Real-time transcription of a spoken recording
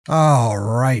All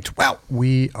right. Well,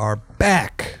 we are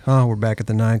back. Oh, we're back at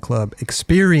the 9 Club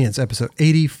Experience, episode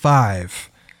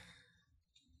 85.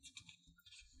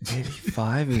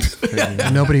 85 is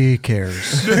crazy. Nobody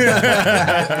cares.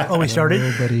 Oh, we started?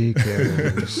 Nobody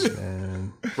cares,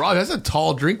 man. Rob, that's a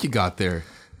tall drink you got there.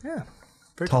 Yeah.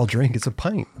 Tall drink. It's a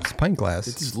pint. It's a pint glass.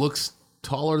 It just looks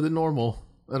taller than normal.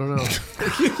 I don't know.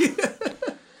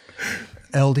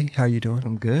 LD, how you doing?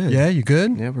 I'm good. Yeah, you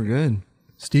good? Yeah, we're good.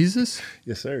 Steezus?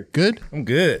 Yes, sir. Good? I'm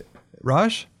good.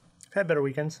 Raj? I've had better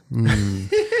weekends.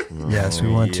 Yes, we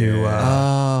want to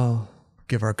Oh.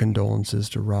 give our condolences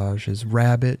to Raj. His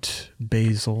rabbit,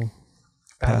 Basil.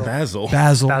 Basil.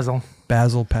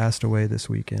 Basil passed away this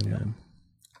weekend, man.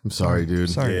 I'm sorry, dude.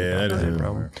 Sorry Yeah, about that is that, a bro.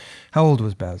 bummer. How old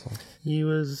was Basil? He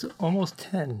was almost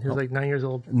 10. He was like 9 years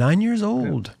old. 9 years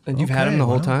old. And you've had him the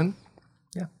whole time?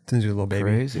 Yeah. Since he was a little baby.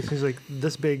 Crazy. He's like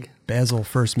this big. Basil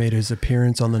first made his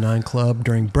appearance on the 9 Club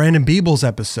during Brandon Biebel's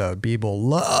episode. Biebel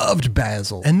loved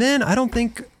Basil. And then I don't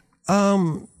think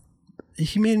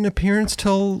he made an appearance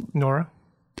till... Nora.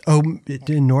 Oh,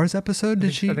 in Nora's episode,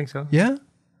 did she? I think so. Yeah?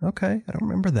 Okay. I don't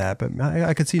remember that, but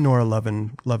I could see Nora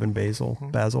loving Basil.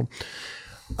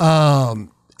 And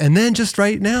then just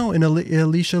right now in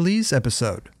Alicia Lee's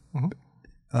episode,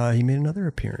 he made another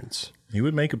appearance. He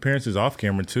would make appearances off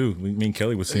camera too. Me and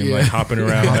Kelly would see him like hopping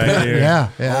around back there.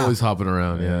 Yeah. Always hopping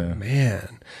around, yeah.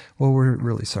 Man. Well, we're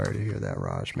really sorry to hear that,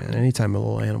 Raj, man. Anytime a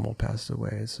little animal passes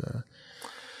away, it's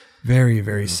very,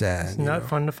 very sad. It's not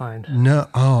fun to find. No.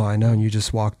 Oh, I know. And you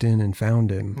just walked in and found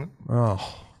him.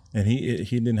 Oh. And he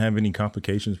didn't have any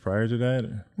complications prior to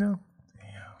that? No.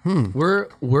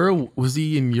 Where was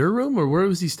he, in your room, or where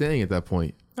was he staying at that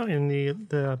point? Oh, in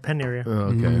the pen area. Oh,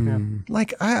 okay. Yeah.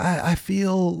 Like, I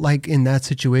feel like in that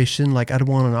situation, like I'd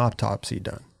want an autopsy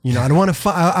done. You know, I don't want to.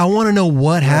 I want to know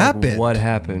what happened. What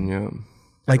happened? Yeah.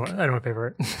 Like, I don't want to pay for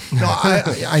it. no,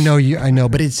 I know,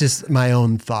 but it's just my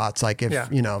own thoughts. Like if,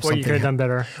 you know, if well, you could have done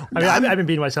better. I mean, I've been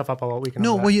beating myself up all weekend.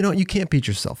 No, well, you can't beat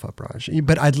yourself up, Raj.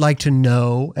 But I'd like to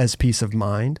know as peace of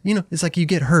mind. You know, it's like you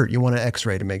get hurt. You want an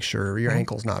X-ray to make sure your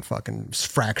ankle's not fucking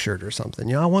fractured or something.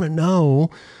 You know, I want to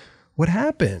know what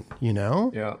happened, you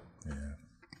know? Yeah.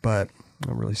 But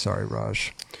I'm really sorry,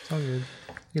 Raj. It's all good.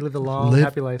 You lived a long,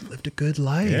 happy life. Lived a good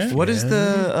life. Yeah. What is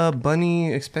the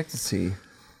bunny expectancy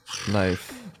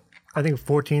life? I think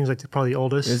 14 is like probably the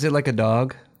oldest. Is it like a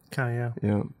dog? Kind of,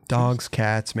 Yeah. Dogs,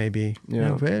 cats, maybe.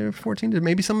 Yeah. You know, 14 to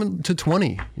maybe someone to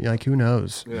 20. Like, who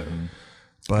knows? Yeah.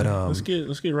 But Let's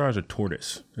get Raj a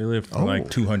tortoise. They live for like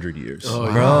 200 years.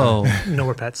 Bro. No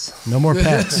more pets. no more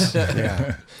pets.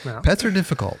 Yeah. No. Pets are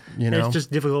difficult, you know? It's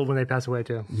just difficult when they pass away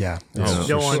too. Yeah. Oh,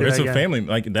 Don't for wanna do It's that a again. family.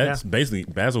 Like that's basically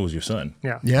Basil was your son.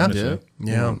 Yeah. Yeah. Honestly.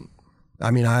 Yeah.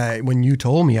 I mean, when you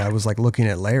told me, I was like looking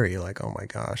at Larry, like, oh my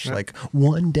gosh, like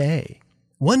one day,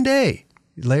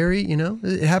 Larry, you know,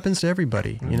 it happens to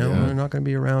everybody, you know, they're not going to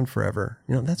be around forever.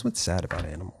 You know, that's what's sad about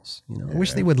animals. You know, I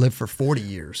wish they would live for 40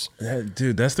 years.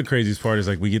 Dude, that's the craziest part is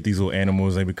like we get these little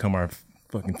animals, they become our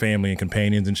fucking family and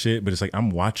companions and shit, but it's like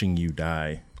I'm watching you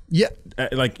die. Yeah.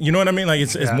 Like, you know what I mean? Like,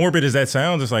 it's as morbid as that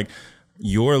sounds, it's like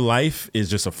your life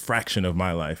is just a fraction of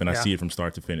my life, and I see it from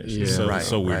start to finish. It's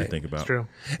so weird to think about. It's true.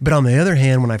 But on the other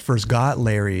hand, when I first got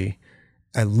Larry,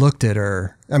 I looked at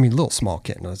her. I mean, little small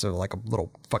kitten. It was like a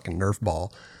little fucking Nerf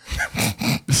ball,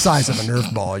 the size of a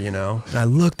Nerf ball, you know. And I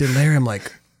looked at Larry. I'm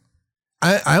like,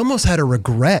 I almost had a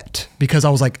regret because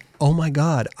I was like, oh my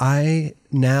God, I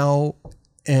now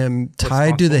am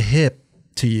tied to the hip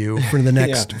to you for the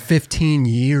next 15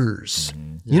 years.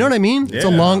 You know what I mean? Yeah.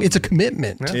 It's a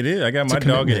commitment. It is. I got my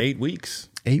dog at 8 weeks.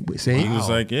 8 weeks. He was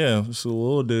like, yeah, it's a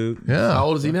little dude. Yeah. How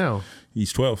old is he now?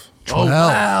 He's 12. Oh,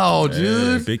 wow, Yeah,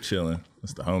 dude. big chillin'.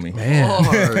 That's the homie. Man.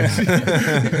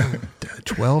 Hard.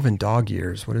 12 in dog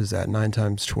years. What is that? 9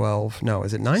 times 12. No,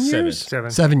 is it 9 7. years?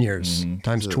 7. 7 years.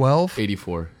 Times 12.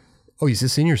 84. Oh, he's a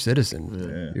senior citizen.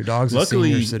 Yeah. Your dog's a Luckily,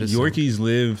 senior citizen. Yorkies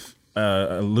live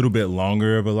a little bit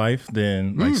longer of a life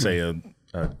than, like, say, a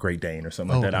Great Dane or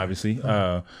something like that, obviously.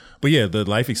 But yeah, the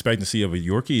life expectancy of a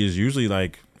Yorkie is usually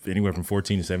like anywhere from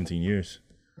 14 to 17 years.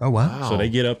 Oh, wow. So they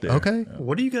get up there. Okay.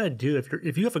 What do you gotta do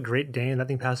if you have a Great Dane and that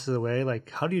thing passes away? Like,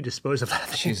 how do you dispose of that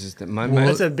thing? Jesus.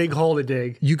 That's a big hole to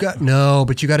dig. You take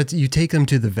them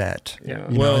to the vet. Yeah.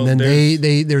 You know, Well, and then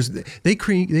there's- they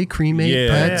cremate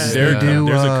pets. There's They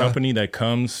a company that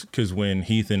comes because when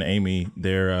Heath and Amy,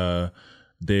 their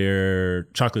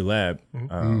chocolate lab,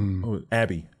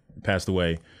 Abby passed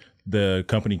away. The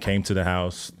company came to the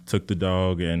house, took the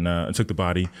dog and took the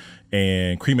body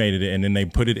and cremated it, and then they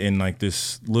put it in like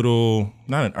this little,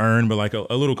 not an urn, but like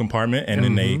a little compartment, and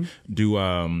then they do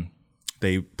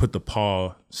they put the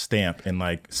paw stamp in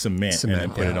like cement and then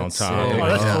put it on top. Oh,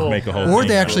 that's cool. Make a whole Or thing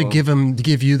they out actually of it.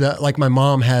 give you that. Like my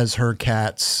mom has her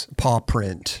cat's paw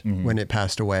print when it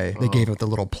passed away. They gave it the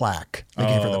little plaque. They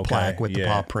gave her the okay. plaque with the Yeah.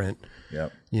 paw print.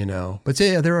 Yep. You know, but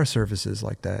yeah, there are services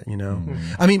like that. You know,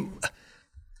 I mean,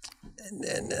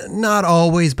 not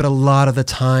always, but a lot of the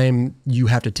time you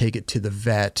have to take it to the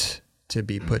vet to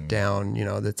be put down. You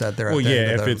know, that's at their Well,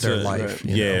 yeah, if it's their a life.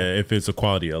 you yeah, know. if it's a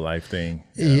quality of life thing.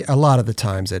 Yeah, a lot of the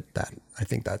times that I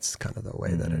think that's kind of the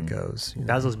way that it goes. You know?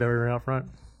 Basil's buried out front.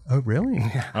 Oh, really?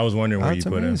 I was wondering where you That's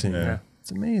put amazing. him. Yeah.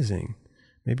 It's amazing.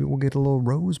 Maybe we'll get a little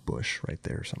rose bush right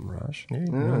there or something, Raj. You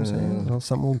know what I'm saying? Well,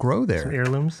 something will grow there.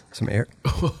 Heirlooms. Some air.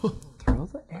 Throw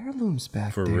the heirlooms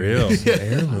back For there. real.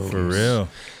 heirlooms. For real.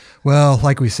 Well,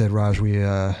 like we said, Raj, we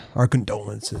our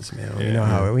condolences, man. We know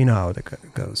how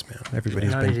it goes, man.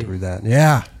 Everybody's Not been easy. through that.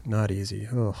 Yeah, not easy.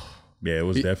 Ugh. Yeah, it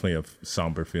was definitely a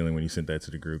somber feeling when you sent that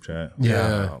to the group chat.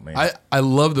 Yeah. Oh, man. I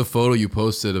love the photo you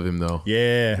posted of him though.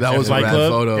 Yeah. That At was a Fight rad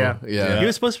Club? photo. Yeah. Yeah. He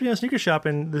was supposed to be on sneaker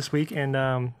shopping this week,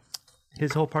 and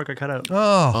his whole part got cut out.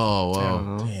 Oh, Oh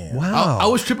wow. wow. I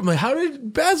was tripping. Like, how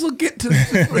did Basil get to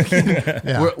this?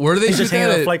 freaking, where do they He's just shoot hanging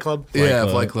that out at at? Flight Club. Yeah, Club.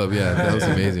 Flight Club. Yeah, that was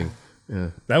amazing.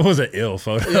 Yeah. That was an ill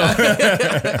photo.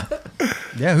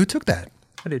 Yeah, who took that?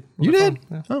 I did. You With my did?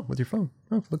 phone. Oh, with your phone.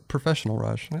 Oh, look professional,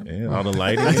 Raj. Yeah, all the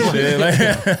lighting and shit.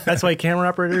 Like, That's why camera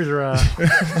operators are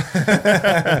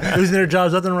losing their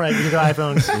jobs left and right because of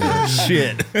iPhones.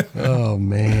 shit. Oh,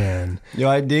 man. Yo,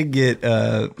 I did get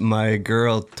my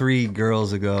girl 3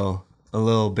 girls ago a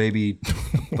little baby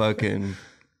fucking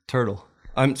turtle.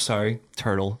 I'm sorry,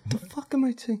 turtle. The fuck am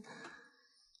I saying?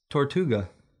 Tortuga.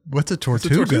 What's a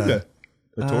tortuga?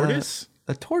 A tortoise?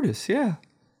 A tortoise, yeah.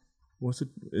 What's it?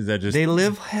 Is that just? They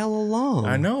live hella long.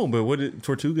 I know, but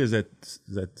Tortuga is that? Is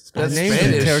that I Spanish? named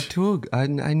Spanish. him Tortuga.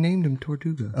 I named him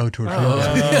Tortuga. Oh,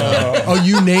 tortuga. Oh,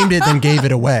 you named it, then gave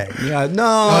it away. Yeah,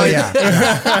 no. Oh,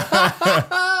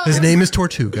 yeah. His name is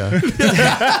Tortuga.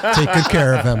 Take good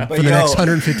care of him for the yo- next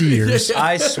 150 years.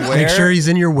 I swear. Make sure he's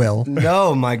in your will.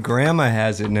 No, my grandma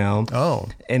has it now. Oh.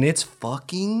 And it's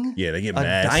fucking Yeah, they get a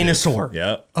massive. dinosaur.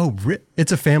 Yep. Oh,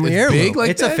 it's a family It's heirloom. big like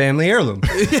It's that? a family heirloom.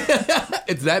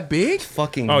 It's that big?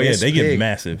 Fucking Oh yeah, this they get big.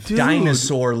 massive.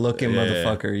 Dinosaur looking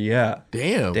motherfucker. Yeah.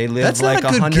 Damn. They live That's like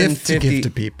not a good 150. gift to give to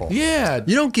people. Yeah.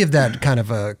 You don't give that kind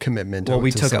of a commitment. Well,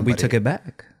 we to took it. We somebody. took it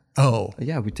back. Oh.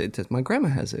 Yeah, we did. My grandma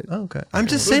has it. Okay. I'm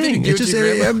just Well, did you saying. give It's it just to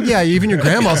your grandma? yeah. Even your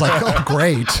grandma's like, oh,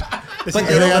 great. But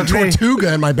I got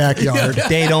Tortuga in my backyard.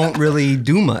 they don't really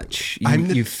do much. I'm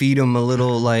the- You feed them a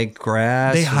little like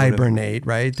grass. They or whatever. hibernate,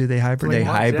 right? Do they They hibernate?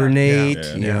 Yeah. hibernate.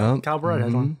 Yeah. Yeah. Cal Brad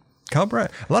has one.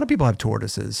 Cowbra. A lot of people have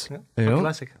tortoises. You know?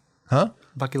 Classic. Huh?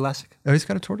 Bucky Lassick. Oh, he's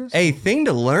got a tortoise? Hey, thing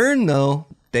to learn though.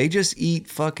 They just eat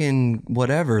fucking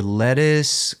whatever,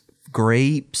 lettuce,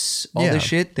 grapes, all Yeah. this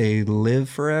shit. They live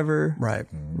forever. Right.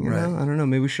 You Right. know? I don't know.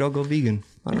 Maybe we should all go vegan.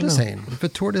 I I'm don't just know. saying. If a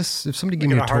tortoise, if somebody give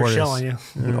me Get a a hard tortoise, shell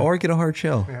on you. Or get a hard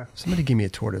shell. somebody give me a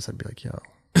tortoise, I'd be like, yo.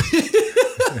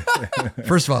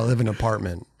 First of all, I live in an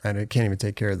apartment and I can't even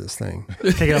take care of this thing.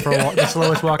 Take it out for a walk, the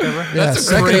slowest walk ever. Yeah, That's a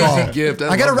second crazy of all, gift. I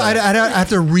I gotta, love that. I have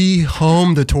to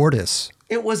rehome the tortoise.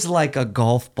 It was like a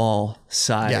golf ball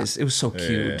size. Yeah. It was so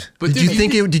cute. But Did you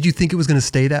think it? Did you think it was going to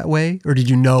stay that way, or did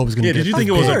you know it was going to? Yeah, did you think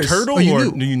it was a turtle, Oh, you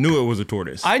or knew. you knew it was a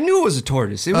tortoise? I knew it was a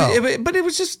tortoise. It was, Oh. but it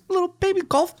was just a little baby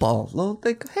golf ball. Little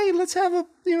like, hey, let's have a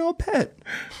a pet.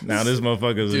 Now this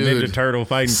motherfucker's a Dude, Ninja Turtle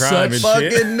fighting crime and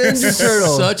Fucking shit. Ninja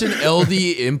Turtle. Such an LD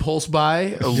impulse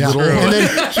buy. A Yeah. little.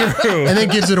 And then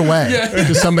gives it away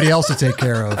to somebody else to take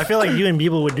care of. I feel like you and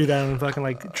Beeble would do that on fucking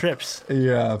like trips.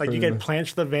 Yeah. Like you get plants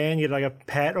for the van, you get like a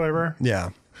pet or whatever. Yeah.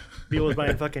 Beeble was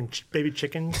buying fucking baby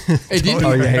chickens. Hey, didn't,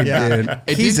 Oh yeah, he Yeah. did.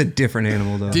 Hey, He's a different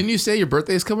animal though. didn't you say your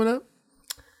birthday's coming up?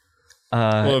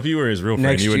 Well, if you were his real friend,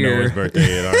 next you would know year. his birthday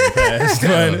had already passed.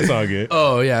 But it's all good.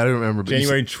 Oh yeah, I don't remember. But you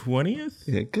January 20th?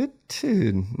 Yeah, good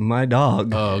dude. My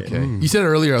dog. Oh, okay. You said it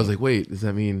earlier. I was like, wait, does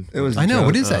that mean? It was. I know. a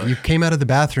What joke. is that? You came out of the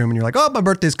bathroom and you're like, oh, my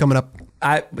birthday's coming up.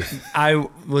 I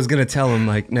was gonna tell him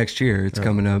like next year it's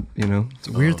coming up. It's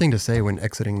a weird thing to say when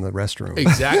exiting the restroom.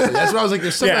 Exactly. That's what I was like.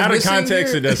 There's something Yeah, out of missing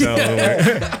context, here. it does sound a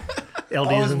little weird.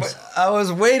 LDisms. I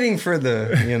was waiting for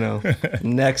the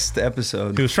next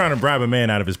episode. He was trying to bribe a man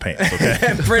out of his pants,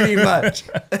 okay? Pretty much.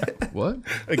 What?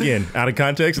 Again, out of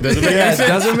context, it doesn't make Yeah, any it sense.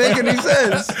 doesn't make any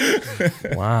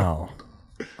sense. Wow.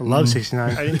 I love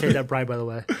 69. I didn't take that bribe, by the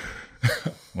way.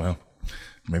 Well,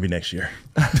 maybe next year.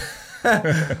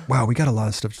 Wow, we got a lot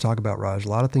of stuff to talk about, Raj. A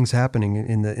lot of things happening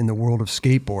in the world of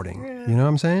skateboarding. You know what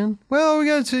I'm saying? Well, we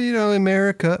got to,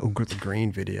 America. Oh, the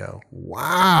green video.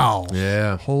 Wow.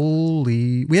 Yeah.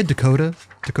 Holy. We had Dakota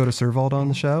Servald on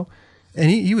the show. And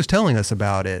he was telling us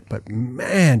about it, but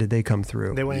man, did they come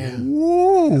through. They went in.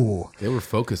 Woo! They were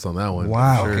focused on that one.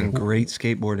 Wow. Fucking great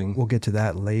skateboarding. We'll get to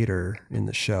that later in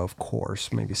the show, of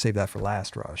course. Maybe save that for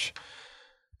last, Rush.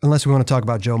 Unless we want to talk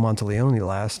about Joe Monteleone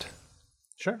last.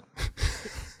 Sure.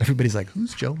 Everybody's like,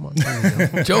 who's Joe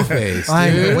Monteleone? Joe Face. I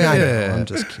know. dude. I know. Yeah. I'm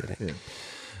just kidding.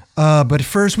 But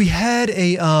first, we had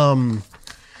a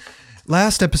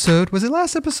last episode. Was it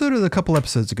last episode or a couple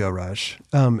episodes ago, Raj?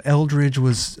 Eldridge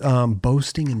was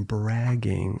boasting and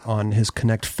bragging on his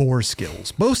Connect 4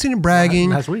 skills. Boasting and bragging.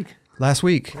 Last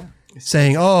week. Yeah.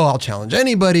 Saying, oh, I'll challenge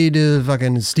anybody to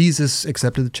fucking Steezus,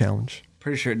 accepted the challenge.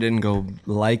 Pretty sure it didn't go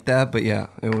like that, but yeah,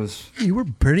 it was. You were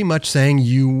pretty much saying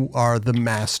you are the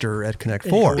master at Connect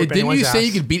 4. Didn't you say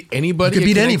you could beat anybody? You could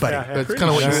beat at anybody. Connect? That's kind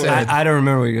of what you said. I don't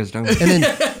remember what you guys done. And then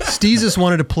Steezus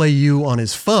wanted to play you on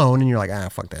his phone, and you're like,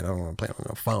 fuck that. I don't want to play on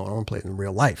a phone. I want to play it in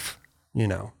real life. You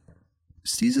know,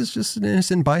 Steezus just an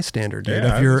innocent bystander, dude.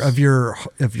 Yeah, of your.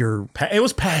 It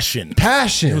was passion.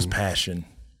 Passion. It was passion,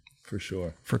 for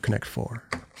sure. For Connect 4.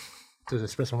 Those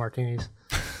espresso martinis.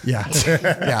 Yeah.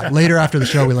 Yeah. Later after the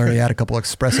show, we learned he had a couple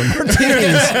espresso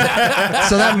martinis.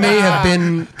 So that may have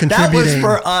been contributing. That was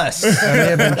for us.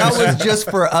 That was just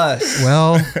for us.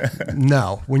 Well,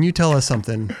 no. When you tell us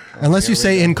something, unless you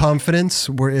say in confidence,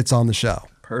 it's on the show.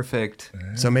 Perfect.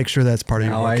 So make sure that's part of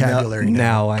your vocabulary.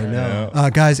 Now I know.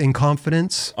 Guys, in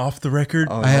confidence. Off the record.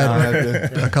 I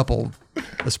had a couple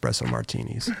espresso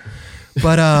martinis.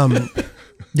 But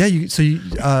yeah,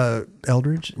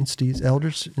 Eldridge and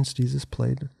Steezus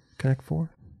played Connect 4.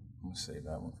 I'm gonna save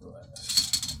that one for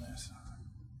last.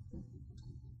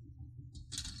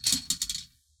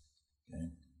 Okay.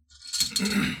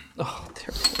 Oh, there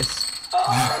it is.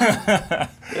 Oh,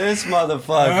 this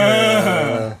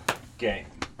motherfucker. Okay.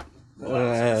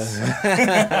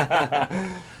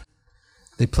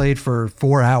 They played for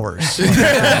 4 hours.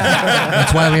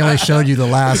 That's why we only showed you the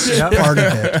last part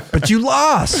of it. But you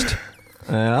lost.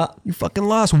 Yeah. You fucking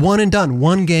lost. One and done.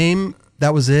 One game.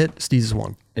 That was it. Steezus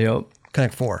won. Yep.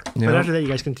 Connect 4. But after that, you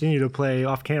guys continue to play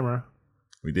off camera.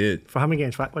 We did. For how many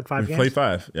games? Five We games? played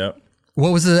 5. Yep.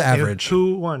 What was the average?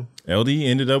 2-1. LD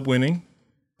ended up winning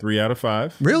 3 out of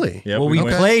 5. Really? Yep, Well, we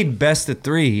went- played best of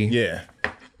 3. Yeah.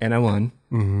 And I won.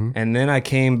 Mm-hmm. And then I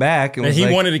came back and And was he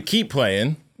like, wanted to keep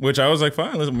playing, which I was like,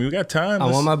 fine, listen, we got time. I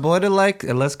want my boy to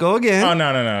let's go again. Oh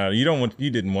no! You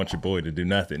didn't want your boy to do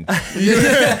nothing.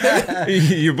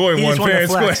 Your boy He won just wanted fair to and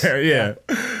flex. square. Yeah.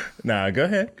 Nah, go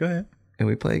ahead. And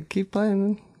we keep playing,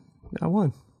 and I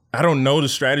won. I don't know the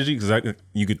strategy because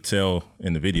you could tell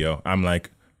in the video. I'm like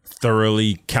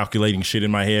thoroughly calculating shit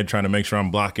in my head, trying to make sure I'm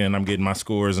blocking and I'm getting my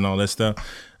scores and all that stuff.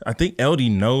 I think LD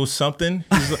knows something.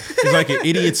 He's like an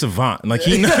idiot savant. Like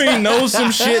he knows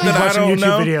some shit that I Watching don't YouTube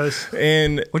know. videos.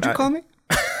 And What'd you call me?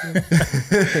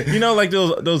 you know, like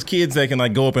those kids that can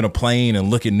like go up in a plane and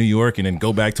look at New York and then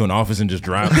go back to an office and just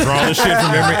draw the shit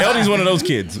from memory. LD's one of those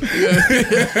kids.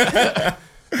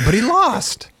 But he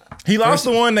lost. He lost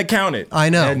the one that counted. I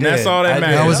know. And that's all that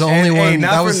matters. That was the only one.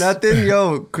 Not That for was nothing,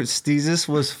 yo. Steezus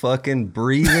was fucking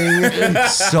breathing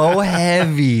so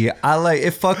heavy.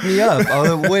 It fucked me up. I was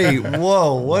like, wait,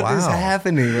 whoa, what is Wow.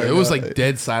 happening? Right It was now? like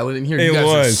dead silent in here. It You guys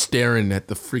are was. staring at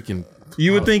the freaking.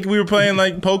 You would think we were playing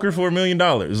like poker for $1 million.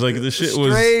 Like the shit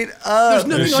was. straight up.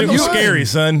 The shit was scary,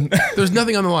 son. There's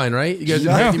nothing on the line, right? You guys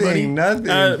didn't have any money?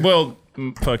 Nothing. Well,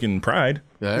 fucking pride.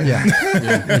 yeah.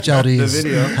 Which LD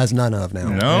has none of now.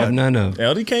 No, None of.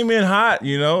 LD came in hot.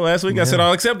 Last week I said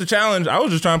I'll accept the challenge. I was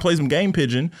just trying to play some game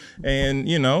pigeon, and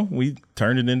we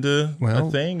turned it into a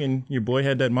thing. And your boy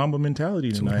had that Mamba mentality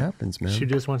What tonight. happens, man? Should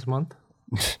do this once a month.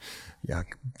 Yeah,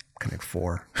 Connect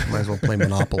 4. Might as well play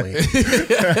Monopoly.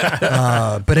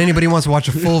 But anybody wants to watch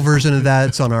a full version of that,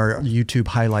 it's on our YouTube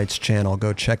highlights channel.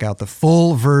 Go check out the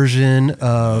full version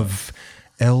of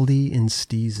LD and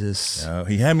Steezus.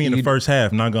 He had me in the first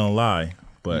half. Not gonna lie,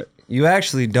 but You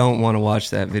actually don't want to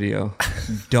watch that video.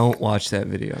 Don't watch that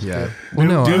video. Yeah. Well,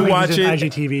 no, do He's watch in it.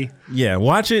 IGTV. Yeah,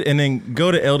 watch it and then go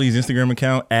to LD's Instagram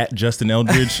account at Justin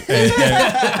Eldridge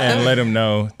and let him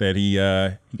know that he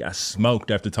got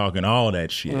smoked after talking all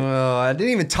that shit. Oh, I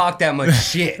didn't even talk that much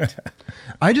shit.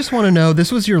 I just want to know,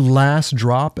 this was your last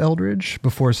drop, Eldridge,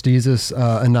 before Steezus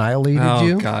annihilated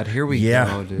you? Oh God, here we Yeah.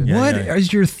 go, dude. Yeah. What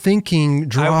is your thinking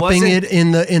dropping wasn't-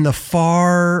 it in the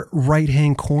far right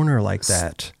hand corner like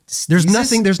that? There's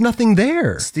Steezus- nothing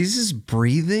there. Steezus'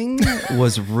 breathing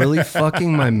was really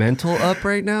fucking my mental up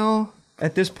right now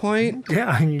at this point.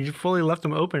 Yeah, and you fully left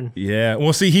him open. Yeah.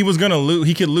 Well, see, he was gonna lose.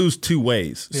 He could lose 2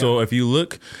 ways. So if you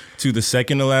look to the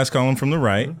second to last column from the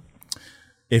right,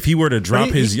 if he were to drop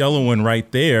his yellow one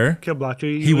right there,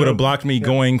 he would have blocked me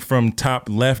going from top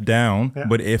left down. Yeah.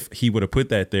 But if he would have put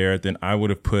that there, then I would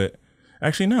have put.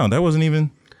 Actually, no, that wasn't even.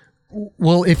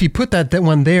 Well, if you put that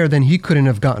one there, then he couldn't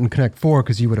have gotten Connect 4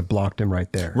 because you would have blocked him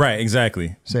right there. Right,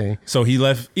 exactly. See? So he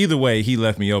left, either way, he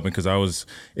left me open because I was,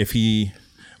 if he,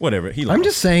 whatever. He lost. I'm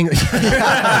just saying.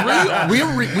 we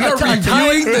are reviewing a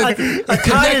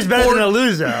tie is better than a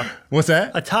lose, though. What's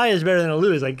that? A tie is better than a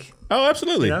lose. Like, oh,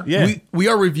 absolutely. You know? Yeah. We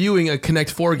are reviewing a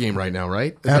Connect 4 game right now,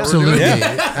 right? Absolutely.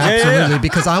 Absolutely.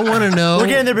 Because I want to know. We're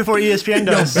getting there before ESPN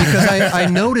does. No, because I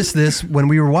noticed this when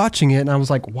we were watching it, and I was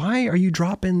like, why are you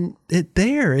dropping it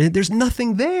there? There's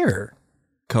nothing there.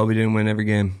 Kobe didn't win every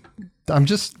game. I'm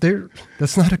just there.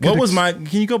 That's not a good. What was can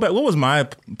you go back? What was my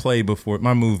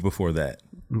move before that?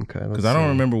 Okay. Because I don't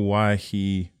remember why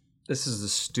he. This is the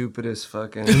stupidest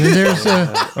fucking. And then there's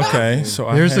okay, so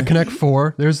there's the Connect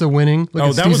 4. There's the winning.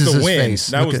 Look at that was the Steez's win. face.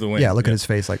 That was the win. Yeah, look at his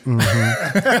face. Like, Oh,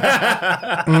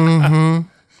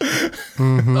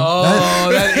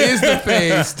 that is the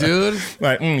face, dude.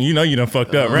 Like, you know, you done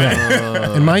fucked up, right?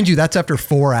 And mind you, that's after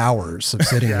 4 hours of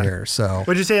sitting here. So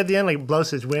what'd you say at the end? Like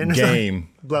blouses win. Game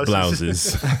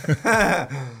blouses.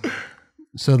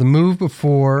 So the move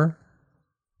before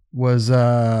was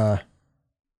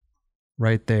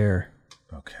right there.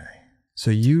 Okay. So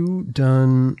you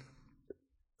done.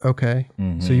 Okay.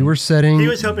 Mm-hmm. So you were setting. He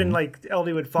was hoping like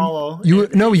LD would follow. He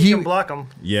can block him.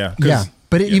 Yeah. Yeah.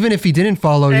 But even if he didn't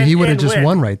follow, he would have just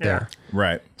won right there.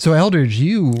 Right. So Eldridge,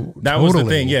 that was the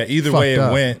thing. Yeah. Either way it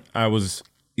went, I was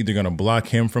either gonna block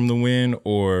him from the win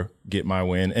or get my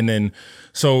win. And then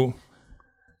so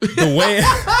the way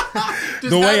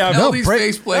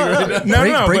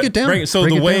break it down. So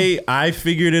the way I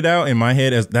figured it out in my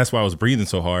head, that's why I was breathing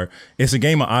so hard. It's a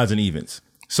game of odds and evens.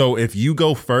 So if you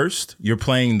go first, you're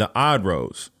playing the odd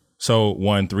rows. So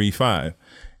 1, 3, 5.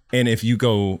 And if you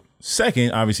go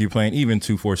second, obviously you're playing even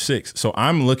 2, 4, 6. So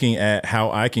I'm looking at how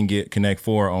I can get Connect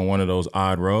 4 on one of those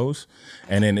odd rows.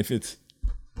 And then if it's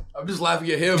I'm just laughing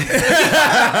at him.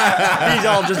 He's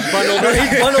all just bundled up.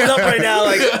 He's bundled up right now.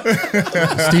 Like,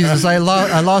 Steve, I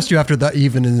lost you after the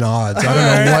even and odds. I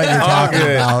don't know what you're talking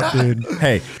about, dude.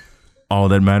 Hey, all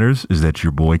that matters is that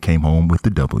your boy came home with the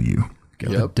W.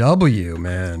 The W,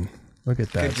 man. Look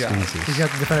at that. he's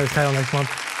got to defend his title next month.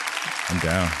 I'm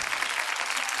down.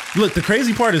 Look, the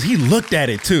crazy part is he looked at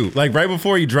it too. Like right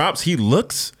before he drops, he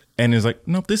looks and is like,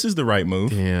 nope, this is the right move.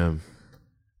 Damn.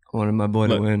 I wanted my boy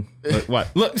to win. Look,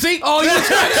 what? Look, see? Oh, you look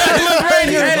right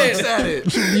at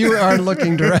it. You are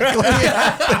looking directly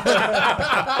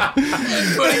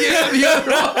Putting it on the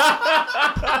other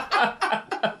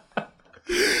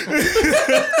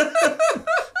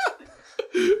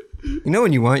one. You know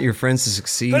when you want your friends to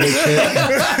succeed and shit?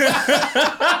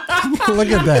 Look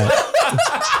at that.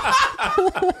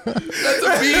 That's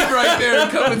a beat right there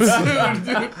coming soon,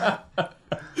 dude.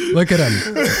 Look at him.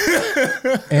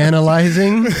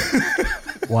 Analyzing.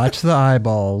 Watch the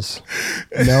eyeballs.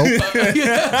 Nope.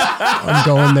 I'm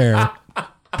going there.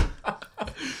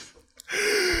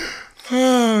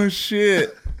 Oh,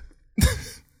 shit.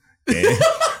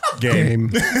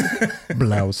 Game.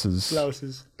 Blouses.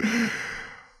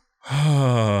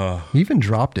 He even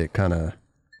dropped it kind of,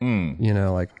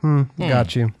 like,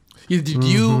 got you. Did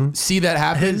you see that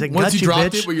happen? Like, once you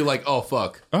dropped bitch. it, where you're like, oh,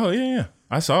 fuck. Oh, yeah.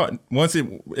 I saw it.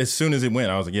 As soon as it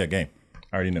went, I was like, yeah, game.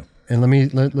 I already knew. And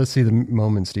let's see the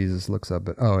moment Jesus looks up.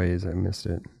 But I missed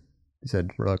it. He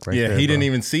said, look right there. Yeah, he didn't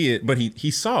even see it, but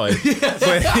he saw it.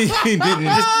 But he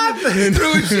didn't.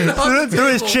 Threw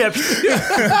his chips.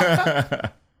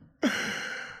 That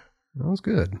was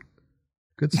good.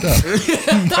 Good stuff.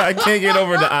 I can't get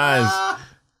over the eyes.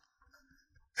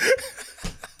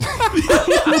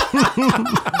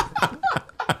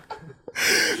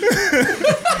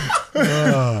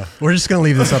 We're just gonna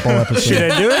leave this up all episode.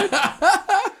 Should I do it?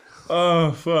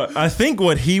 Oh fuck! I think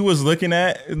what he was looking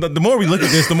at. The more we look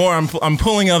at this, the more I'm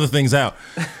pulling other things out.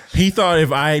 He thought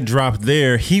if I dropped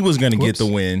there, he was going to get the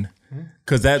win,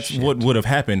 because that's what would have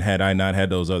happened had I not had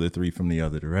those other three from the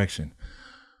other direction.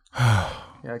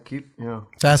 Yeah,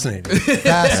 Fascinating.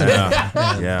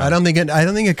 Yeah. I don't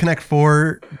think a Connect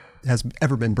 4 has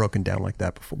ever been broken down like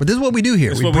that before. But this is what we do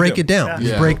here. We break it down.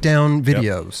 Yeah. We break down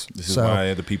videos. This is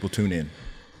why the people tune in.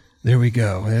 There we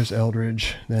go. There's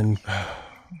Eldridge. Then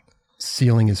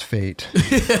sealing his fate. The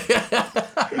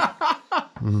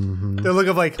look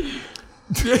of like,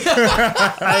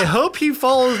 I hope he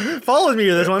follows me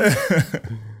with this one.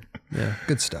 Yeah,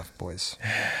 good stuff, boys.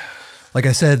 Like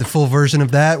I said, the full version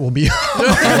of that will be on our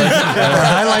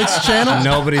highlights channel.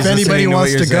 Nobody's If anybody listening to what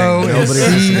wants you're to go saying. and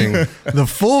Nobody's see listening. the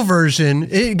full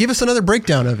version, give us another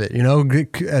breakdown of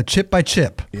it. Chip by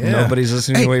chip. Yeah. Nobody's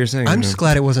listening Hey, to what you're saying. I'm just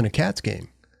glad it wasn't a Cats game.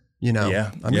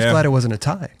 Yeah. I'm just glad it wasn't a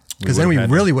tie. Because then we would've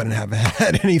had really wouldn't have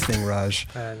had anything, Raj.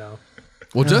 I know.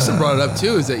 Well, Justin brought it up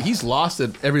too. Is that he's lost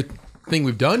at everything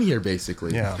we've done here,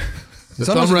 basically. Yeah. The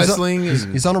thumb wrestling.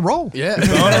 He's on a roll. Yeah. On a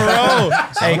roll.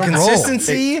 Hey, on a roll.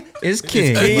 consistency is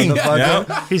king.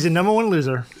 Yep. He's the number one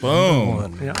loser.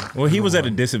 Boom. Yeah. Well, he was at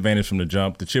a disadvantage from the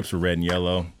jump. The chips were red and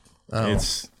yellow.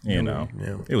 It's, it was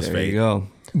There you fake. go.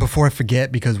 Before I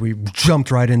forget, because we jumped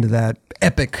right into that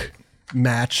epic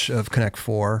match of Connect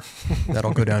 4.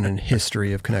 That'll go down in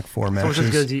history of Connect 4 Almost as good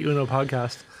matches. as the Uno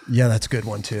podcast. Yeah, that's a good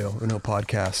one too. Uno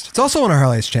podcast. It's also on our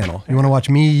highlights channel. You want to watch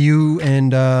me, you,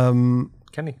 and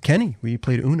Kenny. We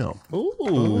played Uno.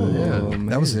 Ooh.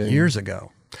 That was years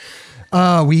ago.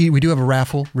 We do have a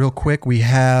raffle real quick. We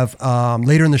have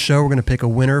later in the show, we're going to pick a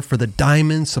winner for the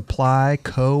Diamond Supply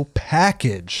Co.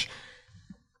 package.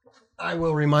 I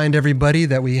will remind everybody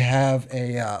that we have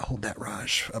a, hold that,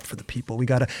 Raj, up for the people. We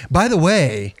got by the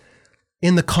way,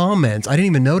 in the comments, I didn't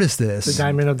even notice this. The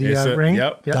diamond of the It's a- ring.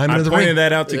 Yep. Diamond I of the pointed ring.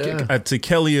 that out to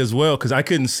Kelly as well because I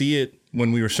couldn't see it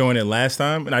when we were showing it last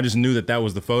time, and I just knew that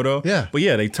was the photo. Yeah. But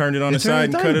yeah, they turned it on the turned side it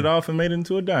and cut diamond. it off and made it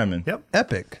into a diamond. Yep.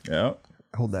 Epic. Yeah.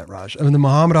 Hold that, Raj. And the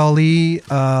Muhammad Ali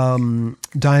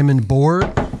diamond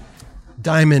board,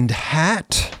 diamond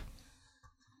hat,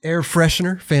 air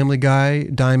freshener, Family Guy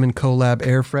diamond collab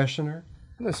air freshener.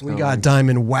 We got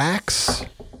diamond wax.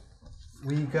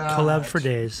 We got Collabs for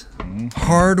days.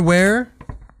 hardware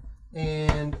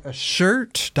and a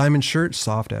shirt, diamond shirt,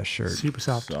 soft ass shirt. Super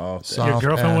soft. Soft. Your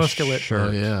girlfriend will ass steal it. shirt.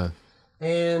 Oh yeah.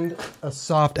 And a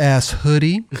soft ass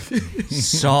hoodie,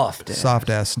 Soft. soft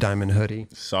ass diamond hoodie.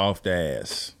 Soft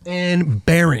ass. And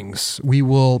bearings. We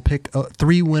will pick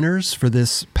 3 winners for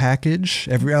this package.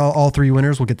 All 3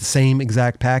 winners will get the same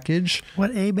exact package. What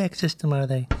ABEC system are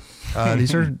they?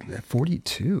 These are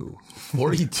 42.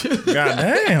 42. God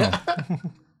damn.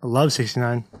 I love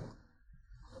 69.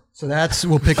 So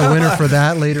we'll pick a winner for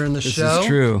that later in the This show. is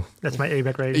true. That's my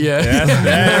ABEC rating. Yeah.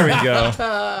 There we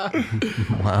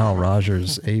go. Wow,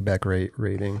 Roger's ABEC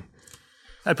rating.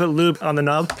 I put lube on the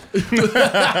knob.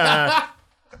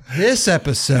 This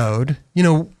episode,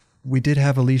 we did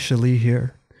have Alicia Lee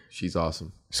here. She's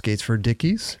awesome. Skates for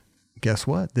Dickies. Guess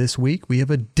what? This week we have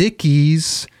a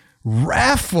Dickies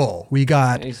raffle. We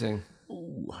got Amazing.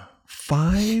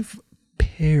 5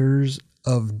 pairs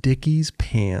of Dickies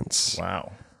pants.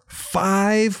 Wow.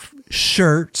 5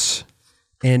 shirts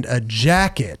and a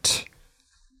jacket.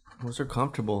 Those are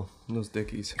comfortable, those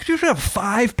Dickies. Could you have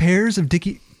 5 pairs of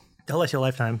Dickies? They'll last you a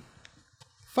lifetime.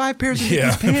 5 pairs of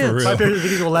Yeah, Dickies pants. for real. 5 pairs of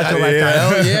Dickies will last you a lifetime.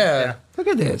 Hell yeah. Look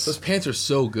at this. Those pants are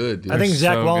so good, dude. I think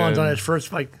Zach so Wallen's good. on his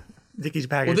first Dickies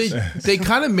well, package. they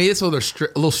kind of made it so they're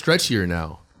a little stretchier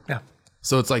now. yeah.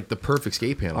 So it's like the perfect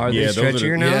skate panel. Are Yeah, they those are the-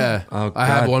 stretchier now? Yeah. Oh, I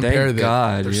have God, one thank pair that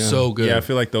God, they're yeah. so good. Yeah, I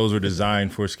feel like those were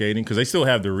designed for skating because they still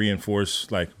have the reinforced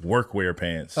workwear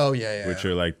pants. Oh, yeah. Which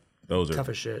are those are Tough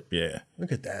as shit. Yeah.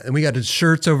 Look at that. And we got the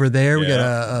shirts over there. We got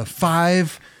Yeah. a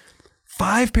 5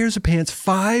 pairs of pants,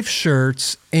 5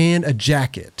 shirts, and a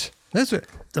jacket. That's it.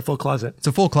 It's a full closet. It's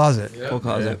a full closet. Full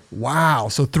closet. Wow.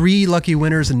 So 3 lucky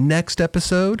winners next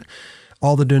episode.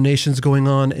 All the donations going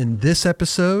on in this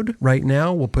episode right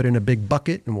now. We'll put in a big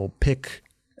bucket and we'll pick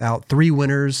out 3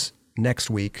 winners next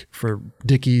week for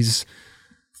Dickies.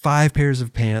 5 pairs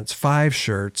of pants, 5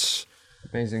 shirts,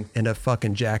 Amazing. and a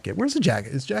fucking jacket. Where's the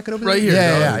jacket? Is the jacket over Right there? here,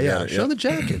 Yeah, dog. yeah. Yeah, Show yeah. the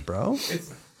jacket, bro.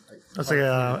 That's like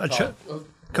a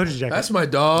coach's jacket. That's my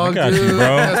dog, I got dude. you, bro.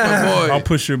 That's my boy. I'll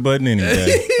push your button any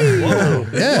day.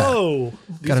 Yeah. Whoa.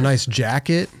 Got a nice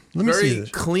jacket. Let me see Very this.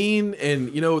 clean,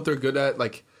 and you know what they're good at?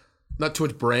 Not too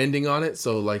much branding on it.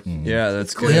 So Yeah,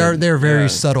 that's good. They're very Yeah.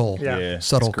 subtle, Yeah.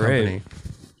 subtle great. company.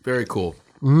 very cool.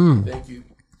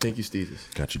 Thank you, Steve.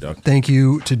 Got you, dog. Thank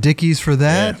you to Dickies for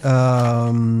that.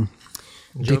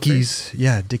 Dickies,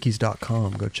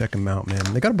 Dickies.com. Go check them out, man.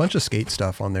 They got a bunch of skate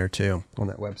stuff on there too, on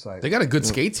that website. They got a good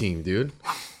skate team, dude.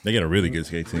 They got a really good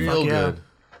skate team. Real yeah. good.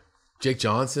 Jake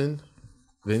Johnson,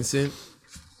 Vincent,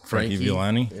 Frankie Frankie.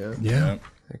 Villani. Yeah.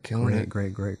 They're killing it.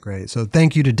 Great. So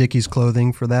thank you to Dickies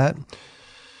Clothing for that.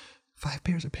 5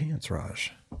 pairs of pants,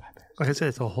 Raj. Like I said,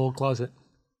 it's a whole closet.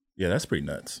 Yeah, that's pretty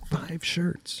nuts. 5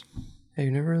 shirts. Hey,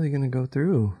 you're never really going to go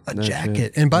through A that jacket.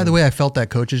 shit. And by the way, I felt that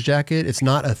coach's jacket. It's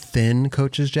not a thin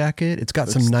coach's jacket. It's got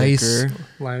some nice, thicker.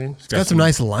 Lining. it's got some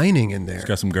nice lining in there. It's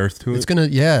got some girth to it. It's gonna,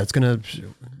 yeah.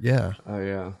 Oh,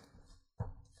 yeah.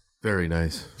 Very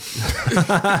nice.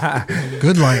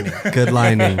 Good lining. Good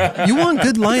lining. You want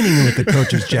good lining with the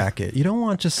coach's jacket. You don't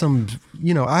want just some,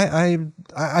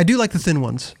 I do like the thin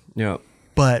ones. Yeah.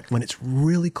 But when it's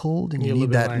really cold and you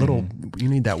need that little you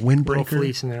need that windbreaker. Little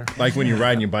fleece in there. Like when you're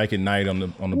riding your bike at night on the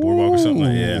boardwalk or something.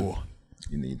 Like, yeah,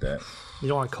 you need that. You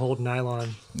don't want cold nylon.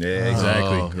 Yeah,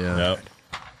 exactly. Oh, yeah. Yep.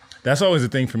 That's always the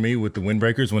thing for me with the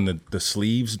windbreakers when the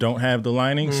sleeves don't have the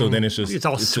lining. So then it's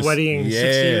All sweaty and 60.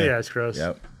 Yeah, it's gross.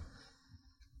 Yep.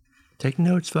 Take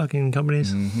notes, fucking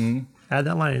companies. Add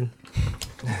that line.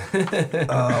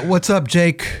 What's up,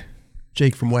 Jake?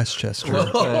 Jake from Westchester.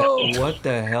 What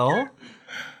the hell?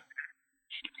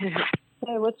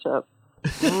 Hey, what's up?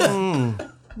 You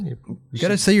got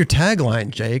to say your tagline,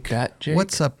 Jake. Jake.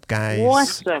 What's up, guys?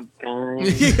 What's up,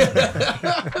 guys?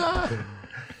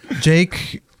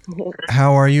 Jake,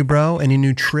 how are you, bro? Any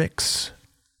new tricks?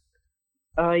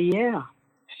 Yeah.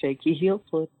 Shaky heel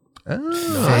flip. Oh,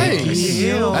 Nice.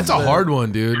 That's a hard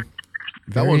one, dude.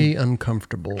 very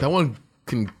uncomfortable. That one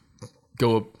can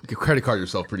go up, you can credit card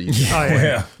yourself pretty easy. Oh,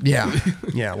 yeah.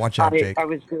 Yeah. Watch out, Jake. I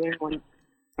was doing one.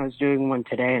 I was doing one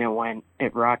today, and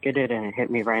it rocketed, and it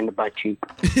hit me right in the butt cheek.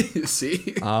 See?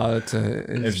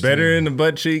 It's better in the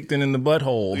butt cheek than in the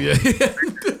butthole.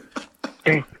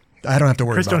 I don't have to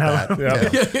worry Chris about don't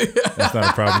that. have That's not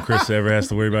a problem Chris ever has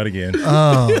to worry about again.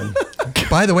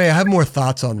 By the way, I have more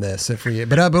thoughts on this, but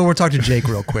we'll talk to Jake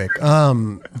real quick.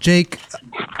 Jake,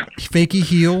 fakey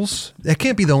heels. That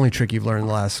can't be the only trick you've learned in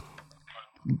the last.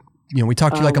 We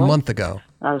talked to you like a month ago.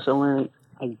 I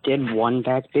did one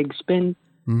back big spin.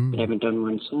 I haven't done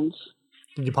one since.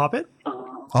 Did you pop it?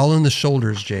 All in the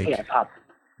shoulders, Jake. Yeah, I popped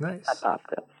Nice. it.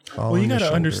 All Well, you in the got to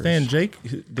shoulders. understand, Jake.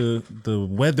 The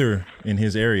weather in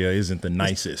his area isn't the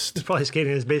nicest. He's probably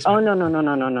skating in his Oh, basement.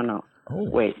 no. Oh.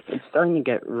 Wait, it's starting to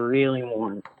get really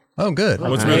warm. Oh, good.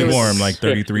 What's really warm? Like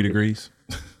 33 degrees.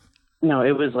 No,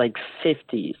 it was like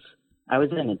 50s. I was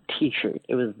in a t-shirt.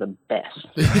 It was the best.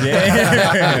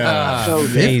 Yeah. So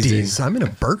 50s. I'm in a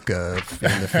burqa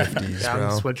in the 50s, Yeah, bro.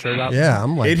 sweatshirt up. Yeah,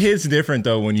 I'm like, It hits different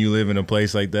though when you live in a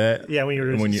place like that. Yeah, when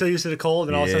you're so used to the cold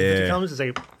and all of a sudden 50 comes, it's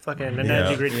like fucking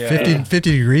 90 degrees.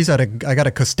 50 degrees. I got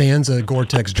a Costanza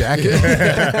Gore-Tex jacket.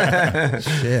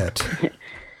 Shit.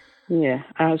 Yeah,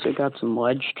 I also got some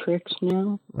ledge tricks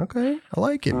now. Okay, I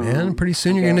like it, man. Pretty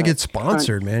soon you're gonna get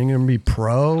sponsored, man. You're gonna be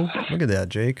pro. Look at that,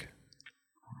 Jake.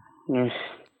 Yeah,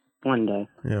 one day.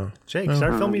 Yeah. Jake,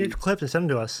 start filming your clips and send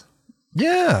them to us.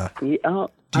 Yeah. Yeah,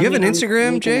 Do you have an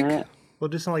Instagram, Jake? We'll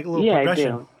do some like a little Yeah, I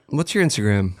progression. do. What's your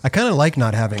Instagram? I kind of like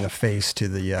not having a face to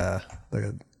the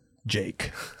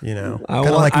Jake. I kind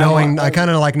of like knowing. I kind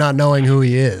of like not knowing who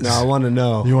he is. No, I want to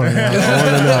know. You want to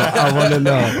know? I want to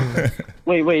know.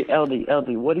 Wait,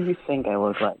 LD, what do you think I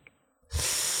look like?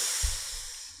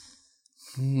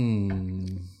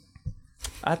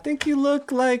 I think you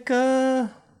look like I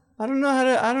don't know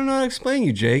how to explain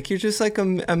you, Jake. You're just like a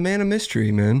man of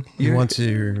mystery, man. He wants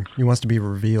to be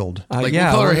revealed. Like,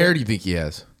 what color hair do you think he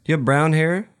has? You have brown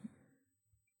hair?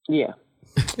 Yeah.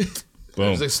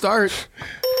 Boom. It's like, start.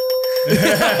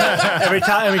 Every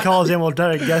time he calls in, we'll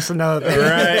try to guess another thing.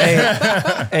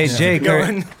 Right. Hey, Jake,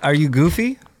 are you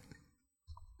goofy?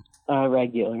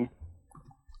 Regular.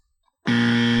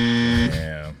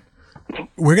 Yeah.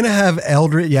 We're gonna have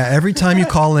Eldridge. Yeah, every time you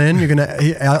call in,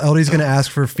 Eldridge's gonna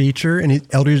ask for a feature, and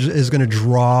Eldridge is gonna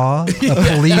draw a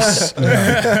police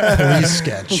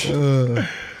sketch.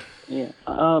 Yeah.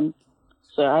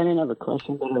 So I didn't have a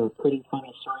question, but I have a pretty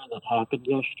funny story that happened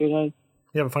yesterday.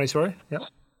 You have a funny story? Yep.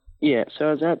 Yeah, so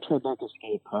I was at Tribeca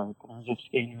Skate Park, and I was just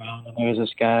skating around, and there was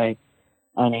this guy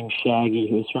named Shaggy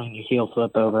who was trying to heel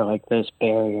flip over, like, this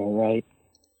barrier, right?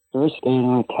 So we're skating,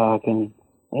 we're talking,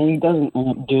 and he doesn't end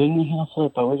up doing the heel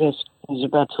flip, but he's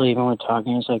about to leave, and we're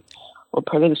talking. He's like, what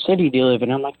part of the city do you live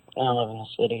in? I'm like, I live in the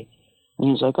city. And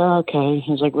he's like, oh, okay.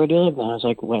 He's like, where do you live now? I was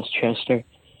like, Westchester.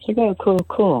 He's like, oh,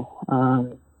 cool.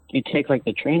 Do you take, like,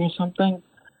 the train or something?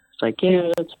 It's like,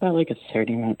 yeah, it's about, like, a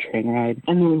 30-minute train ride.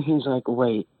 And then he's like,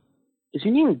 wait, what's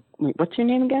your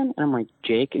name again? And I'm like,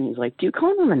 Jake. And he's like, do you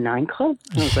call him a 9 Club?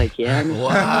 And I was like, yeah. And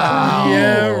Wow.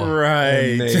 Yeah,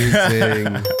 right.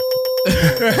 Amazing.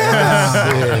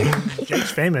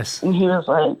 Jake's famous. And he was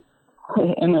like,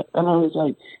 and I was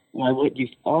like, why would you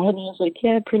fall? And he was like,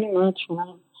 yeah, pretty much. You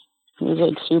know? He was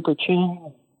like super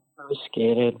chill. I was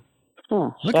skated.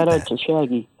 Oh, shout out to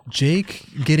Shaggy. Jake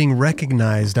getting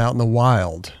recognized out in the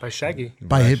wild By Shaggy.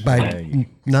 by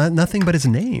nothing but his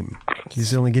name.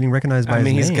 He's only getting recognized by his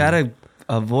name. He's got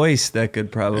a voice that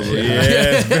could probably.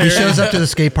 Yeah. He shows up to the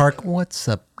skate park. What's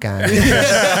up, guys?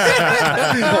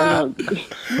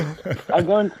 I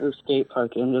go into the skate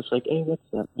park and I'm just like, hey, what's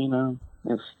up? You know,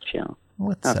 it's chill.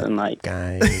 What's Nothing up, like.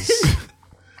 guys?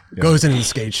 Goes into the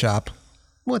skate shop.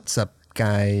 What's up,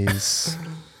 guys?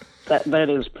 That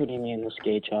is pretty me in the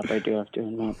skate shop, I do have to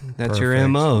admit. That's your Perfect.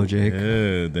 MO, Jake.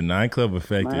 Yeah, the nightclub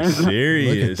effect Man. is Look at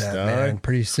serious, that, dog. man.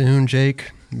 Pretty soon,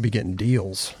 Jake, you'll be getting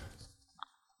deals.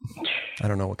 I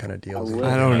don't know what kind of deals.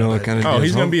 I don't know what kind of. Oh, deals.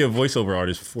 he's gonna be a voiceover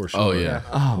artist for sure. Oh yeah.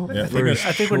 Oh, Yeah, for I I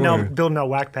think we're now sure. building a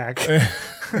whack pack.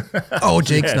 Oh,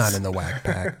 Jake's Yes. not in the whack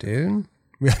pack, dude.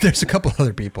 There's a couple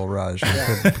other people, Raj,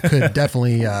 who could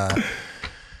definitely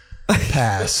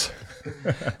pass.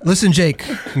 Listen, Jake,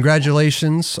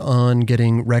 congratulations on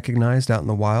getting recognized out in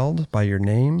the wild by your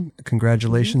name.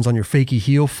 Congratulations on your fakie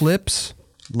heel flips.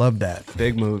 Love that.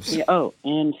 Big moves. Yeah, oh,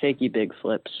 and fakey big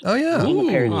flips. Oh, yeah. I'm a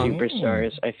pair of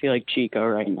superstars. I feel like Chico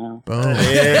right now. Boom.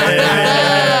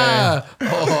 Yeah.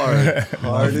 Hard. Hard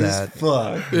Love as that.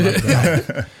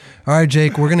 fuck. All right,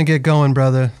 Jake, we're going to get going,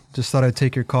 brother. Just thought I'd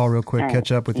take your call real quick, All right.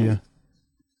 catch up with you.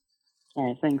 All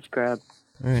right, thanks, Grab.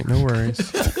 All right, no worries.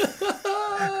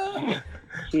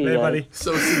 See Hey, ya. buddy.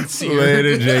 So sincere.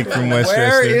 Later, Jake from Westchester.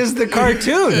 Where is the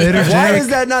cartoon? Later, Why Jake. is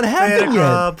that not happening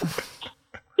yet?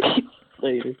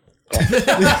 Later. Look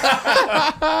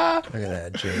at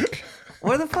that, Jake.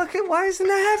 What the fuck? Why isn't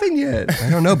that happening yet? I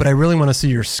don't know, but I really want to see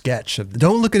your sketch.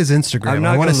 Don't look at his Instagram. I'm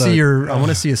not I want to gonna see look. I want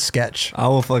to see a sketch. I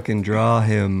will fucking draw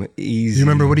him easy. Do you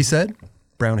remember what he said?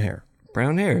 Brown hair.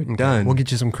 Brown hair. Done. We'll get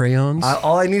you some crayons.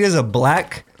 All I need is a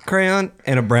black crayon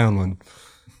and a brown one.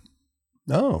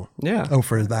 Oh. Yeah. Oh,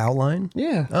 for the outline?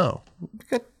 Yeah. Oh.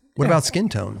 Good. What about skin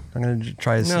tone? I'm going to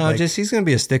try his No, just he's gonna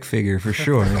be a stick figure for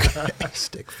sure.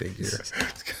 stick figure.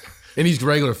 And he's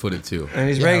regular footed too. And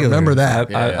he's Yeah, regular. remember that.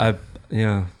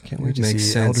 Yeah. Can't wait to Makes see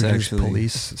sense, Eldridge's actually.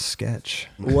 police sketch.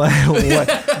 What?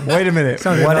 Wait a minute.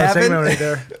 Sounds like What another happened? segment right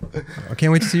there. I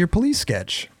can't wait to see your police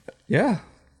sketch. Yeah.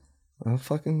 I'll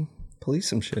fucking police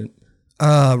some shit.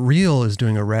 Real is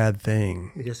doing a rad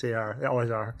thing. Yes, they are. They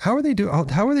always are. How are they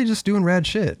just doing rad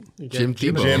shit? Jim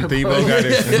Tebow. Jim Tebow got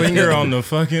his finger on the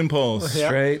fucking pulse.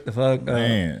 Straight the fuck up.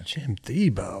 Man. Jim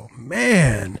Tebow,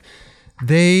 man,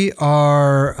 they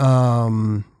are.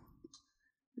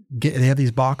 They have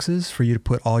these boxes for you to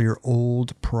put all your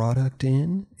old product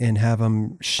in and have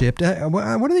them shipped. What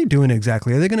are they doing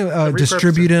exactly? Are they going to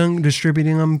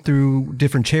distributing them through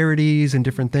different charities and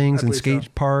different things and believe skate so.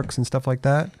 parks and stuff like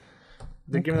that?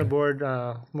 They're giving the board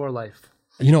more life.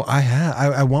 You know,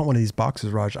 I want one of these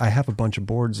boxes, Raj. I have a bunch of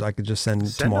boards I could just send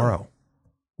tomorrow.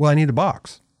 Well, I need a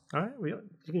box. All right, you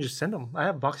can just send them. I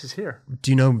have boxes here.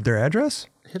 Do you know their address?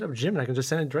 Hit up Jim and I can just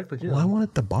send it directly to Well, I them. want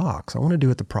it the box. I want to do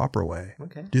it the proper way.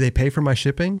 Okay. Do they pay for my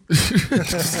shipping?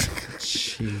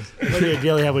 Jeez. What do you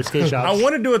ideally have with skate shops? I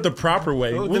want to do it the proper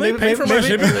way. Will they maybe- pay for my maybe-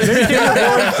 shipping? Maybe give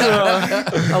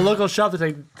the board to a local shop that's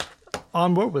like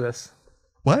on board with us.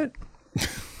 What?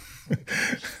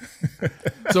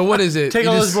 So what is it? Take You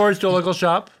all just- those boards to a local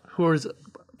shop who is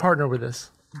partner with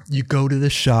us. You go to the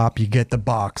shop, you get the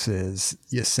boxes,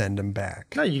 you send them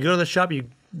back. No, you go to the shop.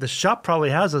 The shop probably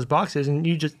has those boxes, and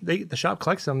the shop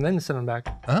collects them, then send them back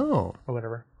Oh, or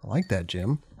whatever. I like that,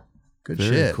 Jim. Good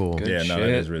Very shit. cool. Good Yeah, no, that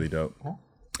shit. is really dope.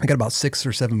 I got about 6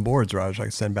 or 7 boards, Raj, I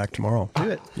can send back tomorrow. Do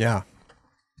it. Yeah.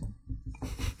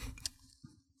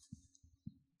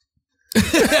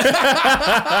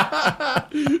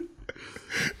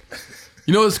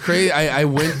 You know what's crazy? I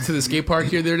went to the skate park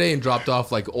here the other day and dropped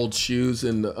off like old shoes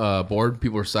and board.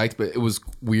 People were psyched, but it was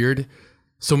weird.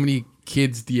 So many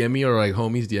kids DM me or like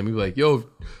homies DM me like, "Yo,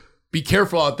 be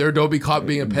careful out there. Don't be caught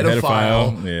being a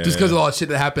pedophile, Yeah. just because of all that shit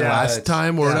that happened last it's-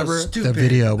 time or whatever." The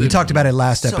video. We talked about it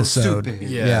last episode. stupid.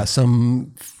 Yeah.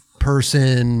 Some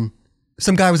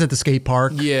guy was at the skate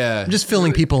park. Yeah. Just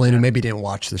filling people in who maybe didn't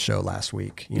watch the show last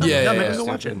week. You know? Yeah, No, yeah, make yeah. them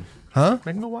go watch it. Huh?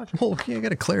 Make them go watch it. Well, you got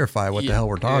to clarify what the hell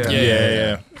we're talking Yeah.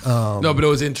 about. Yeah. No, but it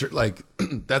was like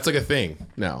that's like a thing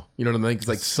now. You know what I mean? 'Cause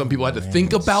like some people had to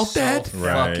think about that.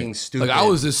 Right. Fucking stupid. Like I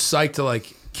was just psyched to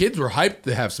like kids were hyped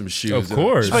to have some shoes. Of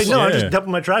course. Wait, no, I'm Yeah. just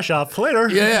dumping my trash off later.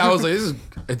 Yeah, I was like,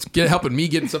 it's helping me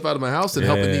getting stuff out of my house and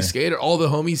helping Yeah. these skaters. All the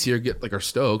homies here are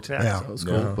stoked. Yeah. So it's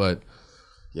cool. But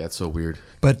yeah, it's so weird.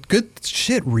 But good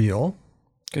shit, real.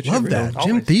 Good Love shit, that. real.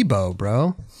 Jim Thiebaud,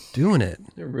 bro. Doing it.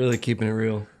 They're really keeping it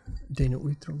real. Dana, will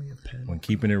you throw me a pen? When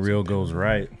keeping it real goes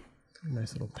right.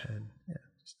 Nice little pen. Yeah,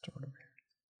 just throw it over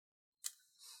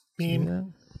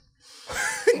Beam.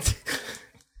 here.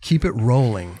 Keep it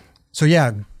rolling. So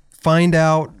yeah, find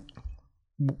out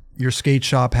your skate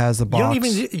shop has a You box. don't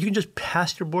even. You can just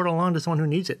pass your board along to someone who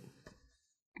needs it.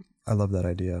 I love that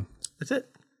idea. That's it.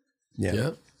 Yeah. Yeah.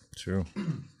 True.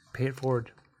 Pay it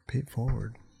forward. Pay it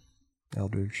forward,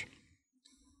 Eldridge.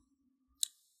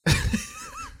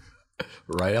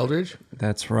 Right, Eldridge?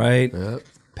 That's right. Yeah.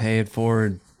 Pay it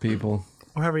forward, people.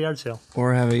 Or have a yard sale.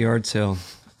 Or have a yard sale.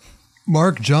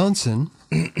 Mark Johnson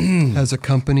has a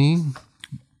company,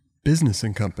 business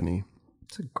and company.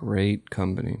 It's a great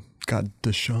company. Got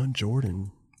Dashawn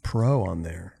Jordan Pro on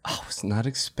there. I was not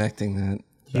expecting that.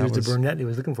 He was the brunette he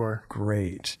was looking for.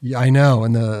 Great. Yeah, I know.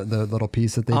 And the little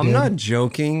piece that they I'm did. not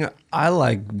joking. I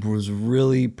was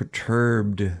really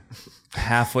perturbed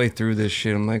halfway through this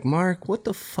shit. I'm like, Mark, what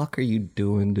the fuck are you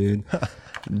doing, dude?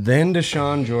 Then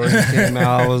Dashawn Jordan came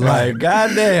out. I was like, God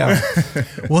damn.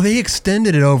 Well, they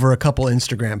extended it over a couple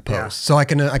Instagram posts, so I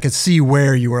could see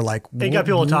where you were like. It got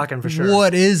people talking for sure.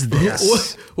 What is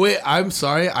this? Wait, I'm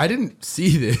sorry. I didn't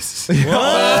see this.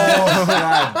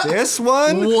 This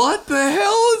one? What the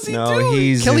hell is he No, doing?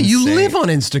 he's Kelly, you insane. live on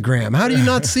Instagram. How do you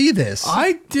not see this?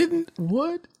 I didn't.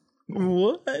 What?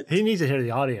 What? He needs to hear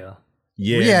the audio.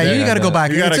 Yeah, you got to go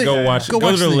back. You got to It's go watch. Go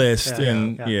watch to the list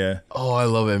and yeah. Oh, I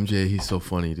love MJ. He's so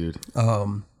funny, dude.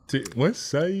 West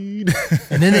Side.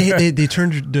 And then they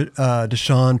turned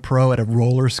Dashawn pro at a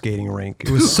roller skating rink. It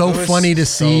was so funny to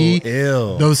see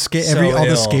ill. those all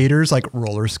the skaters like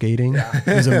roller skating. It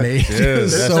was amazing. It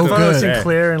was There's so the photos good.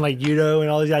 Sinclair and like Yudo and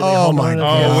all these guys. Oh, like, my homeowners.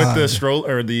 God. With the stroll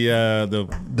or the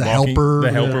helper,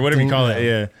 whatever thing, you call it.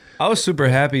 Yeah. I was super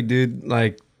happy, dude.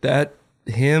 Like that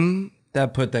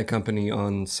put that company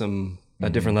on a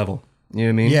different level. You know what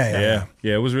I mean? Yeah.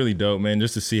 Yeah, it was really dope, man.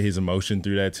 Just to see his emotion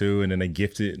through that too, and then Nike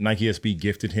SB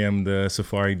gifted him the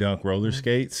Safari Dunk roller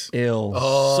skates. Ill.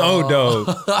 So dope.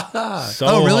 So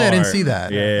Oh, really? I didn't hard. see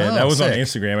that. Yeah, Oh, that was on sick.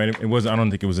 Instagram. And it was. I don't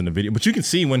think it was in the video, but you can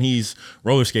see when he's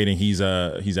roller skating, he's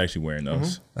actually wearing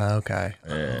those. Okay.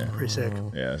 Pretty sick.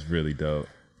 Yeah, it's really dope.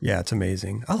 Yeah, it's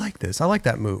amazing. I like this. I like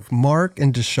that move. Mark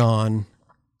and Dashawn,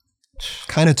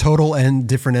 kind of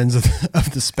different ends of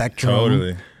the spectrum.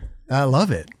 Totally. I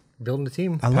love it. Building the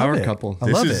team. I love Power it. couple. I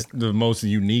This love is it. the most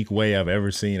unique way I've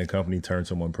ever seen a company turn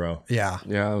someone pro. Yeah.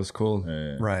 Yeah, it was cool.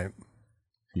 Right.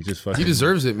 He just fucking. He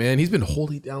deserves it, man. He's been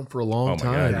holding it down for a long Oh my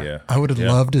time. god, yeah. I would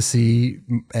love to see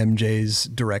MJ's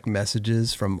direct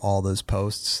messages from all those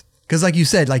posts. Because like you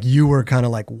said, like you were kind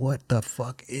of like, what the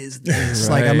fuck is this?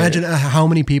 Like Right. imagine how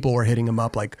many people were hitting him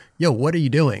up like, yo, what are you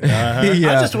doing? I was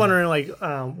just wondering, like,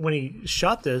 when he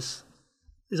shot this,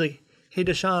 he's like, "Hey,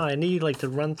 Dashawn, I need like to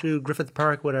run through Griffith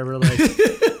Park, whatever, like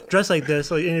dress like this."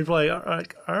 Like, and he's probably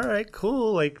like, "All right,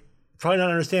 cool." Like, probably not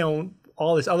understand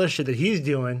all this other shit that he's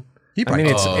doing. I mean,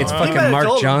 it's He might fucking have Mark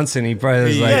told him. Johnson. He probably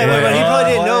was like, Yeah, but "What?" he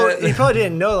probably didn't know. He probably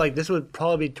didn't know like this would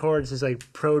probably be towards his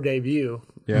like pro debut.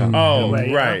 Yeah. Oh, way,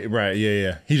 you right,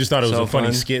 yeah. He just thought it was So a funny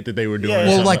fun. skit that they were doing. Yeah. or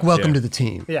Well, something. like welcome Yeah. to the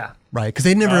team. Yeah. Right. Because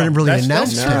they never really that's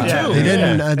announced true, him. too. They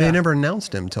didn't. Yeah. They never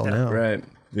announced him till now. Right.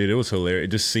 Dude, it was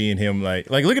hilarious. Just seeing him like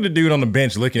look at the dude on the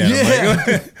bench looking at him. Yeah. Like,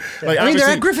 like I mean, they're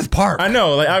obviously- at Griffith Park. I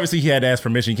know, like obviously he had to ask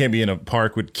permission. You can't be in a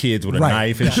park with kids with a Right.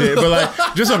 knife and shit. But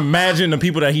like, just imagine the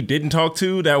people that he didn't talk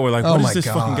to that were like, Oh "What my is this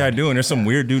God. fucking guy doing?" There's some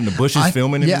weird dude in the bushes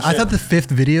filming him. Yeah, and I shit. thought the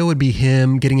 5th video would be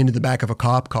him getting into the back of a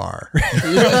cop car.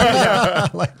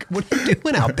 Like, what are you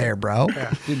doing out there, bro?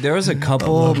 Dude, there was a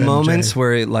couple love MJ. moments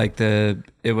where it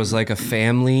was like a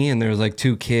family and there was like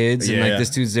two kids and Yeah. like this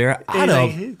dude's there. I'd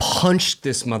have punched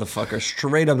this motherfucker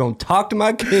straight up. Don't talk to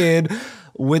my kid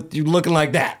with you looking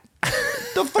like that.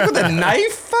 The fuck with a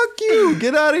knife? Fuck you.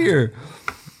 Get out of here.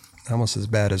 Almost as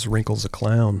bad as Wrinkles the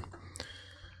Clown.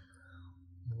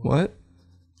 What?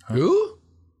 Who?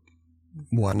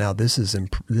 Well, now this is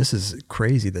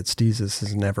crazy that Steezus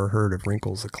has never heard of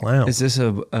Wrinkles the Clown. Is this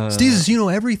a Steezus, you know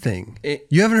everything.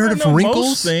 You haven't heard I of know Wrinkles?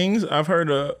 most things. I've heard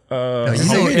of. you know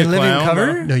Homie the in living Clown,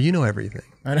 color? No, you know everything.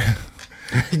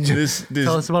 this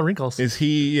Tell us about Wrinkles. is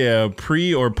he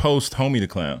pre or post Homie the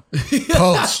Clown?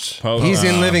 Post. Post. He's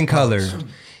in living color.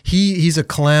 He's a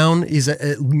clown. He's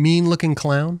a mean looking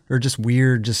clown, or just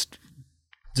weird, just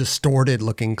distorted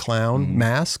looking clown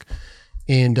mask.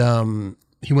 And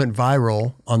he went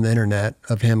viral on the internet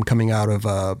of him coming out of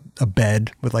a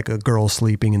bed with like a girl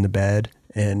sleeping in the bed.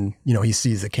 And, you know, he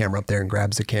sees the camera up there and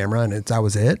grabs the camera, and that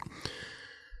was it.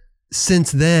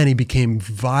 Since then, he became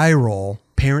viral.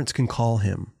 Parents can call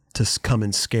him to come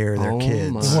and scare their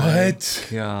kids. What?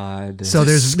 God. So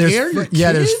there's scare your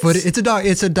there's kids? footage.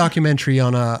 It's a documentary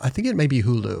on I think it may be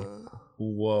Hulu.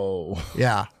 Whoa.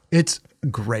 Yeah, it's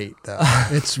great though.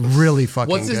 It's really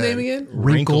fucking. What's his good. name again?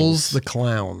 Wrinkles the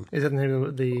Clown. Is that the name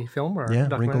of the film or Yeah,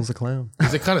 documentary? Wrinkles the Clown.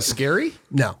 Is it kind of scary?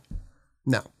 No.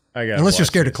 I got Unless you're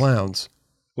scared of clowns.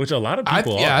 Which a lot of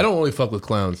people are. I don't really fuck with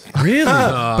clowns. Really?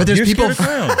 But there's You're people.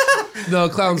 scared of clowns. No,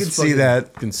 clowns can see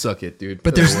that. can suck it, dude.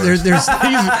 But there's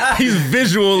He's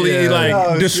visually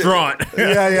distraught.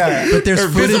 yeah. but there's Or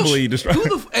footage. visibly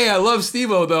distraught. Hey, I love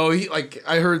Steve-O though. He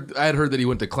I had heard that he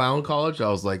went to clown college. I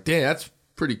was like, damn, that's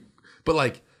pretty. But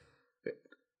like,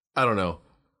 I don't know.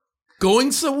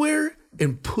 going somewhere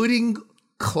and putting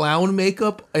clown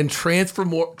makeup and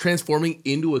transforming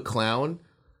into a clown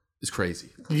is crazy.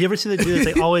 Did you ever see the dude that's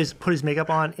like always put his makeup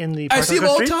on in the? I see him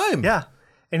all the time. Yeah,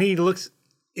 and he looks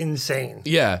insane.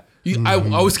 Yeah. I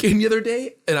was skating the other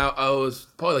day, and I was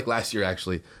probably like last year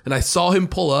actually, and I saw him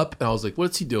pull up, and I was like,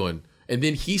 "What's he doing?" And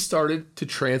then he started to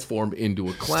transform into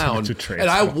a clown, and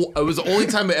it was the only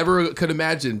time I ever could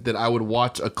imagine that I would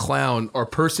watch a clown or a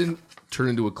person turn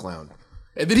into a clown,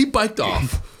 and then he biked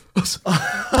off.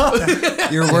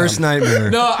 Your worst nightmare.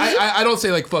 No, I don't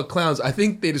say like fuck clowns. I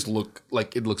think they just look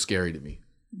like it looks scary to me.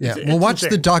 Yeah, well, watch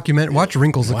the document. Watch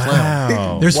Wrinkles the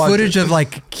Clown. There's footage of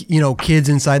like kids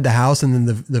inside the house, and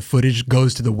then the footage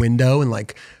goes to the window, and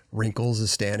like Wrinkles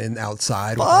is standing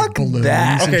outside with like balloons.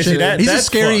 that. And Okay, shit. see, that- he's a that's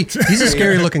scary. fucked. He's a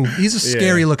scary looking. He's a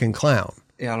scary looking clown.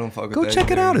 Yeah, I don't fuck with Go that. check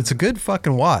it out. It's a good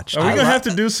fucking watch. Are we gonna have to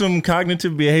do some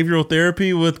cognitive behavioral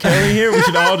therapy with Kelly here? We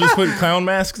should all just put clown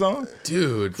masks on.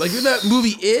 Dude, like in that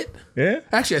movie It. Yeah.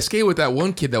 Actually, I skated with that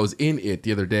one kid that was in It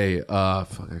the other day. Fuck,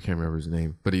 I can't remember his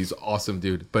name, but he's awesome,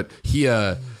 dude. But he,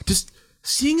 just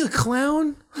seeing a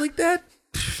clown like that,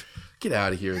 get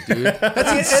out of here, dude.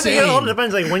 That's insane. It all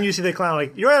depends, like when you see the clown.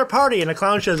 Like you're at a party and a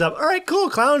clown shows up. All right, cool,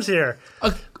 clown's here.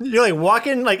 You're like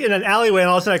walking like in an alleyway, and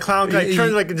all of a sudden a clown like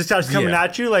turns like and just starts coming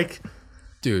at you. Like,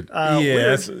 dude,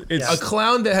 It's a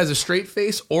clown that has a straight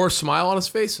face or a smile on his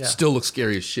face still looks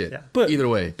scary as shit. but Either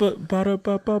way. But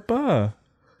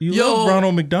you love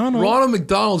Ronald McDonald. Ronald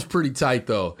McDonald's pretty tight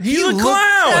though. He's a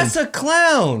clown. That's a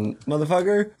clown,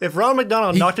 motherfucker. if Ronald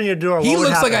McDonald knocked on your door, He what would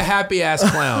looks like happen? a happy ass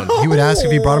clown. He would ask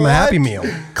if you brought him a Happy Meal.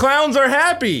 Clowns are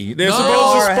happy. They're No, supposed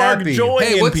to are spark happy. joy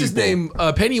Hey, in what's people. his name?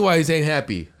 Pennywise ain't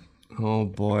happy. Oh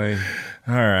boy.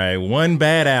 All right, one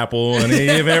bad apple, and they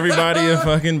give everybody a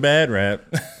fucking bad rap.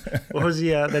 What was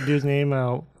that dude's name?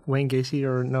 Wayne Gacy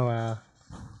or no?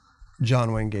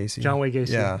 John Wayne Gacy. John Wayne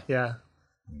Gacy. Yeah. Yeah.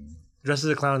 Dressed as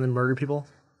a clown and then murder people.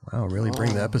 Wow, really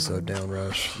bring the episode down,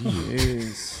 Rush.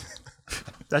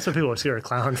 That's what people were scared of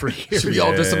clown for years. Should we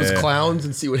all dress up as clowns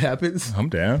and see what happens? I'm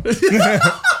down.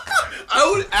 I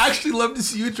would actually love to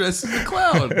see you dressed as a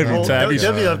clown. That'd be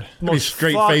the most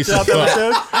straight fucked face up as fuck.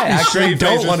 episode. I actually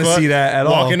don't want to see that at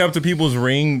all. Walking up to people's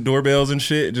Ring doorbells and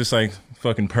shit, just like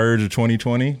fucking Purge of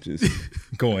 2020, just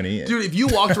going in. Dude, if you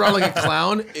walked around like a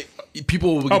clown,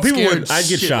 people would get scared. I'd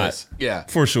get shot. shitless. Yeah.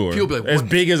 For sure. People be like, as what?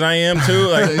 big as I am too,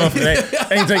 like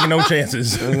motherfucker, ain't taking no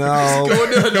chances. No.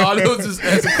 Going to Hanado's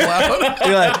as a clown.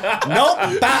 You're like, nope.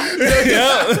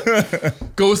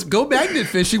 Go magnet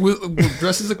fishing with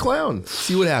dressed as a clown.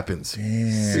 See what happens.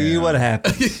 See what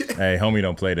happens. Hey, homie,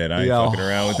 don't play that. I ain't Yo, fucking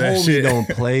around with that homie, shit. don't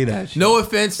play that shit. No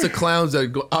offense to clowns that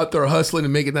go out there hustling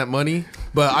and making that money,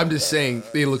 but I'm just saying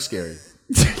they look scary.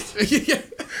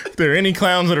 If there are any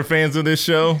clowns that are fans of this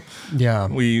show, Yeah.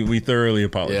 we thoroughly Yeah,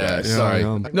 apologize. sorry.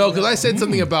 yeah. No, because I said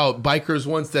something about bikers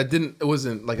once that it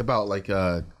wasn't like about like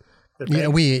Yeah,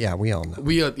 we all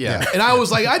know. yeah. And I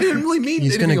was like, I didn't really mean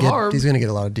He's anything gonna get harm.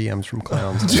 a lot of DMs from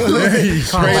clowns. Straight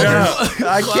up.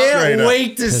 I Straight can't up.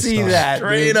 wait to see off. that.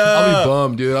 Straight dude. I'll up. be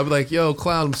bummed, dude. I'll be like, yo,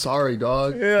 clown, I'm sorry,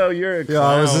 dog. Yo, you're a clown. Yo,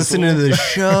 I was listening fool. to the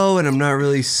show and I'm not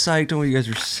really psyched on what you guys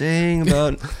were saying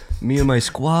about me and my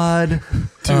squad.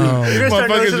 You're gonna start Motherfuckers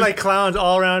noticing just- like clowns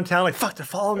all around town. Like, fuck, they're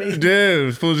following me.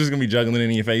 Dude, fool's just gonna be juggling in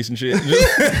your face and shit.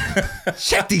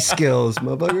 Check these skills,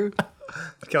 motherfucker.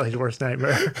 Kelly's worst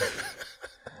nightmare.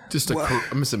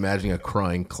 I'm just imagining a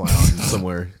crying clown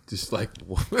somewhere, just like.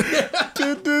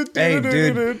 Hey,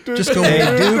 dude. Just go.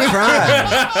 Hey, dude,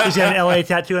 cry. He's got an LA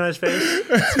tattoo on his face.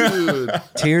 Dude.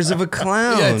 Tears of a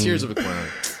clown. Yeah, tears of a clown.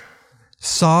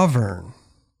 Sovereign.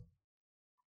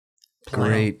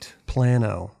 Great.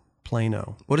 Plano.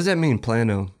 What does that mean,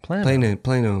 plano?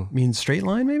 Plano. Means straight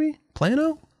line, maybe?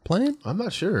 Plano? Plane? I'm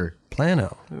not sure.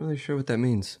 Plano. I'm not really sure what that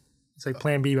means. It's like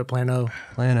Plan B, but Plan O.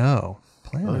 Plano.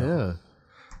 Oh yeah.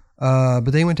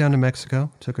 But they went down to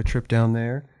Mexico, took a trip down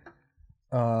there.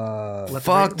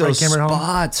 Fuck, those camera at home.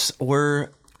 spots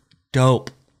were dope.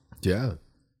 Yeah.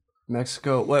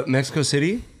 Mexico, what, Mexico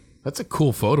City? That's a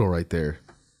cool photo right there.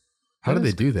 How did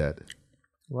they do that?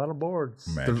 A lot of boards.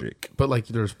 Magic. But like,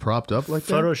 there's propped up like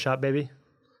that. Photoshop, baby.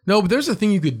 No, but there's a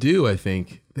thing you could do. I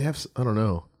think they have. I don't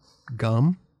know.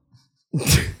 Gum.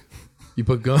 You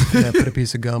put gum. Yeah, put a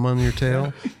piece of gum on your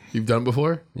tail. You've done it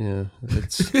before. Yeah,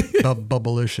 it's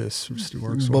bubblicious. Just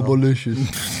works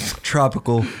well.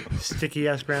 Tropical. Sticky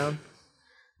ass ground.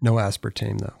 No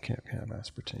aspartame though. Can't have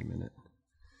aspartame in it.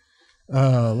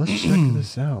 Let's check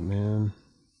this out, man.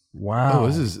 Wow. Oh,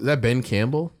 is that Ben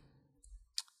Campbell?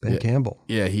 Ben Campbell.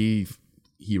 Yeah, he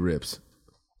rips.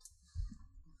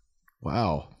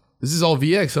 Wow, this is all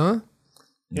VX, huh?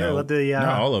 Yeah, No, let the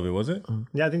not all of it, was it?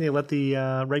 I think they let the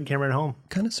red camera at home.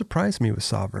 Kind of surprised me with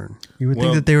Sovereign. You would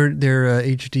Well- think that they're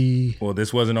HD. Well,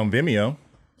 this wasn't on Vimeo,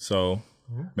 so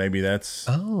maybe that's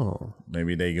Oh,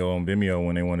 maybe they go on Vimeo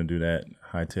when they want to do that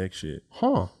high tech shit.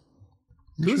 huh.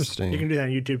 Interesting. You can do that on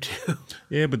YouTube too.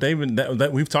 Yeah, but they've been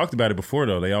that we've talked about it before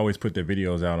though. They always put their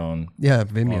videos out on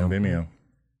Vimeo.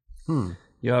 Vimeo.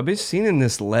 Yo, I've been seeing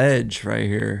this ledge right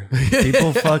here.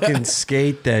 People fucking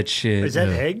skate that shit. Is that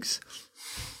eggs?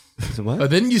 Is it what?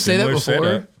 Didn't you say that Similar before?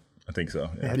 setup. I think so.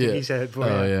 I Yeah. think he said it before.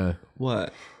 Oh yeah.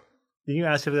 What? Did you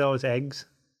ask if that was eggs?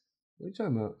 What are you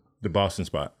talking about? The Boston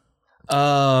spot.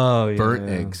 Oh, yeah. Burnt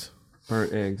eggs.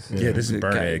 Burnt eggs. Yeah, this is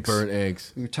burnt Guy- eggs. Burnt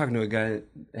eggs. You were talking to a guy.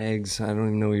 Eggs. I don't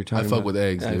even know what you're talking about. fuck with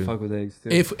eggs, Yeah, dude. I fuck with eggs too.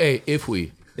 If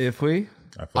we,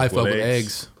 I I fuck with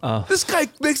eggs. This guy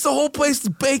makes the whole place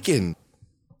bacon.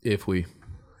 If we,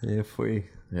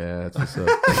 yeah, that's what's up.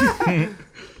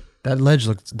 That ledge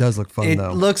does look fun it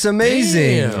though. looks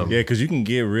amazing. Damn. Yeah, because you can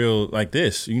get real like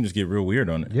this. You can just get real weird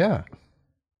on it. Yeah.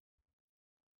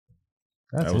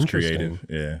 That's That was interesting. creative.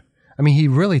 Yeah. I mean, he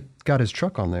really got his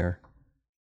truck on there.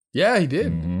 Yeah, he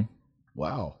did. Mm-hmm.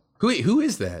 Wow. Who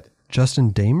is that? Justin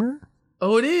Damer?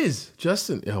 Oh, it is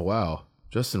Justin. Oh, wow.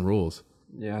 Justin rules.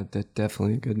 Yeah, that's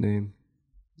definitely a good name.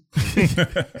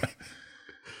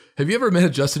 Have you ever met a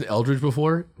Justin Eldridge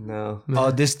before? No. Oh,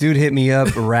 this dude hit me up.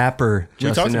 Rapper. We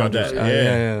Justin talked about Eldridge. that. Oh,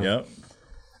 Yeah. yeah. Yep.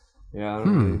 Yeah, I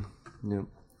don't really. Yep.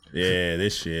 Yeah,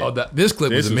 this shit. Oh, this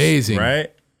clip was amazing.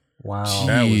 Right? Wow.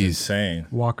 That was Jeez. insane.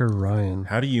 Walker Ryan.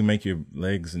 How do you make your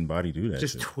legs and body do that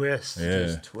Just shit? twist. Yeah.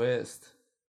 Just twist.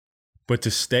 But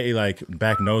to stay like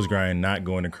back nose grind, not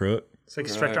going to crook. It's like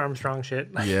Stretch Armstrong shit.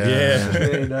 Yeah.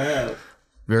 Yeah.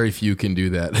 Very few can do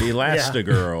that.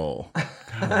 Elastigirl.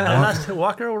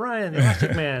 Walker Orion, the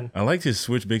Elastic Man. I liked his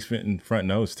switch big spin front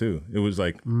nose too. It was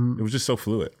like it was just so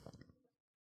fluid.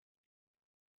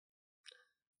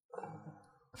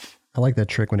 I like that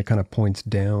trick when it kind of points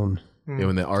down. Yeah,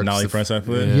 when the arcs. Nollie frontside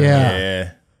flip. Yeah.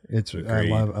 Yeah. It's I Agreed.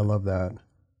 love that.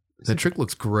 The trick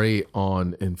looks great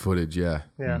in footage. Yeah.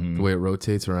 Yeah. The way it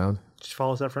rotates around. Just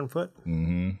follows that front foot.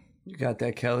 You got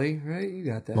that, Kelly, right? You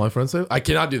got that. Nollie frontside. I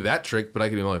cannot do that trick, but I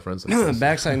can do Nollie frontside.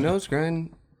 Backside nose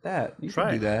grind. That. You Try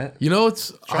can it. do that. You know,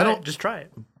 it's Try I don't it. Just try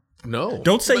it. know.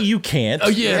 Don't say you can't. Oh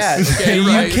yes. Yeah, Okay, you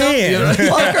right. can. You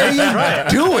know, What are you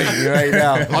doing right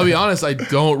now? I'll be honest. I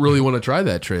don't really want to try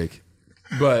that trick,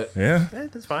 but Yeah.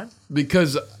 That's fine.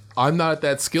 because I'm not at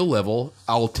that skill level,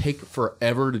 I'll take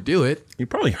forever to do it, You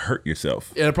probably hurt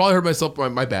yourself. and I probably hurt myself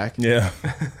on my back. Yeah.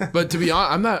 But to be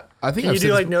honest, I'm not. I think Can I've you said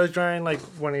do this- like nose drying like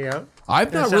when you out?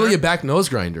 I'm not the really center? a back nose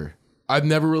grinder. I've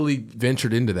never really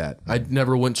ventured into that. I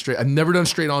never went straight. I've never done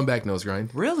straight on back nose grind.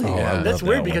 Really? I That's love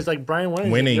weird that because one. like Brian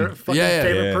Winning, Winning. your fucking Yeah,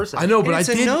 favorite yeah. person. I know, but It's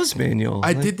I a did. nose manual.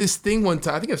 I did this thing one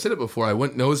time. I think I've said it before. I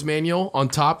went nose manual on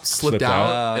top, slipped Slipped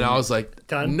out, out. and I was like,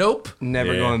 Done. nope.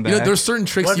 Never Yeah. going back. You know, there's certain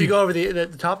tricks. What if you go over the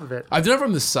top of it? I've done it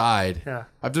from the side. Yeah.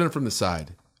 I've done it from the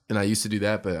side, and I used to do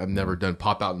that, but I've never done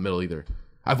pop out in the middle either.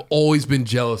 I've always been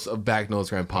jealous of back nose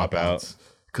grind pop outs.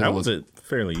 That was a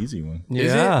fairly easy one.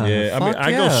 yeah. Yeah, I mean, Fuck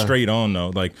I go yeah. straight on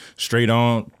though, like straight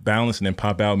on, balance, and then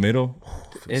pop out middle.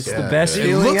 It's the best It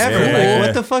feeling looks ever. cool. Like,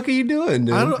 what the fuck are you doing,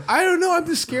 dude? I don't know. I'm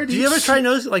just scared. Do you ever try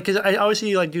nose like? Because I always see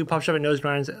you like do pop shove at nose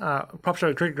grinds, pop shove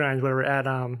at cricket grinds, whatever at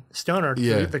Stoner.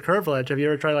 Yeah. The curve ledge. Have you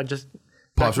ever tried like just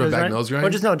Pop shove back nose grind? Or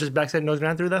just backside nose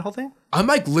grind through that whole thing? I'm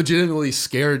like legitimately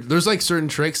scared. There's like certain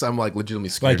tricks I'm like legitimately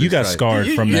scared. Like you to got try. scarred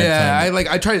You- from that Yeah, time.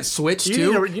 I tried to switch You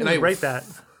too. need to and break that.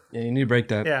 Yeah, you need to break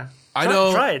that. Yeah. I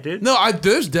know. Try it, dude. No,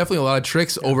 there's definitely a lot of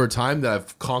tricks over time that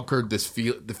I've conquered the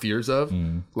fears of,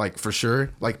 like for sure.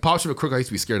 Like pop shove at crook, I used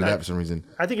to be scared of that for some reason.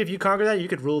 I think if you conquer that, you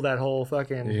could rule that whole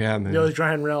fucking Yeah, man. nose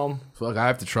grind realm. Fuck, I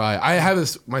have to try. I have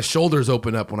this. My shoulders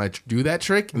open up when I do that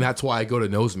trick, and that's why I go to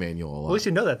nose manual a At lot. least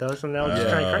you know that though. So now just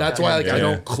try and correct That's that. why like I Yeah.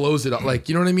 don't close it up. Like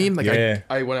you know what I mean? Like Yeah.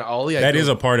 I when I ollie, That is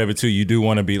a part of it too. You do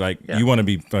want to be like you want to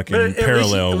be fucking But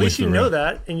parallel at with least the you know rim.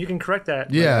 that, and you can correct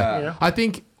that. Yeah, You know? I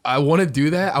think I want to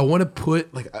do that. I want to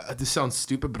put like this sounds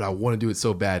stupid, but I want to do it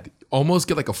so bad. Almost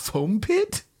get like a foam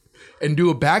pit and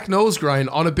do a back nose grind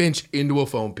on a bench into a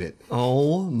foam pit.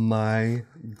 Oh my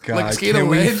god! Like skate Can a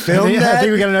we ledge? film I that?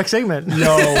 think we got a next segment.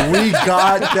 Yo, we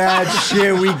got that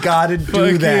shit. We gotta do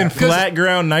Fucking that. flat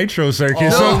ground nitro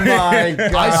circus. Oh my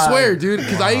god! I swear, dude,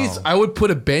 because I would put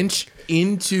a bench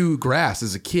into grass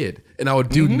as a kid, and I would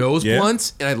do nose Yeah.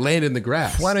 blunts, and I'd land in the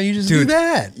grass. Why don't you just do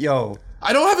that? Yo,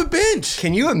 I don't have a bench.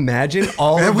 can you imagine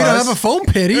all Man, of we us? don't have a foam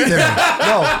pit either.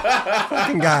 no,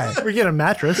 Fucking guy. We get a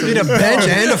mattress. We need a bench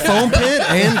and a foam pit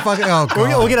and fucking oh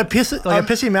We'll god. get a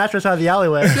pissy mattress out of the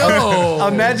alleyway. No.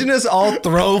 imagine us all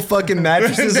throw fucking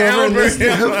mattresses over and listen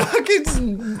to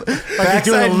fucking backside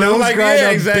doing a nose loop. grind yeah,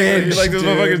 on exactly. bench, Like this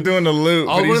dude. motherfucker's doing the loop.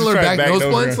 I but he's want to learn trying back nose nose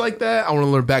blunts grind. like that. I want to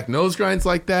learn back nose grinds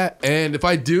like that. And if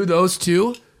I do those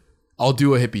two, I'll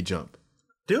do a hippie jump.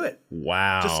 Do it.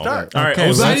 Wow. Just start. All right, Okay,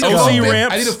 OC, let's I need, a go. foam OC pit.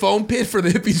 ramps. I need a foam pit for the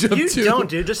hippie jump You too. don't,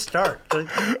 dude. Just start.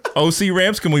 OC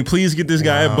ramps. Can we please get this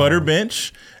guy a butter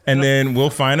bench? And then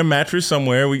we'll find a mattress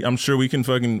somewhere. I'm sure we can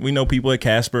we know people at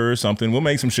Casper or something. We'll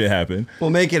make some shit happen. We'll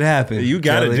make it happen. You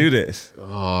got to Kelly. do this. Oh,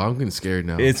 I'm getting scared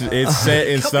now. It's set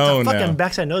in It's a stone fucking now.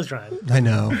 backside nose grind. I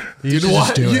know. You Dude, should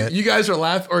just do it. You guys are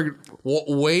laughing or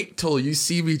wait till you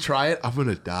see me try it. I'm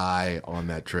gonna die on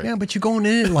that trick. Yeah, but you're going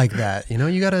in it like that. You know,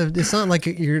 you gotta. It's not like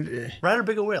you're. Ride a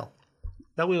bigger wheel.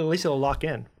 That way, at least it'll lock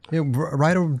in.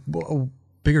 Ride a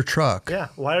bigger truck. Yeah,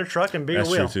 wider truck and bigger That's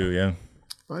wheel. true too. Yeah.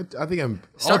 I think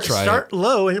I'll try Start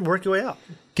low and work your way up.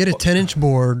 Get a 10-inch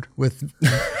board with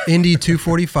Indy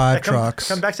 245 trucks,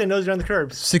 Come backside nose around the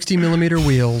curbs. 60 millimeter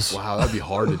wheels. it. Wow, that'd be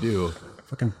hard to do.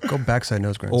 Fucking go backside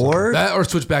nose grinds. Or That or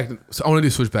switchback. So I want to do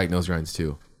switchback nose grinds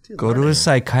too. go to a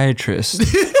psychiatrist.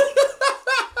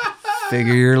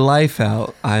 Figure your life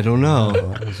out. I don't know.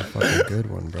 That was a fucking good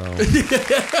one, bro.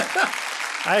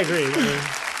 I agree.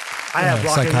 I have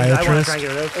blocking. I want to psychiatrist? try and get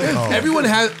rid of those. Everyone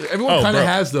Oh, kind bro. of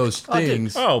has those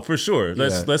things. Oh, for sure.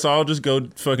 Let's all just go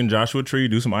fucking Joshua Tree,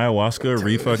 do some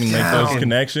ayahuasca, fucking make those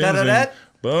connections. And Da-da-da.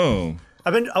 boom.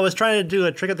 I was trying to do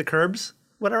a trick at the curbs,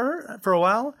 whatever, for a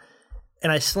while,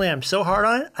 and I slammed so hard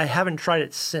on it. I haven't tried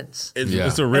it since. It's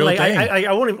a And, real like, thing.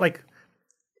 I won't even like.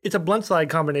 It's a blunt slide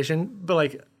combination, but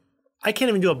like, I can't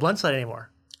even do a blunt slide anymore.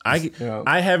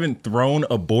 I haven't thrown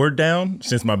a board down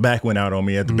since my back went out on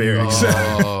me at the barracks.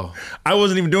 Oh, I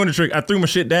wasn't even doing the trick. I threw my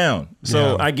shit down.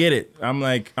 So I get it.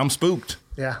 I'm spooked.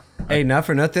 Yeah. Hey, not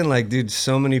for nothing. Like, dude,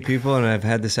 so many people, and I've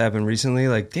had this happen recently.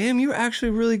 Like, damn, you're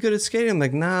actually really good at skating. I'm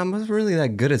like, nah, I wasn't really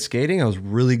that good at skating. I was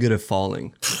really good at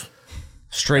falling.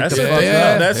 Straight That's the it. fuck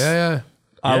Yeah, up. that's yeah.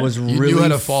 I was You really knew how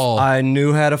to fall. I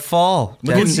knew how to fall.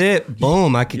 That's it.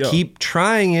 Boom. I could Yo. keep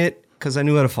trying it because I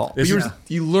knew how to fall. This is-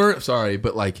 You learn. Sorry,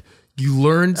 but like you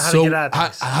learned How to get out of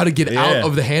things. how to get out Yeah.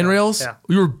 of the handrails. Yeah.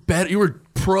 You were better. You were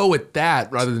pro at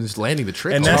that rather than just landing the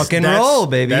trick. and off. Rock and roll,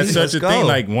 baby. That's Let's such a go. thing.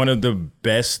 Like one of the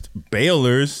best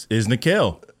bailers is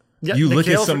Nikhil. Yeah, You look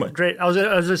at Nikhil, someone. great. I was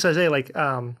just gonna say, like,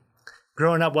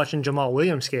 growing up watching Jamal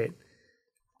Williams skate,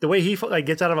 the way he like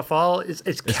gets out of a fall, it's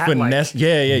It's cat-like. finesse.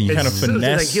 Yeah. You kind of It's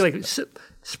finesse. Like he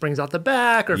springs out the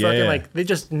back or fucking Yeah. like they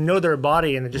just know their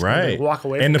body and they just kind of, right. like, walk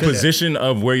away. And the from it. position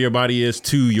of where your body is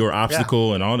to your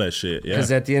obstacle and all that shit. Yeah.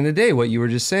 Because at the end of the day, what you were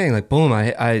just saying, like, boom,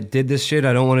 I did this shit.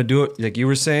 I don't want to do it. Like you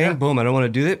were saying, boom, I don't want to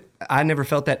do it. I never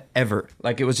felt that ever.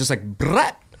 Like it was just like,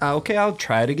 brat. Okay, I'll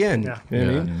try it again. Yeah. You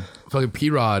know what I mean? Fucking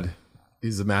P-Rod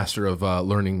is a master of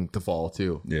learning to fall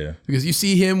too. Yeah. Because you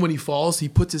see him when he falls, he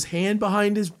puts his hand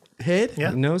behind his head. Yeah.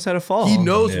 He knows how to fall. He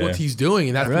knows Yeah. what he's doing,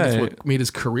 and that's Right. what made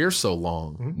his career so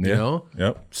long. You Yeah. know,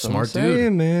 Yep. smart Saying,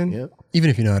 dude. man. Yep.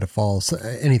 Even if you know how to fall,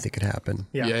 anything could happen.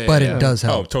 Yeah. Yeah, But yeah. it does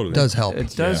help. Oh, totally. Does help.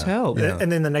 It does help.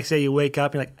 And then the next day you wake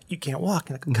up and you're like, you can't walk.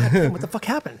 And you're like, God damn, what the fuck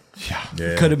happened?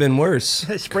 Yeah. Could have been worse.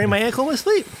 I sprained my ankle in my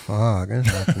sleep. Fuck, it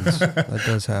happens. That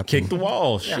does happen. Kick the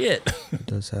wall. Shit. It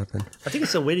does happen. I think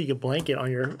it's a way to get a blanket on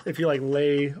your if you like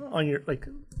lay on your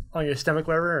on your stomach,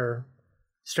 whatever, or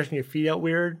stretching your feet out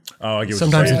weird. Oh, I get what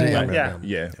Sometimes you're it saying. is. Yeah.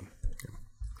 Yeah.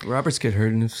 Roberts get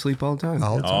hurt in his sleep all the time.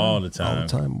 All the time. All the time. All the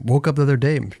time. Woke up the other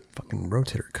day, fucking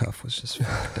rotator cuff was just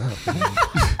fucked up.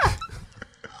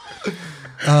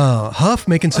 Huff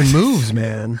making some moves,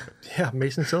 man. Yeah,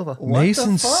 Mason Silva.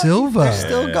 Mason Silva.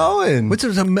 Still going. What's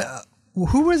it?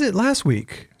 Who was it last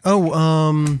week?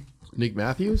 Oh, Nick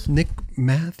Matthews. Nick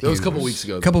Matthews. That was a couple weeks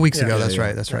ago. A couple weeks Yeah. ago. Yeah, That's yeah.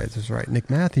 right. That's right. That's right. Nick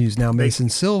Matthews. Now Mason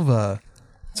Silva.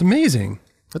 It's amazing.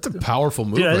 That's a powerful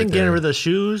move. Dude, I right think getting there. rid of the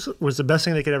shoes was the best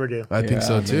thing they could ever do. I think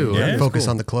so too. Yeah. Focus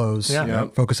on the clothes. Yeah.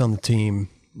 Yep. Focus on the team.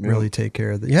 Really take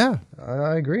care of the. Yeah,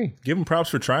 I agree. Give them props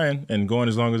for trying and going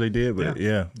as long as they did. But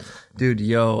yeah. Dude,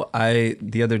 yo,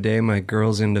 the other day my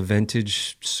girl's into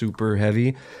vintage super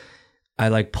heavy. I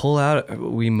like pull out,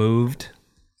 we moved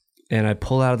and I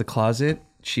pull out of the closet.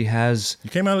 She has, You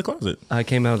came out of the closet. I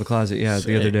came out of the closet, yeah,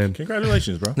 the other day.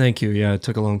 Congratulations, bro. Thank you. Yeah, it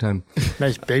took a long time.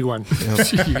 Nice big one.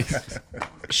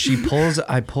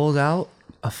 I pulled out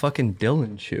a fucking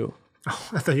Dylan shoe.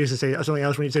 I thought you used to say something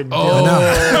else when you said No,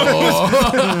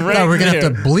 we're gonna have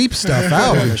to bleep stuff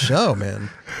out on the show, man.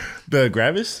 The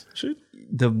Gravis shoot?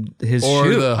 His Or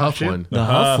shoe. the Huff one. The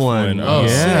Huff one. Oh, yeah.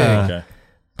 sick. Okay.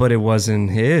 But it wasn't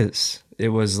his. it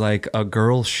was like a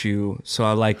girl shoe. So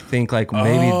I like think like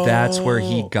maybe that's where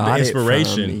he got the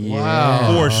inspiration. it from.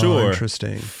 Yeah. For sure.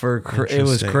 Interesting. It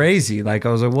was crazy. Like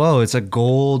I was like, whoa, it's a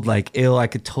gold, like ill. I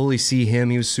could totally see him.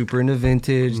 He was super into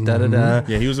vintage. Da da da.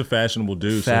 Yeah, he was a fashionable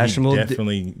dude. Fashionable, so he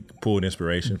definitely pulled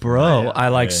inspiration. From Bro, that. I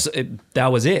like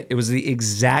that was it. It was the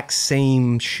exact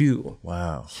same shoe.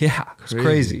 Wow, Yeah, it's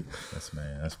crazy.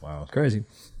 that's wild. Crazy.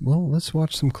 Well, let's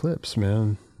watch some clips,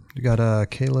 man. You got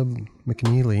Caleb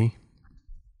McNeely.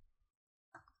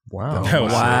 Wow. That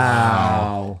was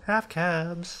Wow. Half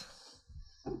cabs.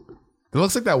 It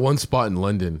looks like that one spot in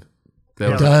London.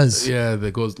 It does. Yeah,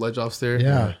 that goes ledge off there.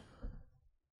 Yeah.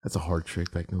 That's a hard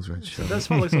trick. Back nose right shut. That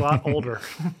one looks a lot older.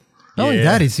 Not only Yeah.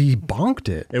 that is he bonked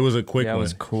it. It was a quick Yeah, it one.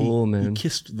 was cool, He man.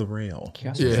 kissed the rail.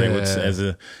 Yeah. As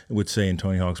it would say in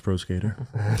Tony Hawk's Pro Skater.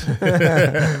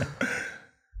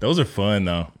 Those are fun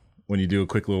though. When you do a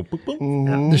quick little boop,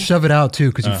 boop. To shove it out too,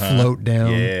 because you float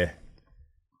down. Yeah.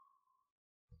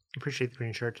 Appreciate the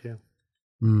green shirt too.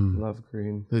 Love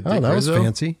green. The Dick Oh, that was Rizzo?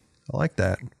 fancy. I like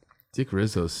that. Dick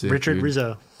Rizzo's sick. Richard dude.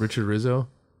 Rizzo. Richard Rizzo.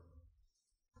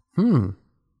 Hmm.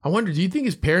 I wonder, do you think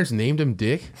his parents named him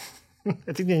Dick? I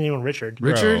think they named him Richard.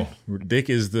 Richard? Bro, Dick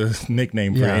is the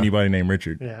nickname for Yeah. anybody named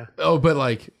Richard. Yeah. Oh, but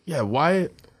like, yeah, why?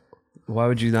 Why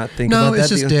would you not think No, about it's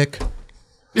that? just Dick.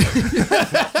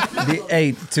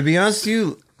 Hey, to be honest with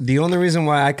you, the only reason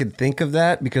why I could think of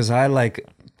that, because I like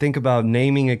think about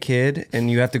naming a kid and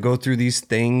you have to go through these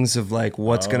things of like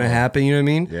what's going to happen, you know what I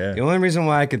mean? Yeah. The only reason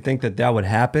why I could think that that would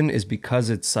happen is because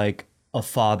it's like a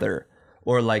father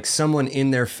or like someone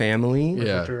in their family.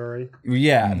 Yeah. Richard already.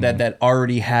 Yeah, that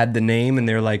already had the name and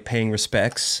they're like paying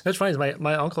respects. That's funny. Is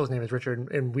my uncle's name is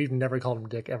Richard, and we've never called him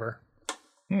Dick ever.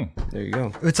 There you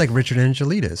go. It's like Richard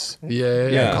Angelides.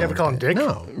 Yeah. Never call him Dick.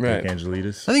 No. Right. Dick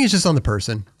Angelides. I think it's just on the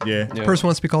person. Yeah. The person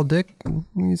wants to be called Dick,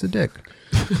 he's a dick.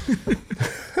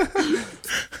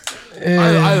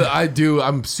 I do.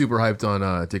 I'm super hyped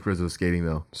on Dick Rizzo skating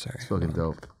though. Sorry. It's fucking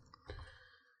dope.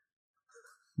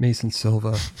 Mason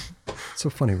Silva. So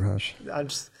funny, Rush.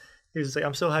 He was like,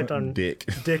 I'm so hyped on Dick.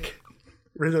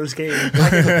 Rizzo skating. I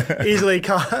can easily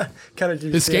kind of do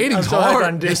His the same. skating's I'm so hyped on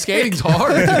hard. Dick. His skating's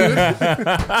hard,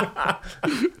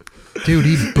 dude. Dude,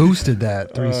 he boosted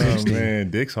that Oh 360. man,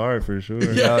 Dick's hard for sure.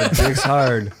 Yeah, Dick's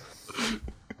hard.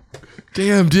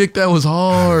 Damn, Dick, that was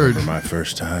hard. My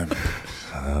first time.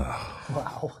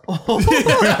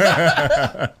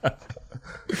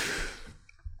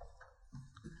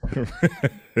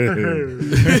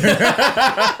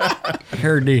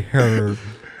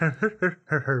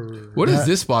 Her. What is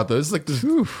this spot though? It's like this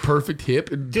perfect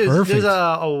hip. And There's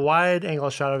a wide angle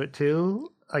shot of it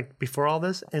too, like before all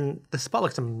this, and the spot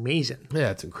looks amazing. yeah,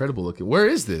 it's incredible looking. Where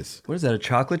is this? What is that, a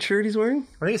chocolate shirt he's wearing?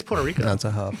 I think it's Puerto Rico. That's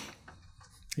a huff.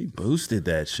 He boosted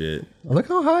that shit. Look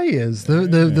how high he is.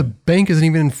 The bank isn't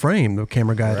even in frame. The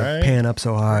camera guy to Right. pan up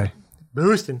so high.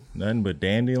 Boosting. Nothing but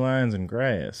dandelions and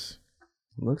grass.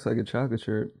 Looks like a chocolate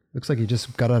shirt. Looks like he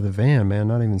just got out of the van, man.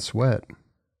 Not even sweat.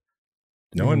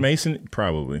 Knowing Mason,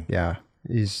 probably. Yeah,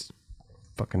 he's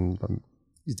fucking.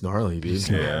 He's gnarly, dude.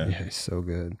 Yeah. Yeah, he's so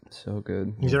good. So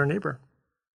good. He's our neighbor.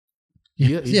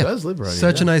 He does live around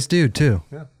Such here. a nice dude too.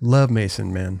 Yeah. Love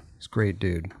Mason, man. He's a great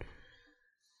dude.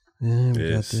 And we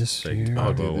got This this Big here.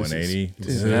 Papa dude, this is- 180.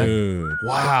 Dude, Dude.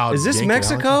 Wow. Is this yank it out.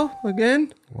 Mexico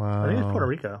again? Wow. I think it's Puerto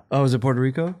Rico. Oh, is it Puerto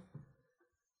Rico?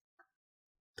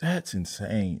 That's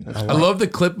insane. I love the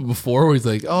clip before where he's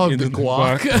like, "Oh, the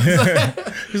guac."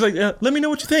 He's like, let me know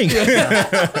what you think.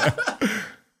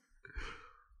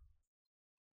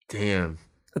 Damn.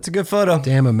 That's a good photo.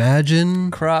 Damn, imagine.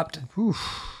 Cropped.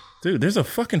 Dude, there's a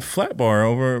fucking flat bar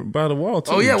over by the wall,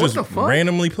 too. Oh, yeah, what just the fuck?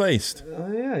 randomly placed.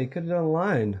 Oh, yeah, you could have done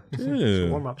line. Dude,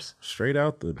 Warm ups. straight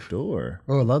out the door.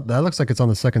 Oh, that looks like it's on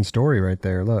the second story right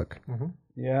there. Look.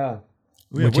 Yeah.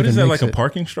 Yeah, Which what is even that, makes like a it-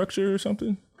 parking structure or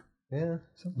something? Yeah,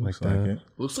 something Looks like like that. it.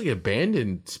 Looks like an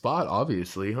abandoned spot,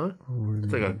 obviously, huh?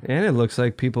 It's like a And it looks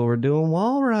like people were doing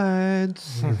wall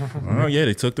rides. Oh, yeah,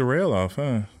 they took the rail off,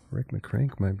 huh? Rick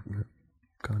McCrank might have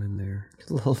gone in there.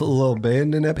 a little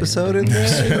abandoned episode in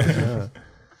there.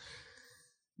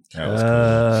 That was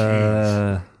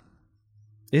cool.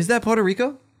 Is that Puerto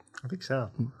Rico? I think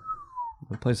so.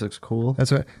 The place looks cool. That's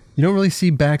what you don't really see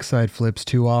backside flips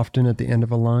too often at the end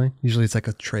of a line. Usually it's like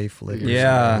a tray flip. or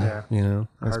Yeah. something, you know,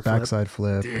 that's Hard flip. backside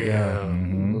flip. Yeah.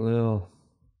 Mm-hmm. Little.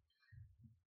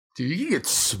 dude. You can get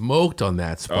smoked on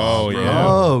that spot. Oh, bro. yeah.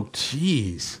 Oh,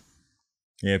 Jeez.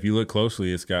 Yeah, if you look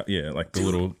closely, it's got, like the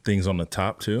little things on the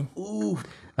top, too. Ooh.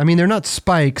 I mean, they're not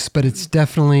spikes, but it's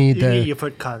definitely You get the. your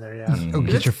foot caught there, yeah. Oh,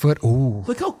 get your foot. Ooh.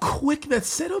 Look how quick that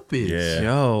setup is. Yeah.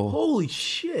 yo. Holy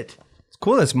shit. It's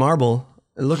cool that's marble.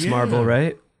 It looks Yeah. marble,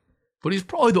 right? But he's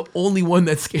probably the only one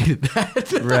that skated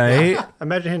that. Right?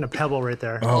 Imagine hitting a pebble right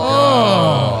there.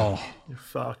 Oh. You're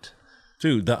fucked.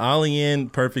 Dude, the ollie in,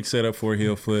 perfect setup for a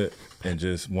heel flip, and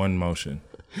just one motion.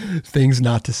 Things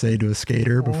not to say to a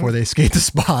skater before they skate the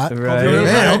spot. Right. Man,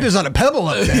 I hope there's not a pebble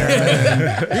up there.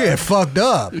 Man. You get fucked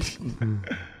up.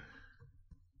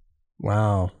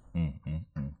 Wow.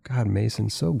 God, Mason,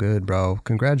 so good, bro.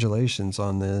 Congratulations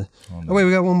on the. Oh wait,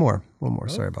 we got one more. One more.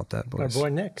 Sorry about that, boys. Our boy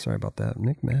Nick. Sorry about that.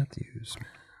 Nick Matthews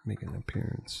making an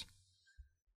appearance.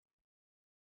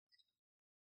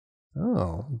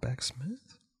 Oh, Beck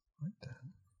Smith. I like that.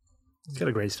 He's got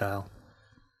a great style.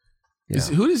 Yeah.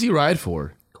 Who does he ride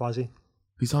for? Quasi.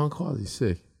 He's on Quasi.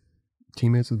 Sick.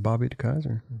 Teammates with Bobby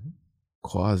DeKaiser.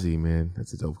 Quasi, man.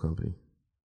 That's a dope company.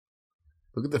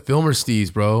 Look at the filmer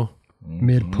steez, bro.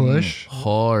 Mid push.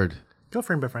 Hard. Go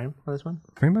frame by frame on this one.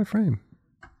 Frame by frame.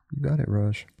 You got it,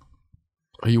 Rush.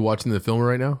 Are you watching the filmer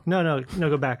right now? No,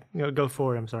 go back. Go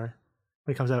forward. I'm sorry.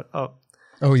 When it comes out.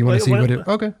 Oh, you want to see When- what it.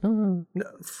 Okay. No. No,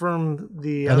 from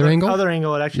the Other angle? Other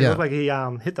angle, it actually Yeah. looked like he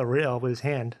hit the rail with his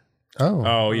hand. Oh.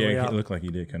 Oh, yeah, yeah. it looked like he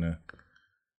did kind of.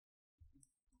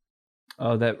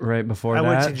 Oh, that right before I would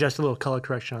that? suggest a little color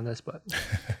correction on this, but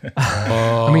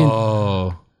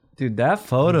Oh. Dude, that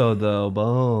photo, though,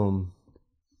 boom.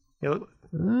 it looked,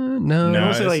 No. it No,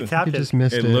 almost it's like a- tapped You it. just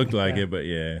missed it. It looked like it, but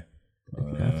yeah.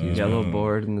 Yellow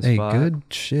board in the Hey, spot. good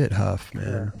shit, Huff,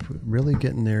 man. Really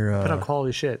getting their. Put out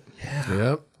quality shit.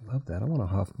 Yep. Love that. I want a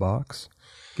Huff box.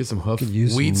 Get some Huff Could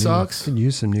use wheat some new- socks. Could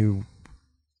use some new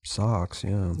socks.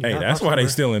 Yeah. Hey, that's why they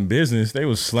still in business. They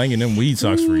was slanging them weed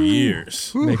socks for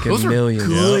years. Making Those are millions.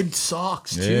 good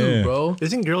socks too, Yeah. bro.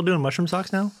 Isn't Girl doing mushroom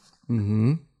socks now?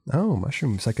 Mm-hmm. Oh,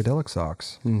 mushroom psychedelic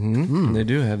socks. Mm-hmm. They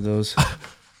do have those.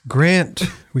 Grant,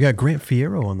 we got Grant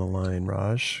Fierro on the line,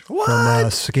 Raj. What? From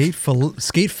Skate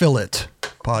Fillet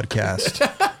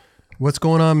podcast. What's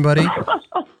going on, buddy?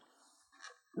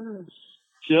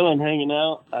 Chilling, hanging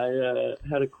out. I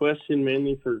had a question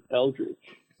mainly for Eldridge.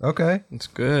 Okay. It's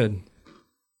good.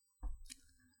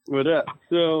 What up?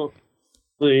 So,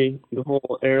 the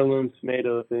whole heirloom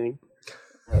tomato thing.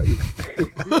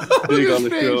 Big on the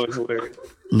show and hilarious.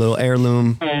 Little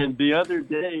heirloom. And the other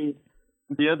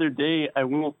day, I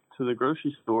went to the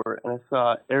grocery store and I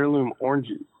saw heirloom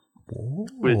oranges,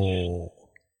 which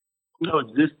no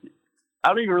existed. I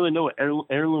don't even really know what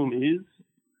heirloom is,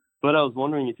 but I was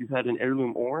wondering if you had an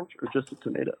heirloom orange or just a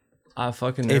tomato. I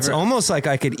fucking It's almost like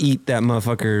I could eat that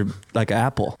motherfucker like an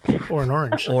apple. Or an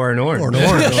orange. Or an orange. Or an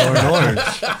orange. Or an orange.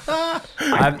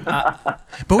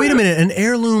 But wait a minute, an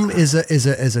heirloom is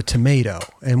a tomato,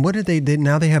 and what did they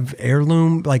now they have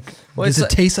heirloom like? Well, does it's it like-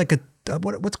 taste like a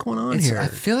what's going on I here?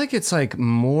 feel like it's like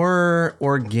more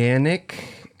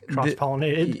organic.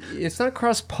 Cross-pollinated. It's not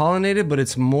cross-pollinated, but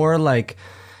it's more like,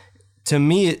 to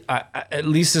me, at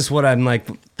least is what I'm like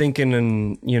thinking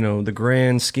in, the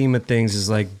grand scheme of things is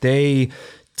like they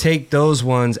take those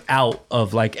ones out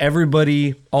of like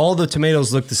everybody, all the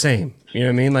tomatoes look the same. You know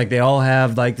what I mean? Like they all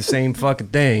have like the same fucking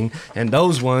thing. And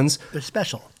those ones, They're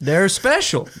special. they're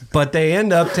special, but they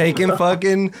end up taking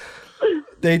fucking,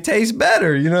 they taste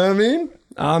better. You know what I mean?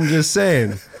 I'm just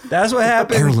saying. That's what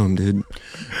happened. Heirloom, dude.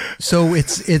 So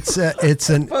it's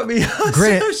an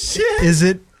Grant. shit.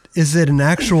 Is it an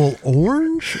actual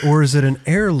orange or is it an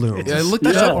heirloom? Yeah, I looked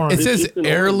That's it up. orange. It says It's an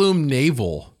heirloom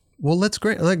navel. Well,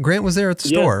 Grant was there at the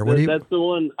store. What do you? That's the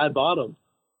one I bought them.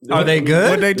 Are they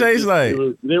good? What they taste like?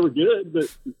 They were good, but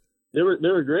they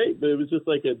were great. But it was just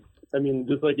like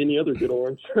just like any other good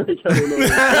orange. I don't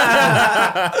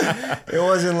know. It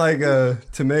wasn't like a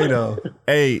tomato.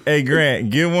 Hey, Grant,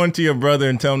 give one to your brother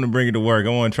and tell him to bring it to work. I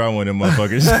want to try one of them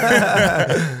motherfuckers.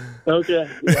 Okay,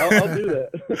 yeah, I'll do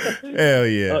that. Hell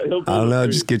yeah. I don't know.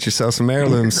 Just get yourself some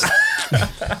heirlooms.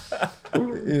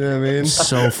 You know what I mean?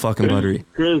 So fucking buttery.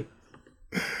 Chris,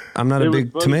 I'm not a It was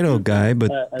big funny. tomato guy,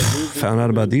 but I moved found out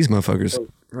about these motherfuckers.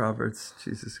 Roberts,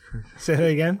 Jesus Christ. Say that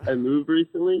again. I moved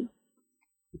recently,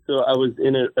 so I was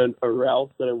in a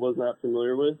route that I was not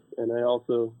familiar with, and I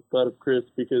also thought of Chris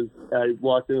because I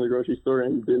walked into the grocery store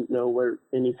and didn't know where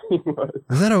anything was.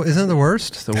 Isn't that the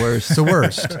worst? It's the worst. It's the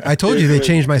worst. I told you they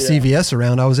changed my CVS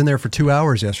around. I was in there for 2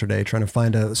 hours yesterday trying to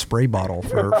find a spray bottle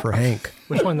for Hank.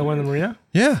 Which one? The one in the marina?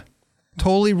 Yeah.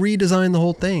 Totally redesigned the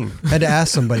whole thing. Had to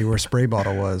ask somebody where a spray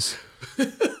bottle was.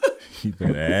 You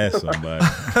better ask somebody.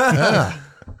 Yeah.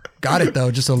 Got it though.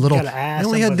 Just a little. Gotta ask They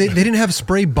only had. They somebody. didn't have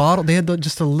spray bottle. They had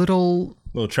just a little.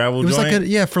 Little travel It was joint.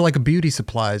 like for like a beauty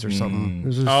supplies or something. It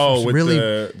was just, with really.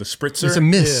 the spritzer. It's a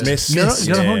mist. Mist. Go to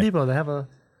Yeah. Home Depot. They have a.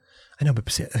 I know, but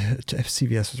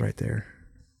CVS was right there.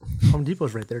 Home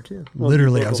Depot's right there too.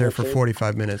 Literally, I was there for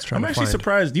 45 minutes trying I'm to actually find.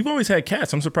 surprised. You've always had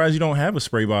cats. I'm surprised you don't have a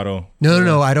spray bottle.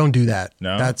 No, I don't do that.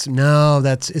 No?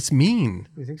 It's mean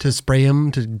to spray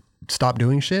them to stop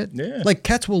doing shit. Yeah. Like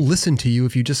cats will listen to you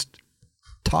if you just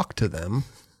talk to them.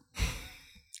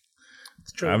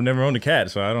 It's true. I've never owned a cat,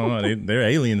 so I don't know. They're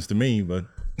aliens to me, but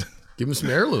Give them some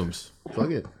heirlooms. Fuck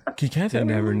it. can cats I have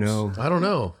never heirlooms? know. I don't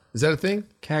know. Is that a thing?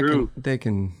 They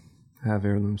can have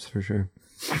heirlooms for sure.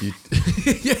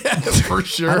 Yeah, for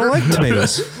sure. I don't like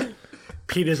tomatoes.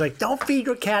 Peter's like, don't feed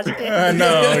your cats. I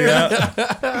know,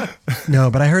 yeah. No,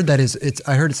 but I heard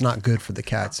I heard it's not good for the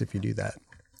cats if you do that.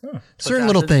 Certain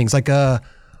little things like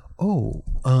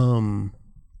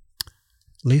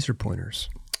laser pointers.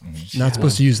 Not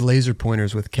supposed to use laser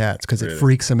pointers with cats because it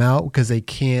freaks them out because they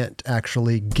can't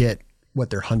actually get what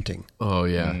they're hunting. Oh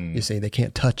yeah. You see, they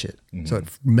can't touch it, so it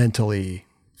mentally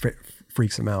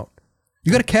freaks them out.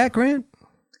 You got a cat, Grant?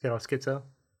 Get all schizo.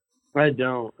 I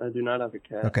don't. I do not have a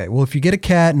cat. Okay. Well, if you get a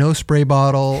cat, no spray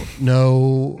bottle,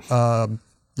 no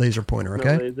laser pointer. No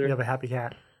Okay. laser. You have a happy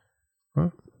cat.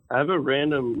 I have a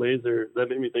random laser that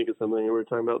made me think of something we were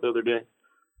talking about the other day.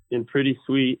 And pretty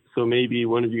sweet, so maybe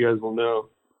one of you guys will know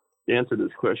the answer to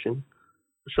this question.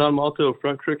 Sean Malto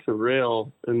front cricks a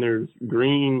rail, and there's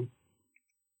green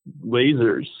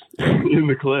lasers in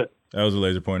the clip. That was a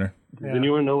laser pointer. Does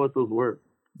anyone know what those were?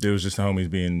 It was just the homies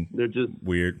being They're just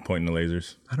weird, pointing the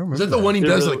lasers. I don't remember. Is that the one he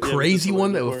does, They're the really- crazy yeah,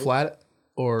 one just that the was one. flat?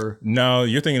 Or No,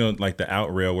 you're thinking of like the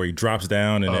out rail where he drops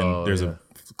down and then there's a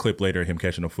clip later of him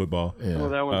catching a football. yeah. well,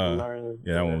 that one's gnarly.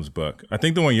 Yeah, that one was buck. I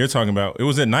think the one you're talking about, it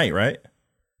was at night, right?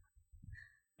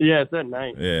 Yeah, it's at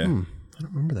night. Yeah. I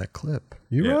don't remember that clip.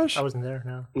 You, Yeah. Rush? I wasn't there.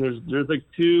 No. And there's like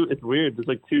two. It's weird. There's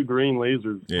like two green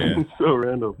lasers. Yeah. It's so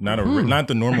random. Not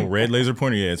the normal red laser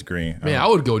pointer. Yeah, it's green. Man, I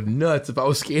would go nuts if I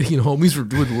was skating and homies were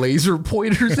doing laser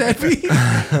pointers at me.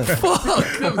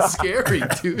 Fuck, that was scary,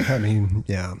 dude. I mean,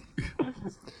 yeah.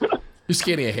 You're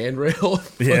skating a handrail,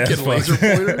 Yeah, fucking it's laser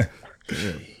fucked. pointer.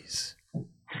 Jeez.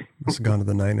 Must have gone to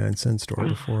the 99-cent store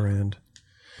beforehand.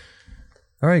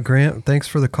 All right, Grant. Thanks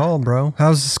for the call, bro.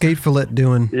 How's the skate fillet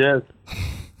doing? Yes.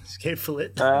 Escape fillet.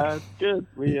 It's good.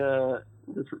 We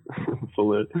just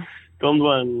fillet filmed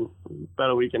one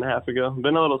about a week and a half ago.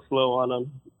 Been a little slow on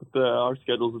them. Our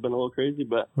schedules have been a little crazy,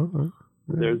 but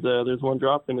there's one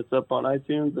dropped and it's up on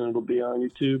iTunes and it'll be on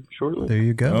YouTube shortly. There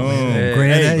you go. Oh. man. Hey,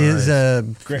 Grant hey, is a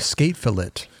skate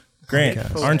fillet. Grant,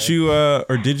 podcast. aren't you,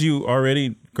 or did you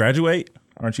already graduate?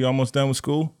 Aren't you almost done with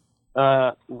school?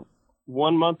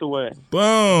 1 month away.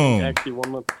 Boom. Actually, 1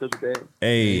 month to the day.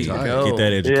 Hey, go. get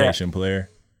that education, player.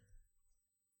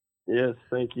 Yes,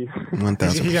 thank you.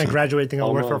 1,000%. He's gonna graduate. Think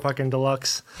I'll work for Almost. fucking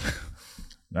deluxe.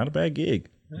 Not a bad gig.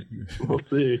 We'll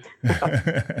see.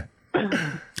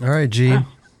 All right, G. All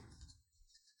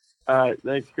right,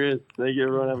 thanks, Chris. Thank you,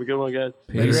 everyone. Have a good one, guys.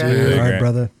 Peace, All man. right, Grant.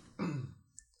 brother. Thanks.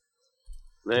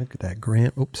 Look at that,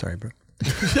 Grant. Oops, sorry, bro.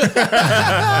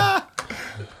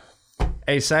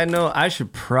 Hey, side note, I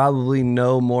should probably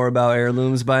know more about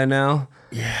heirlooms by now.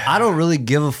 Yeah. I don't really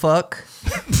give a fuck.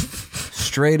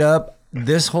 Straight up,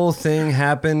 this whole thing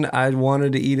happened. I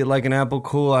wanted to eat it like an apple.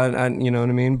 Cool, I you know what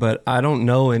I mean? But I don't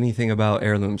know anything about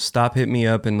heirlooms. Stop hitting me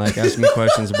up and like ask me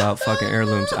questions about fucking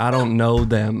heirlooms. I don't know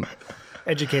them.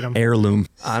 Educate him. Heirloom.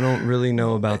 I don't really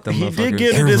know about them. He did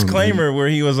get a disclaimer where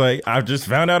he was like, "I've just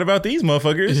found out about these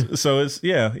motherfuckers." So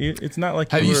it's not like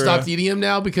Have you were, stopped eating them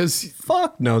now? Because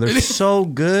Fuck no, they're so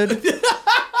good.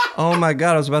 Oh my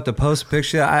god, I was about to post a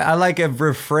picture. I like have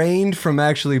refrained from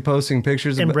actually posting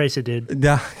pictures. Embrace it, dude.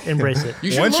 Yeah. Embrace it.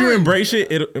 you should Once you learn.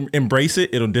 embrace it,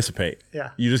 it'll dissipate. Yeah.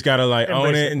 You just gotta like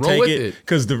own Embrace it it. and Roll take with it. it.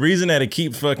 Because the reason that it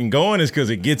keeps fucking going is because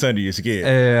it gets under your skin.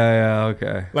 Yeah,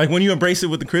 okay. Like when you embrace it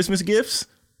with the Christmas gifts,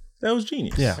 that was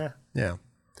genius. Yeah.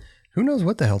 Who knows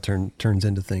what the hell turns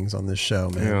into things on this show,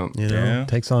 man? Yeah. You know, Yeah.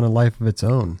 takes on a life of its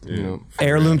own. You know,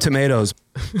 heirloom tomatoes.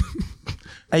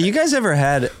 Hey, you guys ever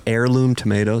had heirloom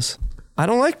tomatoes? I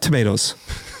don't like tomatoes.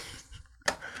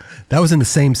 That was in the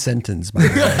same sentence, by the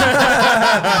way.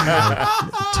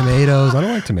 Tomatoes. I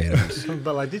don't like tomatoes.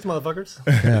 But like these motherfuckers.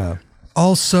 Yeah.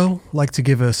 Also, like to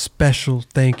give a special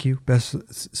thank you,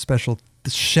 special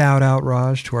shout out,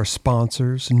 Raj, to our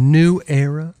sponsors: New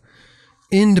Era,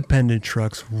 Independent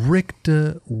Trucks,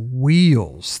 Richta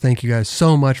Wheels. Thank you guys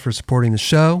so much for supporting the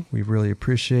show. We really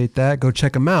appreciate that. Go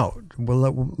check them out.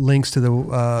 Links to their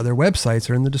websites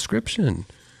are in the description.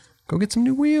 Go get some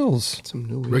new wheels.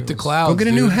 Rick the Clouds. Go get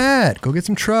a new dude. hat. Go get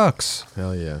some trucks.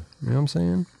 Hell yeah. You know what I'm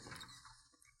saying?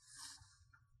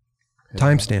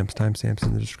 Timestamps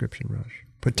in the description, Rush.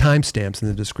 Put timestamps in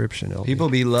the description, LB. People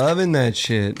be loving that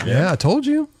shit. Yeah, I told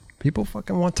you. People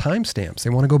fucking want timestamps. They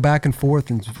want to go back and forth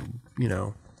and, you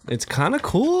know, It's kind of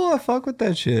cool. I fuck with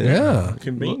that shit. Yeah.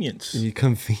 Convenience.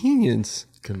 Convenience.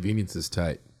 Convenience is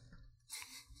tight.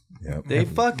 Yep. They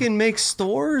fucking make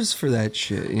stores for that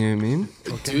shit. You know what I mean?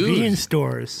 Convenience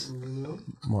stores.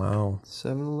 Wow.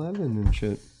 7-Eleven and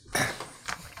shit.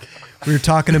 We were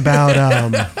talking about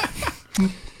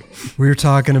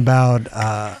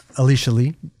Alicia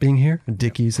Lee being here, and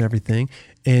Dickies and everything,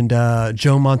 and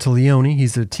Joe Monteleone.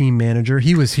 He's the team manager.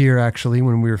 He was here actually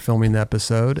when we were filming the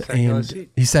episode, and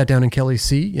he sat down in Kelly's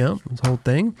seat. Yeah, this whole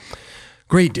thing.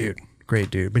 Great dude.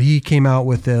 But he came out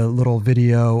with a little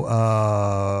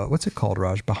video. What's it called,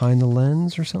 Raj? Behind the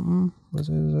Lens or something?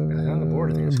 Behind the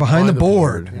board. I think it's Behind the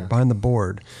board. Yeah. Behind the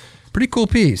board. Pretty cool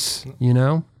piece. You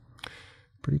know.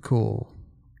 Pretty cool.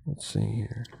 Let's see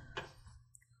here.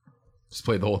 Just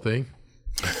play the whole thing.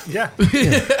 Yeah.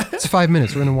 It's 5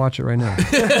 minutes. We're going to watch it right now.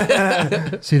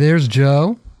 See, there's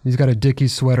Joe. He's got a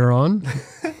Dickies sweater on.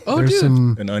 There's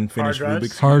some An unfinished Hard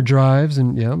Rubik's hard drives,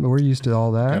 and yeah, we're used to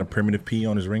all got a that. primitive P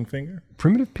on his ring finger.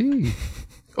 Primitive P.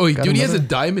 Oh, dude, he has a another-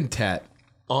 diamond tat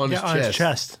on Yeah, on his his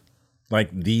chest. chest.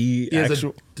 Like the He has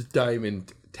actual. a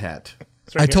diamond tat.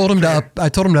 It's right I here. told him It's to right here. I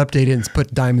told him to update it and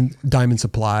put Diamond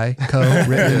Supply Co.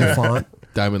 written in the font.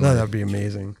 Diamond That life. would be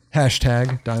amazing.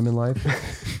 Hashtag Diamond Life.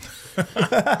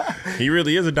 He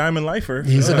really is a diamond lifer.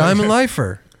 He's a Diamond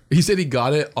Lifer. He said he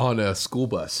got it on a school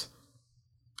bus.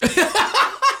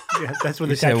 Yeah, that's what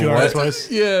the said tattoo what? artist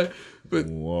was. Yeah. But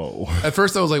Whoa. at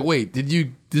first I was like, wait,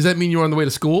 does that mean you were on the way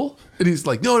to school? And he's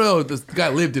like, no, the guy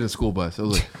lived in a school bus. I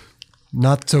was like,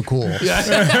 Not so cool.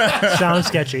 Sounds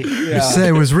sketchy. You say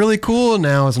it was really cool,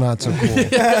 now it's not so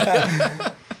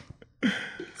cool.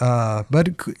 But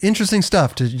interesting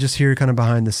stuff to just hear kind of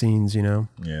behind the scenes, you know,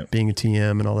 Yeah. being a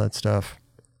TM and all that stuff.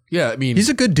 yeah, I mean, He's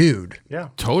a good dude. Yeah.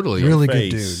 totally. Really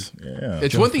good dude. Face. Yeah.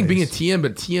 It's one thing being a TM,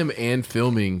 but TM and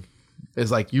filming is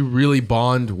like you really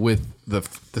bond with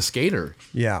the skater.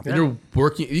 Yeah. And you're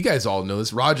working. You guys all know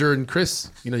this. Roger and Chris,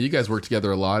 you guys worked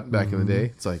together a lot back in the day.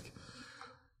 It's like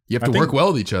you have to think work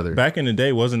well with each other. Back in the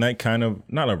day, wasn't that kind of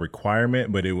not a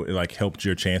requirement, but it like helped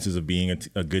your chances of being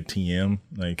a good TM?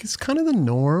 Like, It's kind of the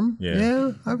norm.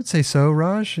 Yeah. I would say so,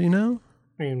 Raj, you know?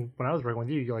 I mean, when I was working with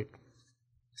you like,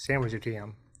 Sam was your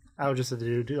TM. I was just a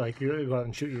dude, like, you go out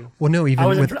and shoot you. Well, no, even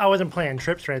with I wasn't playing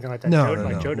trips or anything like that. No, Joe, no,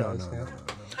 like no, Joe no, does. no, yeah.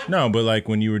 no, but like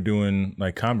when you were doing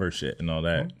like Converse shit and all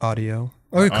that. audio.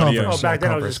 Oh, Audio. Converse. Oh, back then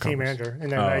I was Converse, just team Converse. manager,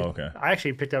 and then okay. I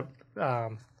actually picked up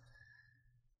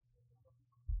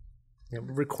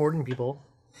recording people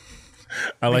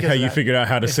I like Because how of you that. figured out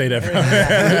how to say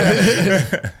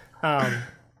that.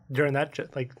 during that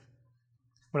like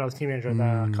when I was team manager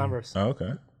at Converse. Oh,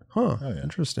 okay. Huh. yeah.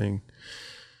 Interesting.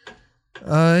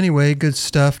 Anyway, good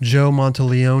stuff. Joe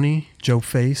Monteleone, Joe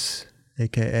Face,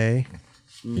 a.k.a.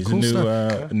 He's Cool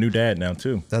a new dad now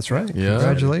too. That's right. Yeah.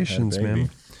 Congratulations, Had a baby. man.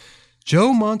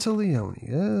 Joe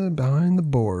Monteleone, behind the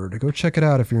board. Go check it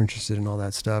out if you're interested in all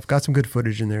that stuff. Got some good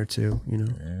footage in there too, you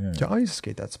know. I used to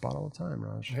skate that spot all the time,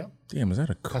 Raj. Yeah. Damn, is that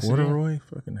a corduroy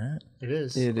fucking hat? It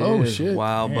is. It Oh, is. shit.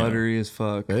 Wow, Damn. buttery as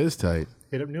fuck. That is tight.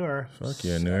 Hit up Newer. Fuck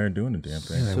yeah, new era doing the damn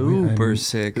thing. Super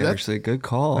sick, actually. Good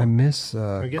call. I miss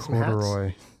we get some hats?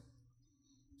 corduroy.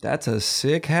 That's a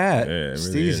sick hat. Yeah, it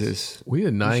really is. Jesus. We had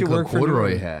a You 9 should club work for corduroy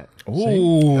Newer. hat.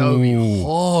 Ooh. That would be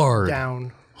hard.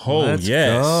 Down. Oh, Let's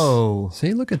yes. go.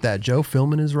 See, look at that. Joe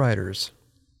filming his riders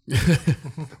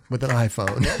with an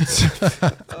iPhone.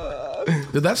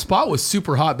 Dude, that spot was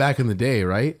super hot back in the day,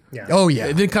 right? Yeah. Oh, yeah.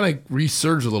 It did kind of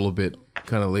resurge a little bit,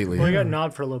 kind of lately. Well, we got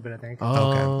nod for a little bit, I think.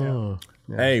 Oh.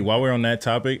 Hey, while we're on that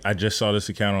topic, I just saw this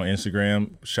account on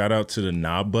Instagram. Shout out to the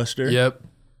Knob Buster. Yep.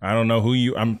 I don't know who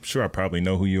you. I'm sure I probably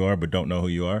know who you are, but don't know who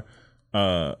you are.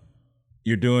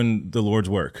 You're doing the Lord's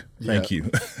work. Thank you.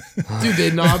 Dude, they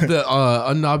unnobbed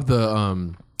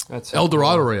the That's El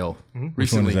Dorado rail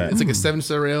recently. is that? It's like a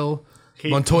 7-star rail.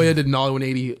 Montoya did an all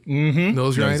 180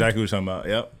 nose Know grind. exactly what you're talking about.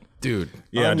 Yep. Dude.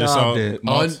 Yeah, I just saw.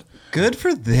 Unnobbed it. Good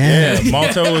for them. Yeah,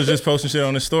 Malto was just posting shit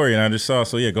on his story, and I just saw.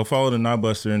 So yeah, go follow the Knob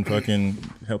Buster and fucking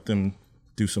help them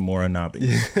do some more unnobbing.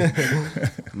 Amazing.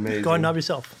 Go ahead and knob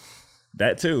yourself.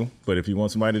 That too. But if you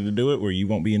want somebody to do it where you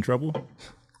won't be in trouble,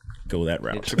 go that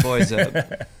route. Get your boys up.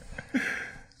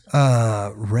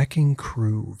 Wrecking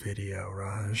Crew video,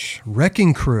 Raj.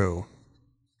 Wrecking Crew.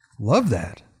 Love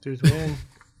that. Dudes win.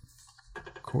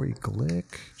 Corey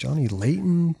Glick, Johnny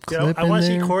Layton. Dude, Clip I want to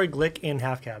in see there. Corey Glick in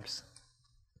half cabs.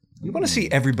 You want to see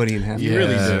everybody in half. You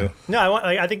really do. No,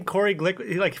 I think Corey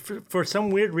Glick, for some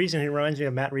weird reason, he reminds me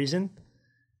of Matt Reason.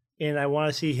 And I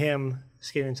want to see him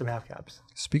skating some half cabs.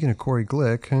 Speaking of Corey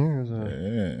Glick, here's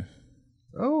a.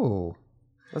 Yeah. Oh,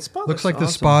 That spot looks like the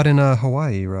awesome. spot in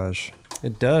Hawaii, Raj.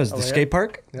 It does. The yeah? skate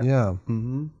park? Yeah.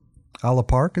 Mm-hmm. Ala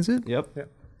Park, is it? Yep.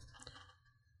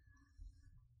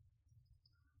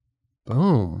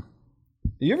 Boom.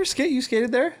 You ever skate? You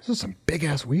skated there? Those are some big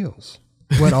ass wheels.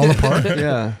 What, all apart?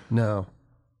 Yeah. No.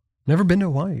 Never been to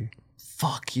Hawaii.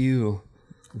 Fuck you.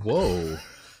 Whoa.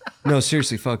 No,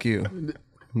 seriously, fuck you.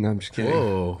 No, I'm just kidding.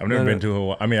 Whoa. I've never been to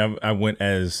Hawaii. I mean, I went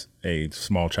as a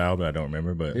small child, but I don't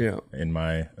remember. But Yeah. in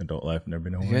my adult life, I've never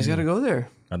been to Hawaii. You guys got to go there.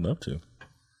 I'd love to.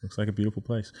 Looks like a beautiful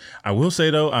place. I will say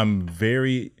though,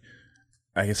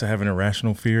 I guess I have an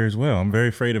irrational fear as well. I'm very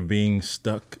afraid of being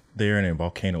stuck there and a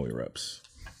volcano erupts.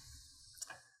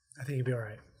 I think you'd be all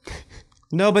right.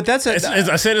 No, but that's I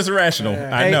said it's irrational.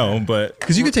 I know, but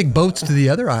Because you could take boats to the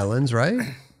other islands, right?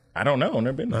 I don't know. I've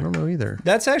never been there. I don't know either.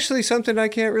 that's actually something I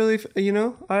can't really,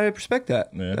 I respect that.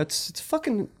 Yeah. It's a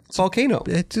fucking volcano.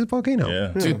 It's a volcano.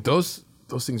 Yeah. Dude, those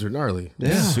things are gnarly.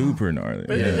 Super gnarly.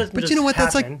 But, it doesn't But just you know what?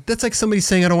 happen. That's like somebody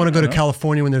saying, I don't want to go to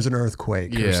California when there's an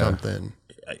earthquake or Yeah. something.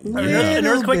 An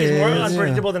earthquake is more bit,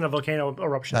 unpredictable than a volcano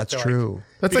eruption. I That's feel like. true.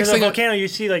 That's like Because a saying volcano, you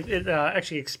see, like it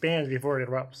actually expands before it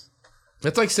erupts.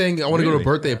 that's like saying I want to go to a Really?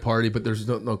 birthday party, but there's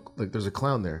no like there's a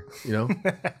clown there. You know.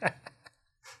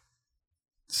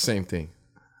 Same thing.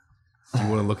 Do you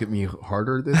want to look at me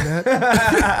harder than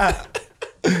that?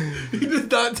 You did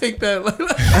not take that.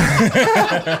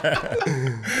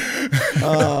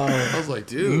 I was like,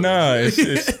 dude. No,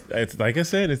 it's like I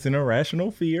said, it's an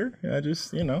irrational fear. I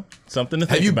just, something to think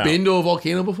Have you about. been to a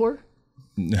volcano before?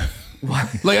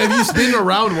 Like, have you been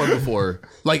around one before?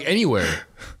 Like anywhere?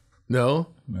 No.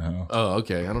 No. Oh,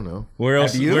 okay. I don't know. Where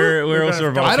else? Where else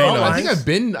are volcanoes? I don't know. I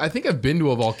Volcanoes? think I've been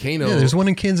to a volcano. Yeah, there's one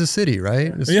in Kansas City, right?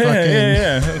 It's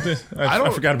Yeah. I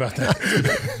don't- forgot about that.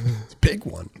 It's a big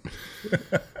one.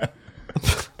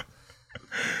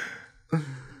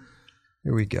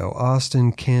 Here we go.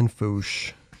 Austin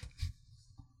Canfouche.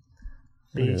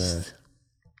 Beast.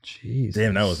 Jeez.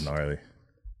 Damn, that was gnarly.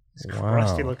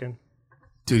 Rusty looking.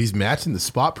 Dude, he's matching the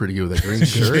spot pretty good with that green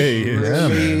shirt. Yeah, man.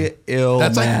 Really ill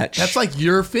match. That's like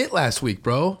your fit last week,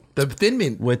 bro. The Thin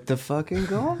Mint. with the fucking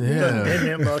goal. Yeah.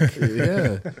 Midnight book.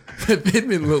 Yeah. The Thin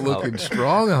Mint looking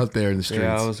strong out there in the streets.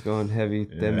 Yeah, I was going heavy.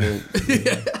 Thin mint.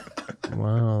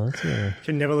 Wow, that's a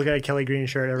Should never look at a Kelly Green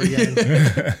shirt ever again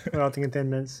without thinking Thin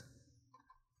Mints.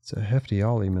 it's a hefty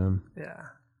ollie, man. Yeah.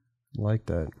 I like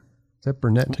that. Is that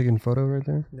Burnett taking a photo right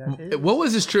there? What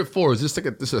was this trip for? Is this like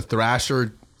a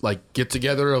Thrasher like get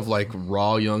together of like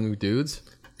raw young dudes?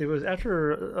 It was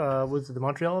after, was it the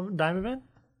Montreal Dime event?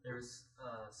 There was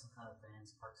some kind of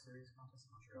Vans Park Series contest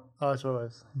in Montreal. Oh, that's what it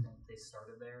was. I think they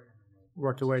started there and then they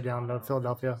Worked their way down to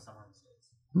Philadelphia. somewhere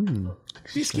in the States.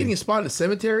 Is he skating a spot in the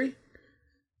cemetery?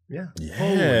 Yeah.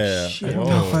 Yeah. I don't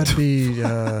know if I'd be.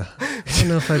 I don't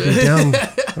know if I'd be down.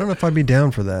 I don't know if I'd be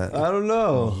down for that. I don't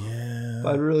know. Yeah. If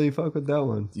I'd really fuck with that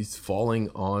one. He's falling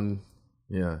on.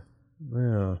 Yeah.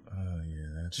 Yeah.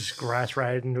 Just grass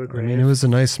right into a I grave. mean, it was a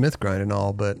nice Smith grind and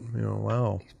all, but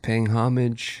wow. Paying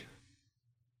homage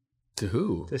To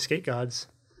who? The skate gods.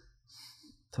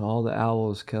 to all the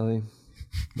owls, Kelly.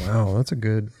 Wow, that's a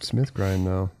good Smith grind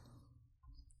though.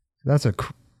 That's a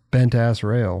bent ass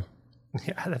rail.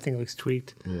 Yeah, that thing looks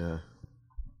tweaked. Yeah.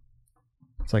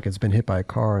 It's like it's been hit by a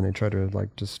car and they try to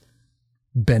like just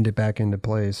bend it back into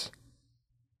place.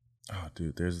 Oh,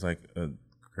 dude, there's like a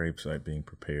gravesite being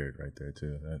prepared right there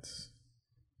too. That's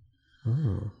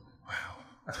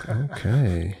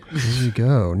Okay, here we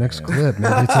go. Next clip.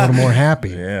 Maybe it's a little more happy.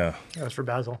 yeah. That was for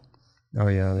Basil. Oh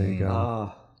yeah, there you go.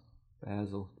 Ah,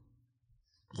 Basil.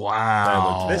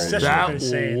 Wow. This session that was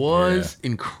insane. was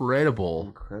incredible.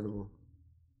 Incredible.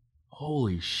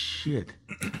 Holy shit.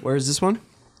 Where's this one?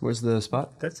 Where's the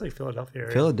spot? That's like Philadelphia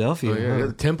area. Philadelphia. Oh, yeah. huh?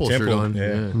 The temple shirt Temple, on. yeah.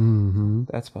 Yeah. Mm-hmm.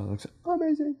 That spot looks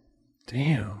amazing.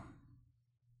 Damn.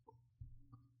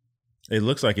 It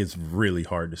looks like it's really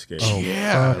hard to skate.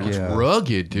 Yeah. fuck It's yeah.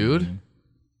 rugged, dude.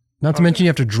 Not to mention you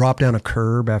have to drop down a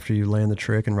curb after you land the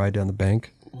trick and ride down the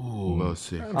bank. Ooh, most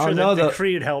sick. I'm Oh, sure no, the the-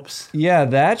 Creed helps. Yeah,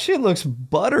 that shit looks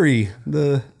buttery.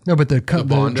 The No, but the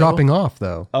Bondo? dropping off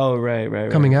though, right.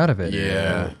 coming out of it.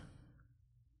 Yeah.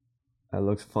 That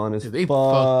looks fun as Dude, they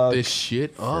fuck. fucked this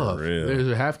shit up. real. There's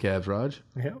a half cabs, Raj.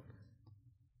 Yeah.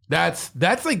 That's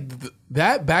like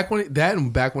that back when that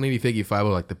and back 180 figgy 5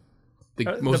 were like the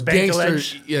The most bank to gangster,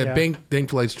 ledge. yeah, Yeah. bank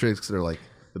to ledge tricks that are like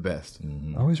the best.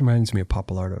 Always reminds me of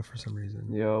Papalardo for some reason.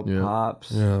 Yo, Yeah.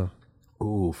 pops. Yeah.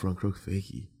 Ooh, front crook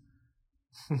fakie.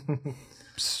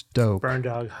 Stoke. Burn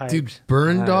dog hype. Dude,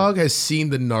 Burn Dog has seen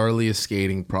the gnarliest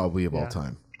skating probably of all Yeah.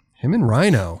 time. Him and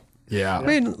Rhino. Yeah.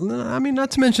 I mean,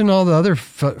 not to mention all the other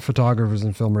photographers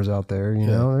and filmers out there. You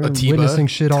know, they're Atiba. witnessing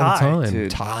shit all the Ty. time.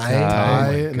 Dude, Ty, Ty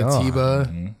oh my and God.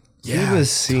 Atiba. He was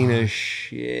seen a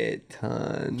shit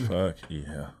ton. Fuck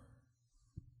yeah.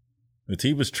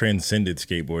 Atiba's transcended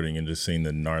skateboarding and just seen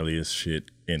the gnarliest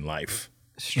shit in life.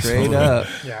 Straight up.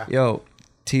 Yeah. Yo,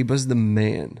 Tiba's the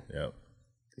man. Yep.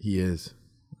 He is.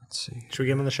 Let's see. Should we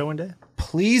get him on the show one day?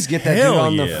 Please get that Hell dude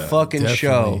on yeah. the fucking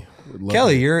show. Would love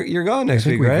Kelly, it. you're gone I next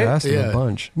think week, we've right? asked him Yeah. a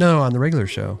bunch. No, on the regular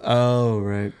show. Oh,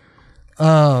 right.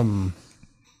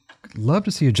 Love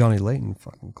to see a Johnny Layton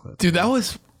fucking clip. Dude, that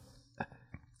was.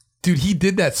 Dude, he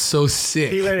did that so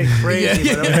sick. He let it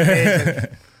crazy, but that was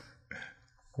amazing.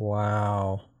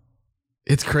 Wow.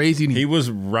 It's crazy. And He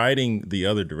was riding the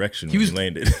other direction when was- he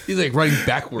landed. he's like riding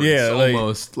backwards, Yeah, like-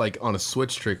 almost like on a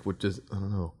switch trick, which is I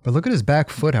don't know. But look at his back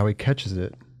foot, how he catches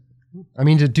it. I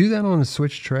mean, to do that on a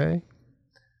switch tray.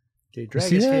 Okay, drag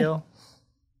see his that? heel.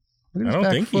 Look at I his don't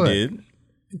back think foot. he did.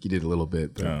 I think he did a little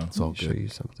bit, but Oh. it's all Let me show good. you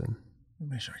something. Let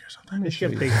me show you something. He's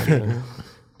got big feet.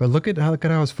 But look at how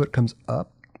his foot comes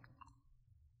up.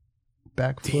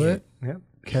 Back foot. Yep.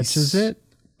 Catches it.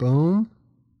 Boom.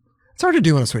 It's hard to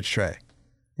do on a switch tray.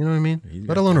 You know what I mean? He's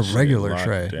Let got alone a that shit regular locked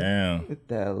tray. Down. Look at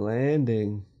that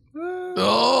landing.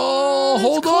 Oh,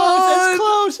 hold Close, on! it's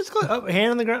close. It's close. Oh,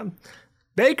 hand on the ground.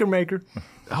 Baker maker.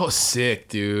 That was sick,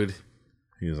 dude.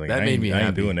 He was like, That I made ain't, me I ain't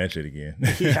happy. doing that shit again.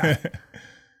 Yeah.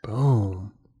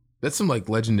 Boom. That's some like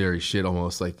legendary shit,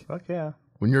 almost like Fuck yeah.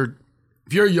 when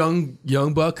if you're a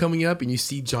young buck coming up and you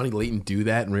see Johnny Layton do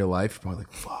that in real life, you're probably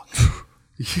like, fuck.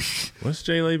 What's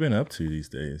Jay Lay been up to these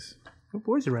days? What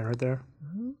boys are ran right there?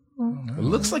 It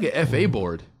looks like an FA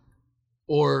board,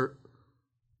 or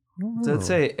Does that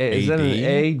say, is that an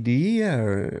AD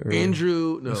or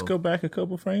Andrew. No, Let's go back a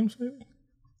couple frames, maybe.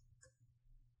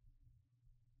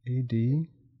 AD.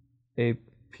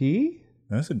 AP?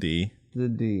 That's a D. The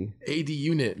D. AD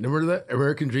unit. Remember that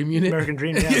American Dream unit? American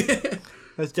Dream, yeah.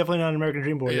 That's definitely not an American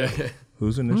Dream board. Yeah,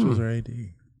 Whose initials are AD?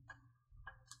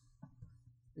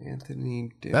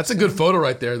 Anthony Dixon. that's a good photo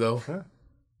right there, though.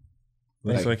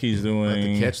 Looks like he's I have to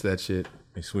doing catch that shit.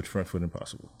 a switch front foot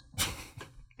impossible.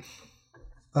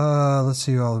 Let's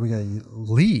see. We got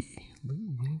Lee.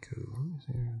 Lee Yanko. Let me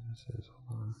see where this is.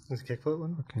 Hold on. This kickflip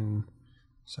one? Fucking.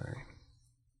 Sorry.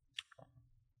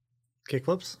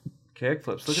 Kickflips?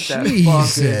 Kickflips. Look at that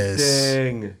Jesus.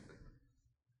 fucking thing.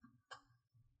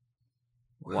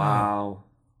 Wow.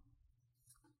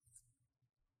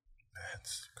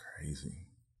 That's crazy.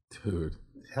 Dude.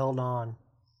 Held on.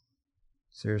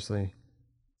 Seriously.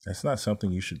 That's not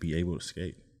something you should be able to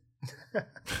skate.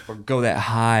 Or go that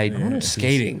high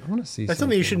skating. I want to see. That's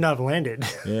something you should not have landed.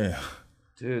 Yeah.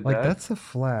 Dude, Like that's a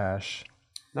flash.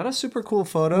 not a super cool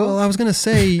photo. Well, I was gonna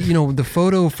say, the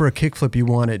photo for a kickflip, you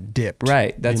want it dipped.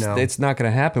 right. That's you know? it's not going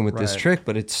to happen with this Right. trick,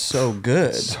 but it's so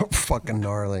good. So fucking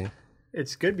gnarly.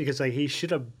 It's good because like he should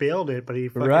have bailed it, but he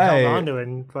fucking Right. held onto it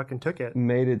and fucking took it.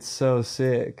 Made it so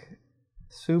sick.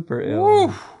 Super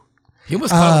ill. He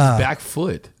almost caught his back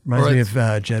foot. Reminds Or me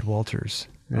it's- of Jed Walters.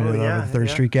 Oh, yeah, Third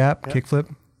yeah. Street Gap kickflip.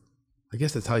 I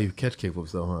guess that's how you catch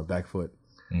kickflips, though, huh? Back foot.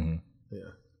 Mm-hmm. Yeah.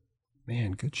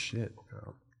 Man, good shit.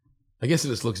 I guess it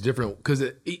just looks different because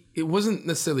it wasn't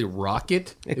necessarily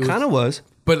rocket. It kind of was.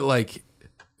 But like, it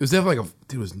was definitely like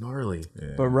dude, it was gnarly.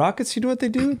 Yeah. But rockets, you know what they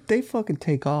do? They fucking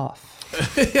take off.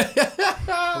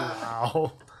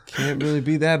 Wow. Can't really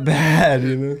be that bad,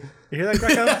 you know? You hear that,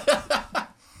 Greco?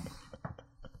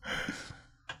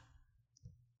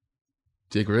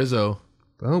 Jake Rizzo.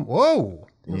 Boom. Whoa.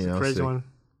 That's Yeah, a crazy sick. one.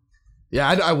 Yeah,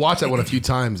 I watched that one a few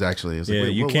times actually. It was like, Yeah,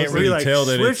 wait, you what can't was really Were you like tell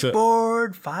that it's a,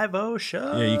 switchboard 5-0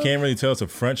 shove? yeah, you can't really tell it's a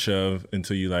front shove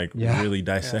until you Yeah. really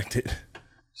dissect it.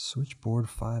 Switchboard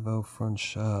 5-0 front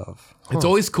shove. It's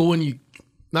always cool when you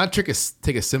not take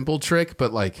a simple trick,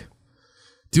 but like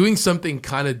doing something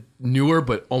kind of newer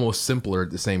but almost simpler at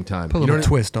the same time. Put a You know little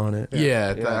what twist on it.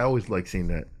 Yeah, I always like seeing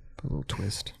that. Put a little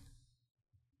twist.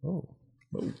 Oh.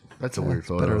 That's a weird It's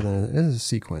photo. better than it is a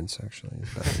sequence, actually.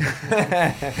 It's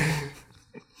better.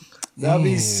 That'd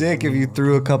be sick if you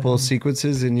threw a couple of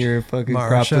sequences in your fucking Mara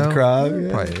crop with show? crop. Yeah.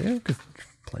 Probably, yeah, could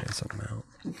plan something out.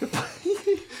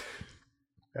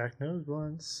 Back nose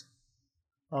once.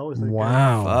 Always look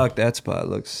Wow. Fuck, that spot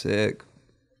looks sick.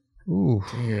 Ooh.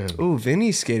 Ooh,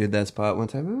 Vinny skated that spot one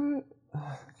time. Remember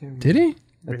that? Did he? I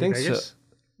Vinny think Vegas? so.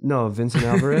 No, Vincent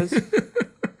Alvarez.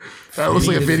 That looks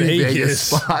like a Vinny Vegas Vegas.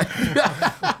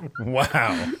 spot.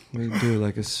 Wow. We do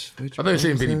like a switch. I thought you were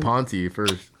saying Vinny Ponte at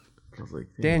first. I was like,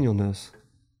 damn. Daniel knows.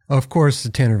 Of course,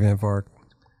 Tanner Van Vark.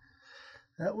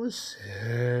 That was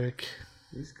sick.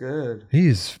 He's good.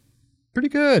 He's pretty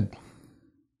good.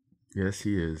 Yes,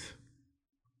 he is.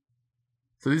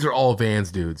 So these are all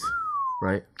Vans dudes,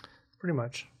 right? Pretty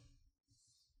much.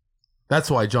 That's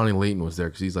why Johnny Layton was there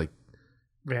because he's like,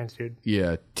 Vans, dude.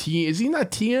 yeah, is he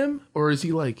not TM or is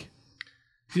he like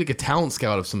a talent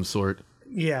scout of some sort?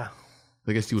 Yeah.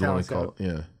 I guess you would want Talent to call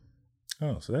it. Yeah.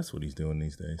 Oh, so that's what he's doing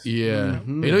these days. Yeah. I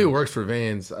know he works for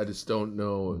Vans. I just don't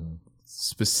know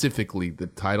specifically the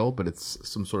title, but it's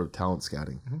some sort of talent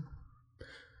scouting.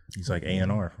 He's like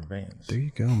A&R for Vans. There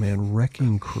you go, man.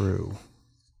 Wrecking Crew.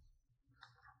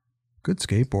 Good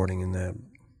skateboarding in that.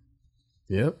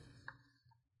 Yep.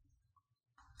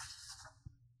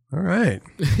 All right.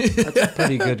 That's a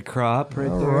pretty good crop right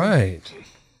All there. right.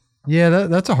 Yeah,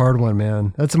 that's a hard one,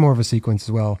 man. That's more of a sequence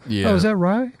as well. Yeah. Oh, is that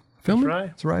Rye filming? Rye.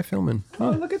 It's Rye filming.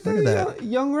 Oh, look at that.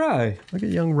 Young Rye. Look at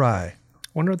young Rye.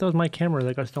 Wonder if that was my camera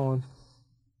that got stolen.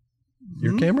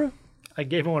 Your camera? I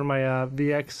gave him one of my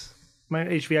VX, my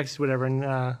HVX, whatever,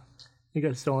 and he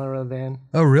got stolen out of the van.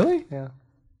 Oh, really? Yeah.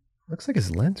 Looks like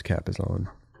his lens cap is on.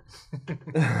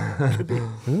 Doesn't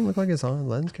it look like his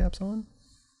lens cap's on?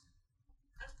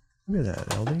 Look at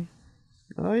that, LD.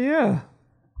 Oh, yeah.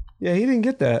 Yeah, he didn't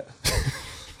get that.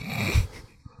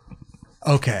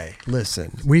 Okay,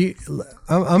 listen.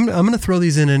 I'm gonna throw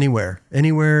these in anywhere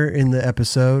in the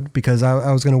episode because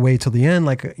I was gonna wait till the end,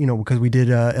 like because we did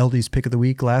LD's pick of the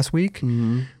week last week.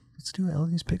 Mm-hmm. Let's do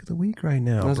LD's pick of the week right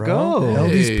now. Let's bro. go.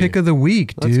 LD's pick of the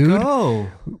week, dude. Let's go.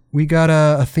 We got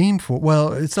a theme for.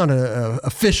 Well, it's not a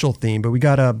official theme, but we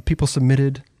got people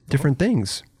submitted different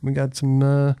things. We got some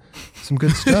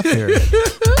good stuff here.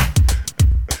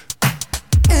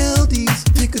 LD's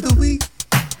pick of the week.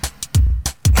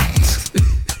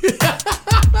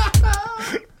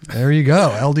 There you go.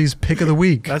 LD's pick of the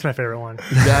week. That's my favorite one.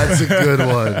 That's a good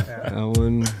one. That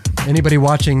one. Anybody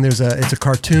watching, it's a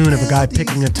cartoon of a guy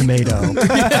picking a tomato.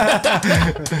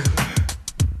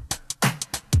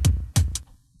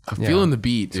 I'm feeling the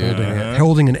beat, dude.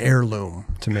 Holding an heirloom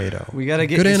tomato. We gotta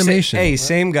get good animation. Hey,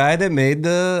 same guy that made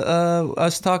the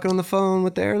us talking on the phone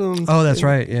with the heirloom. Oh, that's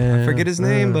right. Yeah. I forget his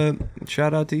name, but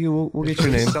shout out to you. We'll get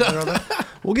your name.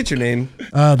 We'll get your name.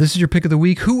 This is your pick of the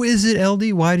week. Who is it,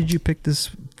 LD? Why did you pick this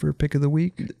for pick of the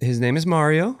week? His name is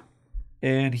Mario,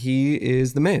 and he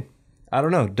is the man. I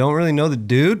don't know. Don't really know the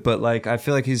dude, but like I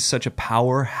feel like he's such a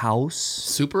powerhouse.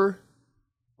 Super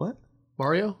What?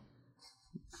 Mario?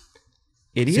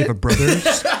 Idiot. Silva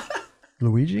brothers.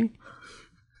 Luigi.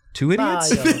 Two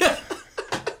idiots. Okay,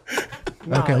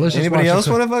 let's just Anybody watch else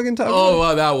this. want to fucking talk? Oh,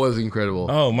 wow, that was incredible.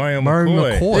 Oh, Mario Mario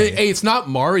McCoy. McCoy. Hey, it's not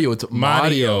Mario, it's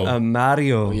Mario.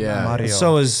 Mario. Yeah. Mario.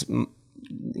 So is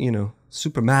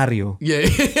Super Mario. Yeah.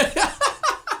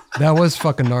 That was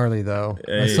fucking gnarly, though.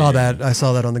 I Hey. saw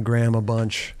that on the gram a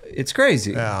bunch. It's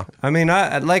crazy. Yeah. I mean,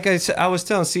 I was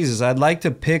telling Caesars, I'd like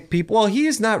to pick people. Well,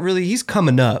 he's not really. He's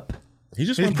coming up, He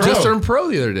just went pro. Just turned pro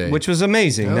the other day. which was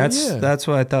amazing. Hell yeah. That's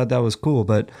why I thought that was cool.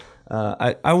 But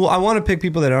I want to pick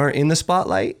people that aren't in the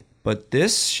spotlight. But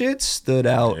this shit stood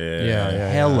out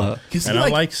hella. And I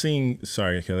like seeing,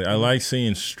 sorry, Kelly, I like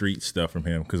seeing street stuff from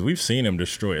him because we've seen him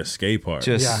destroy a skate park.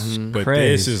 Just But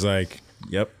crazy. this is like,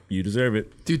 yep, you deserve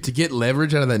it. Dude, to get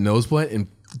leverage out of that nose blunt and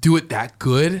do it that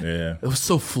good, Yeah. it was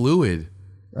so fluid.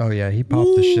 Oh yeah, he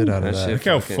popped the shit out of that. Look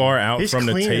how far out He's from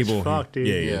the clean as table. fuck, dude.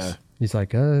 Yeah, he Yeah. is. He's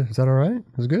like, is that all right?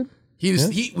 Is it good?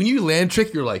 He when you land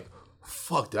trick, you're like,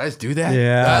 fuck, did I just do that?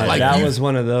 Yeah, that you, was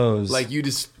one of those. like you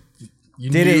just you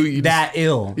did knew, it you that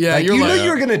ill. Yeah, like, you're you like, knew you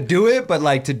were gonna do it, but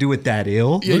like to do it that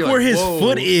ill. Yeah, Look you're where like, his whoa.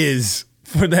 foot is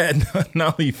for that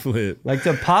nollie flip. Like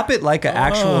to pop it like an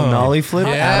actual nollie flip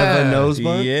out of a nose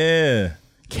blunt. Yeah.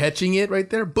 catching it right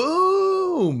there.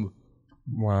 Boom.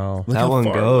 Wow. Look That how one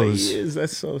far away goes. he is.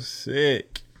 That's so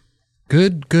sick.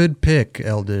 Good pick,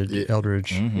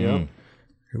 Eldridge. Yep.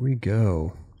 Here we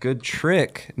go. Good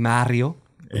trick, Mario.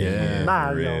 Yeah.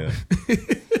 Mario. for real.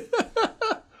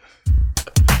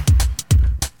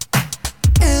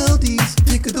 LD's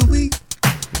pick of the week.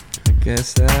 I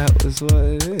guess that was what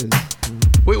it is.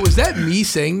 Wait, was that me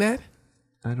saying that?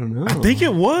 I don't know. I think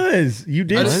it was. You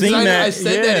did sing I, that. I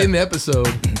said that in the episode.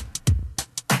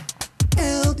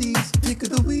 LD's pick of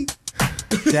the week.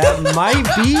 that might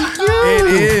be you. It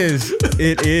is.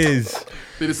 It is.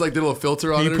 They just like did a little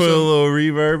filter on He it or put a something. little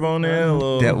reverb on there. A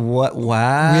little. That what?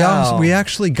 Wow. We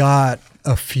actually got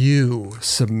a few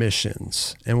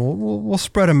submissions, and we'll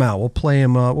spread them out. We'll play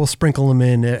them. We'll sprinkle them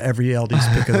in every LD's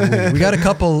pick of the week. We got a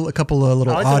couple of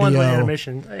little I like the ones audio.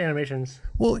 with animations.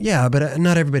 Well, yeah, but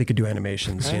not everybody could do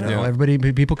animations. You know,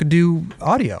 people could do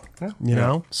audio. You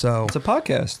know, so It's a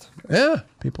podcast. yeah,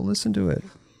 people listen to it.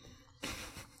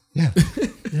 Yeah,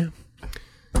 yeah.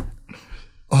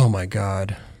 Oh my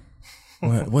God,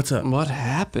 What's up? What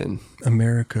happened?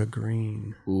 America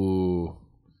Green. Ooh.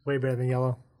 Way better than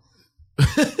yellow.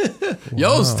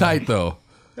 Yellow's tight though.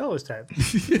 Yellow was type.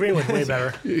 Green was way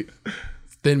better.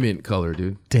 Thin mint color,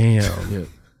 dude. Damn, Yeah.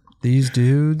 these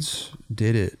dudes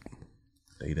did it.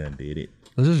 They done did it.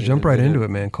 Let's just jump right into it,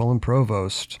 man. Colin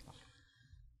Provost.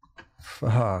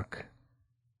 Fuck.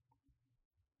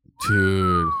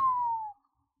 Dude.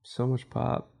 So much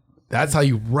pop. That's how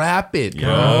you wrap it,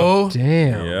 bro.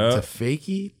 Damn. It's a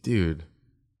fakie? Dude.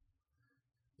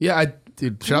 Yeah,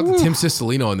 dude, shout out to Tim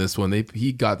Cicilline on this one.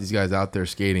 He got these guys out there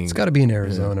skating. It's got to be in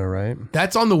Arizona, right?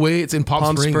 That's on the way. It's in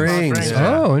Palm Springs.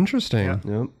 Yeah. Oh, interesting.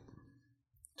 Yep.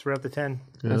 It's right up to 10.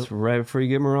 That's right before you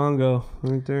get Morongo,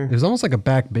 right there. It was almost like a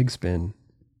back big spin.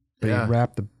 But Yeah. you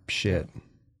wrap the shit.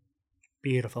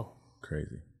 Beautiful.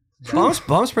 Crazy.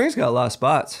 Palm Springs got a lot of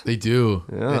spots. They do.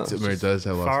 Yeah. It does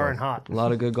have a lot Far of and hot. A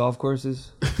lot of good golf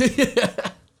courses.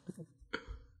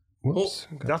 Whoops.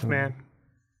 Duff man.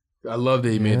 I love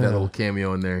that he made that little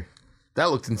cameo in there. That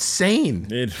looked insane.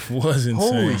 It was insane.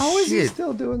 Holy How is he shit.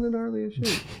 still doing the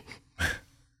gnarliest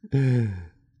shit?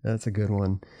 That's a good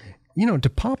one. You know, to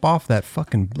pop off that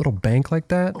fucking little bank like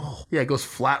that. Yeah, it goes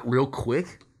flat real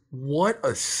quick. What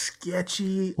a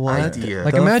sketchy idea.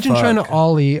 Like the imagine trying to fuck?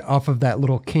 ollie off of that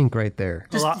little kink right there.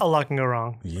 A lot can go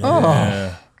wrong.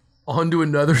 Yeah. Onto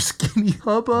another skinny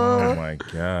hubba. Oh my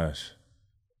gosh.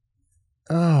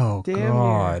 Oh Damn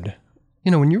God.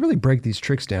 You know, when you really break these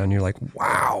tricks down, you're like,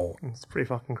 wow. It's pretty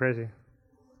fucking crazy.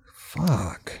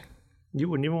 Fuck. You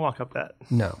wouldn't even walk up that.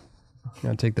 No.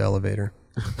 Gotta take the elevator.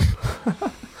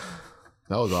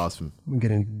 That was awesome. We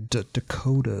get in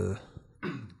Dakota.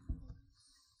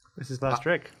 This is the last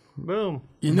trick. Boom.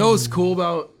 You know what's cool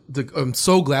about I'm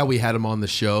so glad we had him on the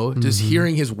show. Just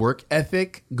hearing his work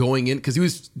ethic going in, because he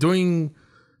was doing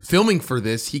filming for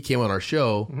this. He came on our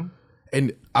show,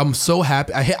 and I'm so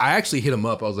happy. I actually hit him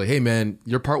up. I was like, "Hey man,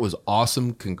 your part was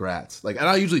awesome. Congrats!" Like, and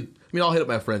I'll hit up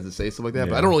my friends and say stuff like that,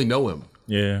 but I don't really know him.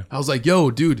 Yeah. I was like, "Yo,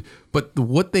 dude," but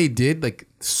what they did, like,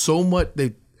 so much,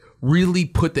 they really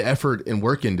put the effort and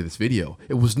work into this video.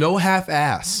 It was no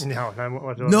half-ass.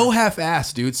 No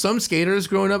half-ass, dude. Some skaters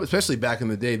growing up, especially back in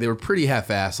the day, they were pretty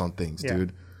half-ass on things,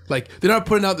 dude. Like, they're not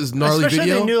putting out this gnarly Especially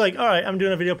video. if they knew, like, all right, I'm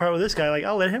doing a video part with this guy. Like,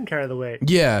 I'll let him carry the weight.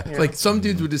 Yeah, like some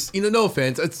dudes would just, no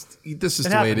offense, this is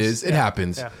the way it is. It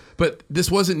happens. Yeah. But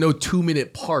this wasn't no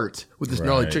 2-minute part with this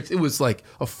gnarly tricks. It was like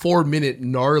a 4-minute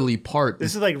gnarly part.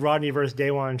 This is like Rodney versus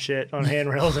Day One shit on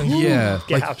handrails and Yeah,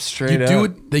 like gaps. Straight you up. do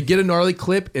it. They get a gnarly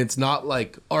clip, and it's not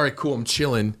like, all right, cool, I'm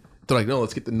chilling. They're like, no,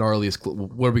 let's get the gnarliest clip.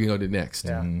 What are we gonna do next?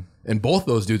 Yeah. And both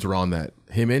those dudes were on that.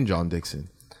 Him and John Dixon.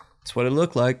 That's what it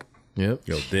looked like. Yep.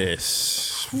 Yo,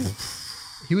 this.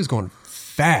 He was going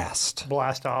fast.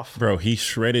 Blast off. Bro, he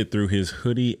shredded through his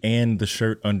hoodie and the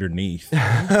shirt underneath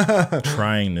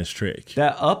trying this trick.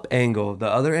 That up angle, the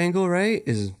other angle, right,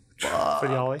 is For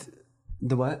the ollie.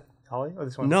 the what? Ollie? Or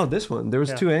this one? No, this one. There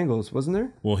was two angles, wasn't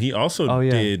there? Well, he also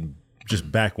did just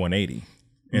back 180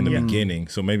 in the beginning,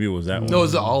 so maybe it was that one. No, it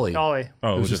was the Ollie. Ollie.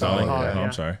 Oh, it was just Ollie. Ollie, Oh, yeah.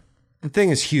 I'm sorry. The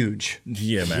thing is huge.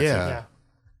 Yeah, massive. Yeah. Yeah.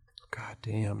 God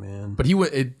damn, man. But he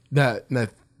went that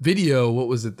video. What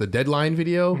was it? The deadline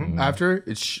video after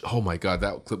it. Oh my god,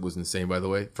 that clip was insane. By the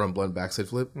way, front blunt backside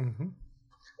flip.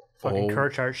 Fucking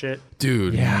curve chart shit.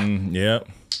 Dude. Yep.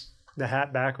 The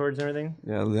hat backwards and everything.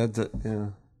 Yeah,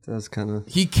 that's kind of.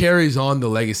 He carries on the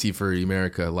legacy for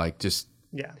America. Like, just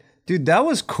Yeah. Dude, that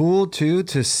was cool too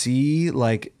to see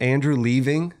like Andrew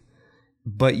leaving,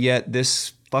 but yet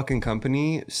this fucking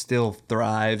company still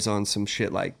thrives on some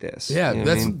shit like this. Yeah, You know what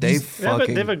that's- I mean? They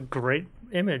fucking They have a great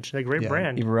image. A great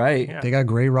brand. right. Yeah. They got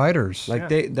great riders. Like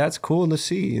that's cool to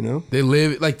see. You know. they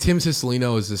live like Tim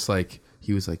Cicilline is just like,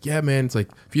 he was like, yeah, man. It's like,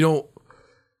 if you don't,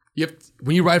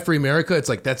 when you ride for America, it's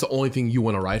like that's the only thing you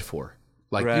want to ride for.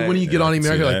 Like Right. when you get Yeah, on I can see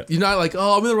America, like that. you're not like,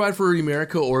 oh, I'm gonna ride for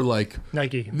America or like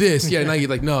Nike. this. Yeah, Nike.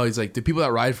 Like, no, he's like the people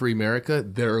that ride for America,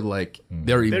 they're like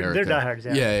they're America. They're diehards,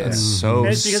 yeah. Yeah. That's so And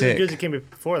it's because of the sick. dudes that came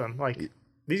before them. Like,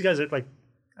 these guys are like,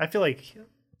 I feel like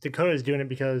Dakota is doing it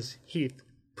because Heath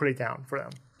put it down for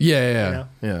them. Yeah.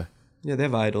 Yeah, they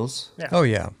have idols, Oh,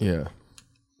 yeah. Yeah.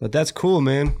 but that's cool,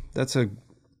 man. That's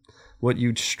what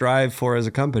you strive for as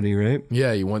a company, right?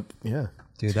 Yeah. You want, yeah.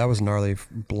 Dude, that was gnarly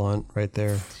blunt right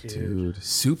there. Dude,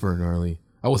 super gnarly.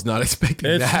 I was not expecting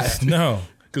It's that. no,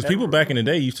 because people back in the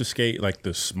day used to skate like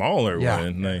the smaller Yeah.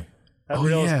 one. Like, That Oh,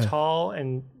 rail yeah. is tall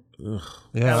and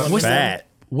Yeah. What's fat.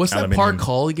 What's that Aluminium. park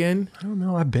called again? I don't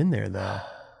know. I've been there, though.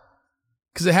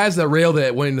 Because it has that rail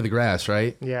that went into the grass,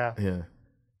 right? yeah. Yeah.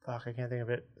 Fuck, I can't think of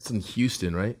it. It's in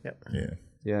Houston, right? yeah,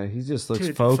 Yeah, he just looks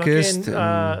Dude, focused. fucking,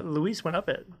 and- Luis went up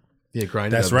it. Yeah,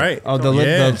 grinded. that's up. right. oh,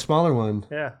 Yeah. the smaller one.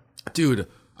 Yeah. Dude,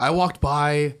 I walked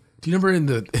by. Do you remember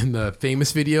in the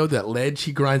famous video that ledge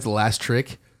he grinds the last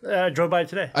trick? I drove by it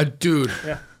today. Dude.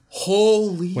 Yeah.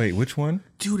 Holy. Wait, which one?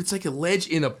 Dude, it's like a ledge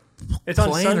in a. It's on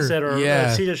planter. Sunset or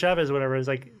Yeah. Cesar Chavez or whatever. It's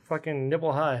like fucking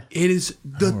nipple high. It is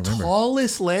the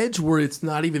tallest ledge where it's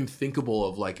not even thinkable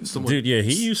of like someone. Dude, yeah,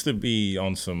 he used to be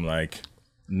on some like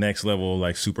next level,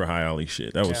 like super high ollie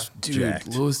shit. That was Dude, jacked.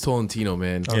 Louis Tolentino,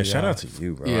 man. Yeah, shout out to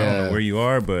you, bro. I Yeah. don't know where you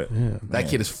are, but That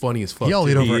kid is funny as fuck. He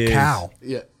ollied too. over He a is. cow.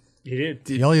 Yeah. You did.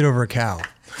 He ollied over a cow.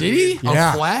 Did he? Yeah.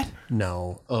 On flat?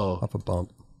 No. Oh. Off a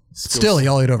bump. Still, he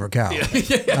ollied over a cow.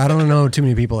 I don't know too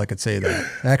many people that could say that.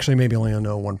 Actually, maybe only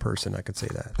know one person that could say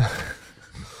that.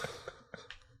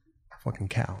 Fucking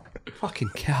cow. Fucking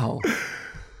cow.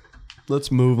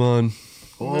 Let's move on.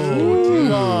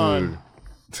 Oh,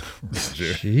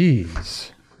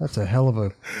 Jeez. That's a hell of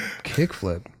a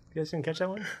kickflip. You guys didn't catch that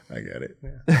one? I got it.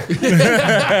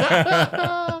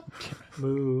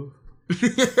 Moo.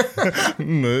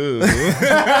 Move.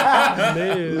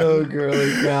 No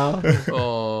girly cow.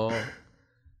 Oh.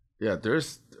 Yeah,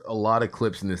 there's a lot of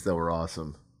clips in this that were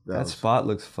awesome. That spot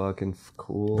looks fucking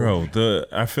cool. Bro,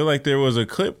 I feel like there was a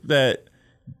clip that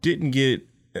didn't get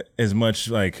as much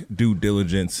like due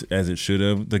diligence as it should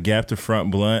have. The gap to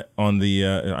front blunt on the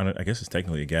I guess it's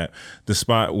technically a gap. The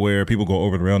spot where people go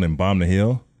over the rail and bomb the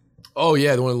hill. Oh,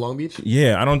 yeah, the one in Long Beach?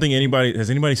 Yeah, I don't think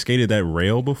anybody skated that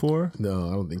rail before. No,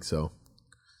 I don't think so.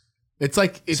 It's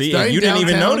like, it's See, dying you didn't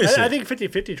even downtown. notice I it. think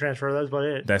 50-50 transfer. That's about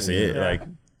it. That's it. Like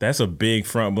that's a big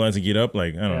front blunt to get up.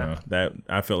 Like I don't Yeah. know. That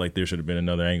I felt like there should have been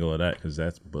another angle of that because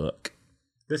that's buck.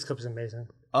 This clip is amazing.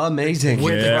 Amazing.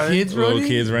 With the kids little running?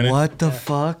 kids running. What the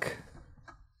fuck?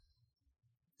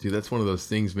 Dude, that's one of those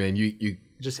things, man. You It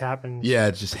just happens. yeah,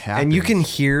 it just happens. And you can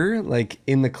hear like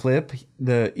in the clip,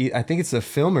 I think it's the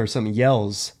filmer, some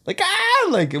yells like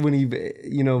like when he,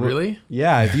 Really?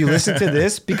 Yeah. If you listen to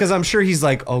this, because I'm sure he's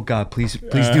like, oh God, please do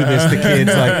this. The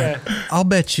kids like, I'll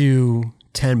bet you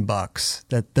 $10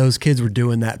 that those kids were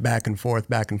doing that back and forth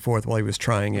while he was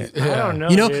trying it. I don't know.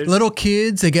 You know, dude. little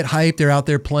kids, they get hyped. They're out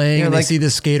there playing. Yeah, and they like- see the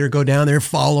skater go down. They're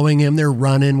following him. They're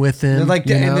running with him. they're like,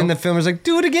 you and know? then the filmer's like,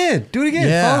 do it again,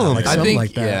 Yeah, follow him. like I something think,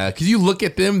 like that. yeah, because you look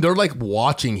at them, they're like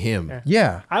watching him.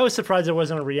 Yeah. I was surprised there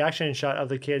wasn't a reaction shot of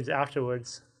the kids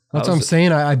afterwards. That's what I'm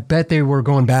saying. I bet they were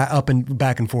going back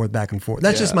and forth.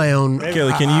 That's just my own.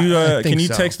 Kelly, I can think you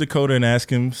so. text Dakota and ask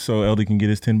him so LD can get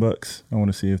his $10? I want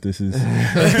to see if this is.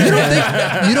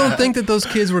 You don't think that those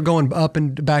kids were going up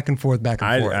and back and forth?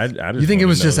 I just You think it wanna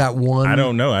was just know. that one? I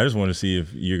don't know. I just want to see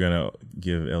if you're gonna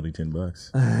give LD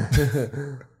 $10.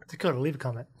 Dakota, leave a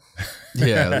comment.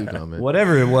 Yeah, leave a comment.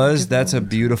 Whatever it was, that's a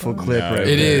beautiful clip right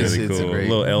It there. is. It's a great-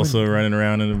 Little Elsa running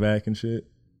around in the back and shit.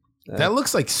 That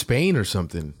looks like Spain or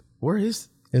something. Where is?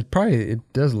 It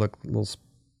does look a little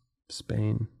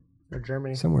Spain Or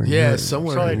Germany. somewhere. in Yeah, Europe.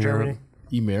 somewhere Probably in Germany.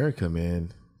 Europe. America,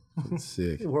 man. That's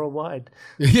sick. Worldwide.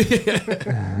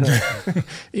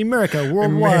 America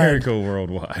worldwide. America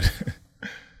worldwide.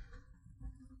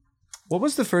 What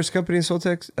was the first company in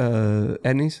Soltex?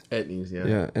 Etnies? Etnies, yeah.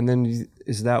 Yeah. And then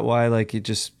is that why like it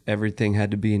just everything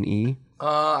had to be an E?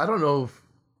 I don't know if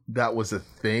that was a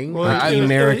thing. Well, I, it was-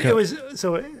 America. It was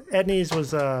so Etnies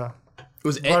was it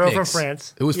was brought over Etnics. from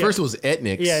France. It was Yeah. first. It was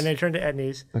Etnics. Yeah, and they turned to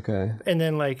Etnies, Okay. and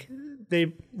then like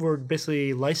they were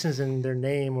basically licensing their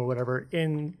name or whatever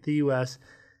in the U.S.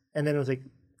 And then it was like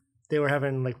they were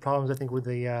having like problems, I think, with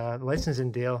the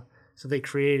licensing deal, so they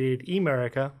created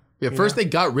Emerica. Yeah, first they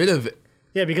got rid of it.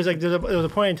 Yeah, because like there was a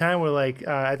point in time where like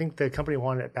I think the company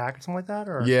wanted it back or something like that,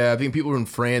 or Yeah, I think people in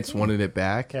France wanted it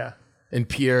back. yeah, And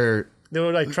Pierre, they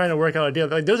were like trying to work out a deal.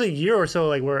 Like there was a year or so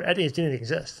like where Etnies didn't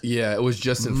exist. yeah, it was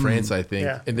just in France, I think.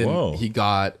 Yeah. And then Whoa. he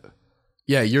got,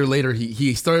 a year later,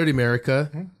 he started America,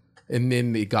 and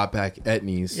then they got back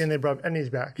Etnies. And they brought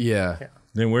Etnies back. Yeah.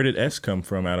 Then where did S come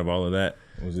from out of all of that?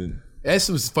 Was it? S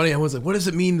was funny. I was like, what does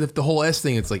it mean, the whole S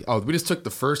thing? It's like, oh, we just took the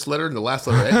first letter and the last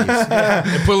letter Etnies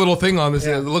and put a little thing on this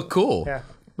and it looked cool. Yeah.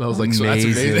 And I was like, so that's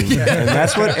amazing. And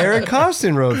that's what Eric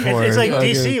Costin wrote for. It's like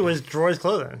Okay. DC was Droid's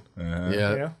clothing. Yeah. You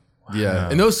know? Yeah,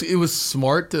 and it was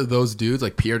smart to those dudes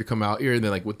like Pierre to come out here and then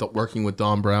like working with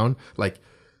Don Brown, like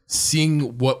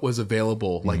seeing what was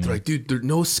available. Like they're like, dude, there's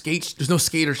no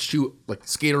skater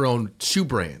owned shoe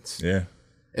brands, Yeah.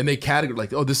 and they categorized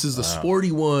like, oh, this is the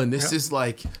sporty one. This is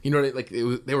like, you know, like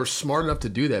they were smart enough to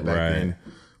do that back Right. then,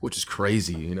 which is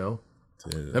crazy, you know.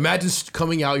 Imagine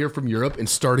coming out here from Europe and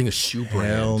starting a shoe brand.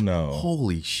 Hell no.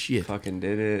 Holy shit. Fucking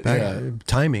did it.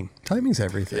 Timing's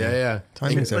everything. Yeah.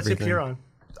 Timing's Let's get everything. Pierre on.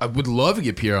 I would love to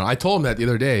get Pierre on. I told him that the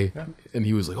other day, and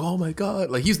he was like, "Oh my god!"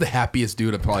 Like he's the happiest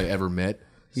dude I've probably ever met.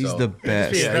 He's So- the It'd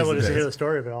best. be Yeah, incredible he's just the to hear best. the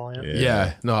story of it all. Yeah.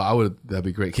 Yeah, no, I would. That'd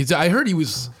be great. 'Cause I heard he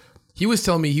was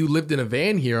telling me he lived in a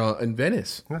van here in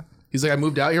Venice. He's like, I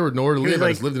moved out here with nowhere to live. I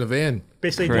like- just lived in a van.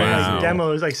 Basically doing Crazy. like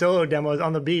demos, like solo demos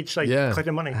on the beach, like Yeah.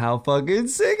 collecting money. How fucking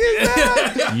sick is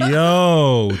that?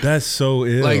 Yo, that's so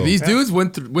ill. Like these dudes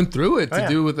went through it to yeah.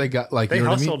 do what they got. Like They you know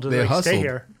what I mean? hustled to They like, hustled. stay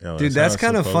here. Yo, Dude, how that's it's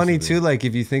kind of supposed funny to be. too. Like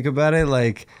if you think about it,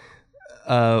 like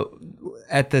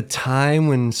at the time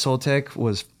when Soltec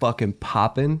was fucking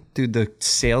popping, dude, the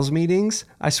sales meetings,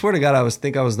 I swear to God, I was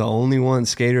the only one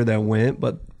skater that went,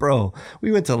 but bro,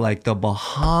 we went to like the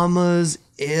Bahamas,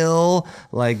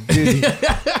 like, dude,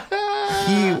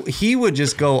 he would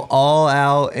just go all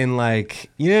out and like,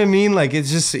 you know what I mean? Like, it's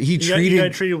just, he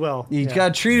got treated well. He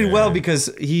got treated well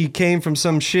because he came from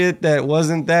some shit that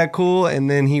wasn't that cool, and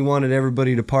then he wanted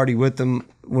everybody to party with him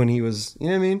when he was, you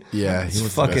know what I mean? Yeah, he It's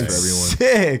was fucking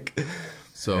sick.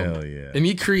 So, Hell yeah. And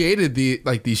he created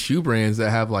these shoe brands that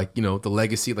have like, you know, the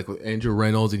legacy, like with Andrew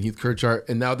Reynolds and Heath Kirchart,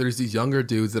 and now there's these younger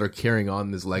dudes that are carrying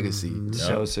on this legacy.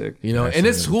 So sick. You know, and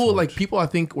it's cool. Like, people I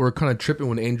think were kind of tripping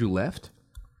when Andrew left.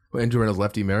 When Andrew Reynolds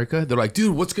left America, they're like,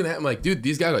 dude, what's gonna happen? I'm like, dude,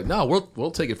 these guys are like, no,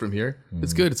 we'll take it from here.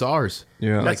 It's good, it's ours.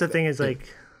 Yeah. That's the thing is like,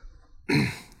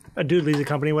 a dude leaves a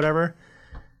company, whatever.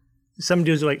 Some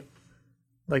dudes are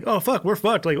like, oh fuck, we're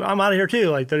fucked. Like, I'm out of here too.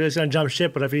 Like, they're just gonna jump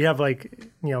ship. But if you have like,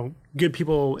 you know, good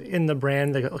people in the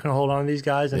brand that can hold on to these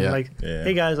guys and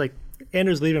hey guys, like,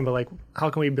 Andrew's leaving, but like, how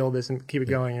can we build this and keep it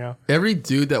going? You know, every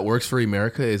dude that works for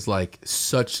America is like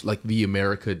such like the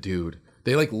America dude.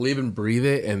 They like live and breathe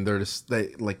it, and they're just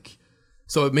like,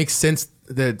 so it makes sense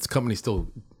that this company's still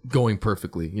going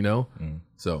perfectly, you know.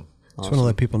 So Just want to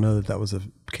let people know that was a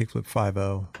kickflip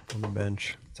 5.0 on the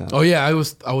bench. oh yeah, I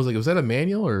was like, was that a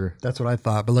manual or? That's what I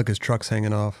thought. But look, his truck's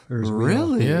hanging off. Or his wheel.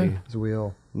 Really? Yeah. His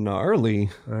wheel. Gnarly.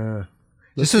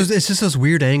 It's just those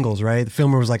weird angles, right? The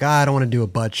filmer was like, I don't want to do a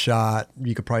butt shot.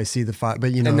 You could probably see the five,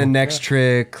 but you know. And the next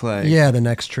trick, like. Yeah, the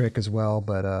next trick as well.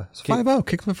 But it's 5.0,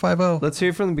 kickflip 5.0. Let's hear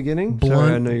it from the beginning. Blunt.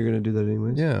 Sorry, I know you're going to do that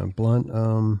anyways. Yeah, blunt,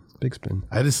 big spin.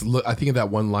 I think of that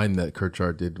one line that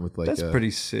Kirchart did with like. That's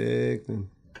pretty sick. Then.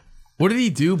 What did he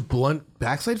do? Blunt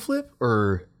backside flip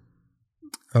or?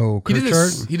 Oh,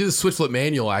 Kirchart? He did a switch flip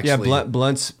manual actually. Yeah,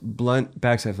 blunt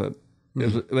backside flip.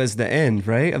 It was the end,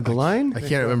 right, of the line? I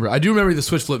can't remember. I do remember the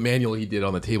switch flip manual he did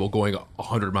on the table going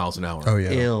 100 miles an hour. Oh,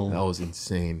 yeah. Ill. That was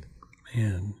insane.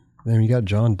 Man. Then you got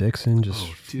John Dixon just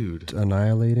Dude.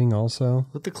 annihilating also.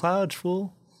 with the clouds,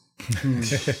 fool.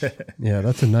 Yeah,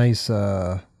 that's a nice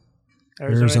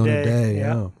Arizona day.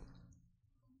 Yeah.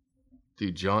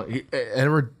 Dude, I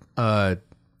remember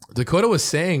Dakota was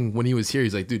saying when he was here,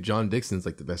 he's like, dude, John Dixon's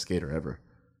like the best skater ever.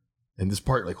 And this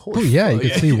part, like, holy Oh, yeah, fuck. you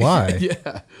can see why.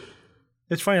 Yeah.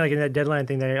 It's funny, like in that Deadline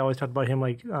thing, they always talk about him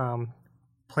like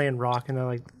playing rock and then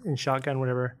like in shotgun,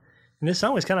 whatever. And this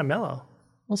song was kind of mellow.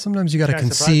 Well, sometimes you got to Kinda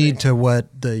concede surprising. to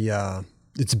what the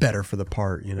it's better for the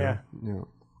part, you know. Yeah.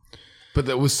 But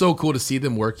that was so cool to see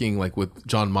them working like with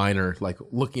John Miner, like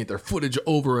looking at their footage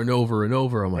over and over and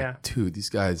over. I'm like, Yeah. dude, these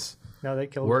guys No, they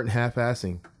killed weren't it.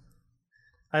 half-assing.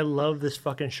 I love this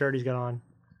fucking shirt he's got on.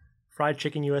 Fried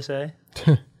Chicken USA.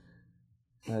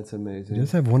 That's You amazing.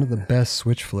 just have one of the best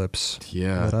switch flips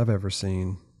Yeah. that I've ever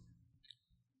seen.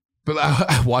 But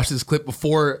I watched this clip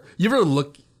before. You ever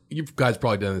look? You guys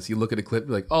probably done this. You look at a clip,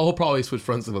 you're like, oh, he'll probably switch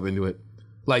front flip into it.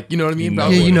 Like, you know what I mean? But I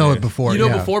was Yeah, you like- know it before. You know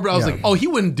yeah. before, but I was Yeah. like, oh, he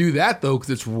wouldn't do that though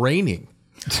because it's raining.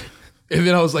 And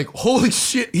then I was like, holy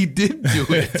shit, he did do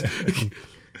it.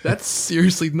 That's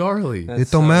seriously gnarly. That It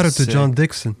don't matter to sounds sick. John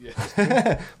Dixon.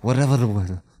 Whatever the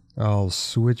weather. I'll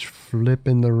switch flip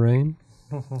in the rain.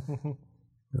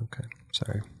 Okay,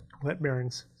 sorry. Wet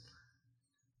Barons.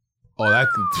 Oh, that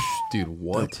dude,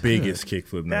 what? Biggest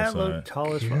kickflip no That side. looked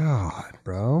tall as fuck. God,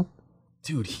 bro.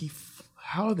 Dude,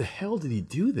 how the hell did he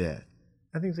do that?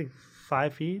 I think it's like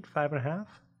 5 feet, 5.5.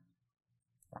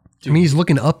 I mean, he's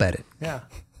looking up at it. Yeah.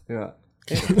 Yeah.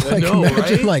 Like, know,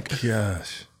 imagine, right? like,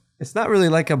 Gosh. It's not really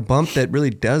like a bump that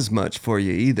really does much for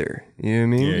you either. You know what I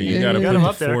mean? Yeah, you Yeah, gotta you got him put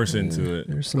up the there. force into it.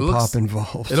 there's some It looks- pop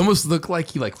involved. It almost looked like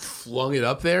he like flung it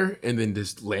up there and then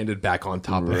just landed back on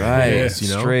top of Right. it. You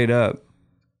know? Straight up.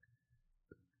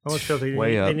 I almost feel like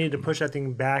Way they up. need to push that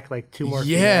thing back like 2 more feet.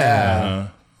 Yeah.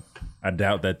 I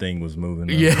doubt that thing was moving.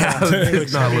 though. Yeah.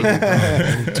 It's not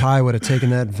looking- Ty would have taken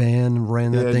that van and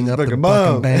ran that Yeah, thing just up like the a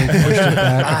fucking bump. bank, pushed it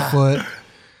back a foot.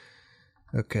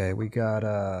 Okay, we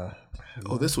got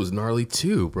Oh, this was gnarly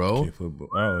too, bro. Kickflip.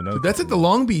 Oh no. That's at the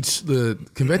Long Beach, the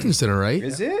convention center, right?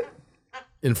 Is it?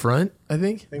 In front, I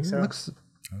think. I think so. looks.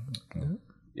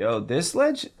 Yo, this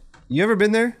ledge, you ever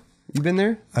been there? You been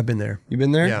there? I've been there. You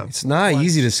been there? Yeah. It's not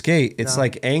easy to skate. It's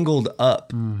like angled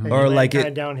up. Or like kind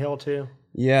of it. downhill too.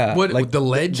 Yeah. What, like the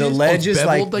ledge The is- oh, ledge it's is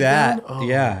like beveled like that. that? Oh.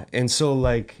 Yeah. And so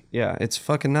like, yeah, it's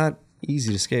fucking not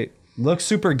easy to skate. Looks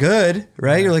super good,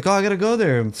 right? You're like, oh, I gotta go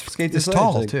there and skate this It's ledge.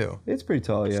 tall, Like, too. It's pretty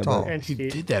tall, yeah. It's tall. but- And He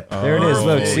speed. did that. There it is.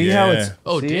 Look, see how it's.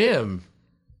 Oh, see? damn.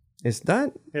 It's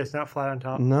not. It's not flat on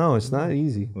top. No, it's not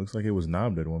easy. Looks like it was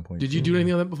knobbed at one point. Did you do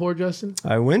anything on that before, Justin?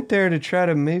 I went there to try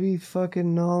to maybe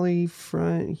fucking nollie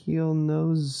front heel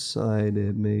nose side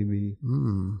it maybe.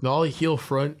 Nollie heel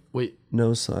front. Wait.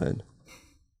 Nose side.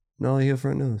 Nollie heel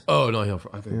front nose. Oh, no, heel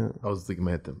front. I was thinking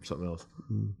I had something else.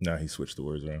 Nah, he switched the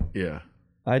words around. Yeah.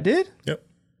 I did? Yep.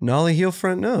 Nollie heel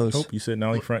front nose. Nope, you said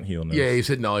nollie front heel nose. Yeah, you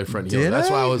said nollie front heel. Did That's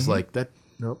why I? I was like, that.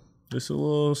 Nope. Just a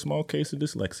little small case of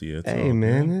dyslexia. That's Hey all,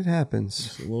 man, it happens.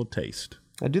 Just a little taste.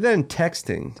 I do that in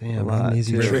texting. Damn, a lot, an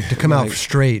easy too. trick to come out Like,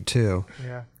 straight too.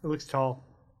 Yeah, it looks tall.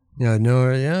 Yeah,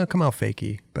 no, yeah, come out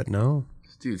fakey, but no.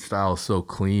 This dude's style is so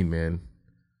clean, man.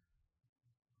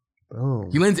 Oh,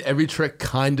 He lands every trick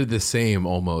kind of the same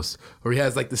almost. Or he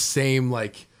has like the same,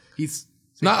 like, he's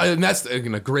not, and that's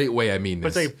in a great way, I mean. But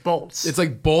it's like bolts. It's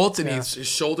like bolts and his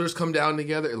shoulders come down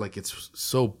together. Like, it's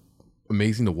so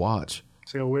amazing to watch.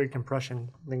 It's like a weird compression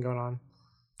thing going on.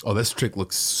 Oh, this trick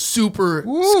looks super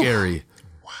scary.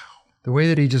 the way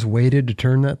that he just waited to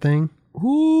turn that thing.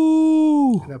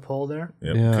 Ooh. That pole there.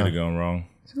 Yep, Yeah. could have gone wrong.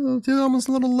 Did almost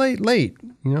a little late,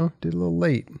 you know, did a little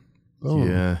late. Boom.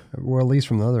 Yeah. Well, at least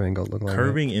from the other angle, it looked like that.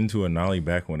 Curving into a nollie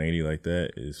back 180 like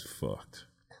that is fucked.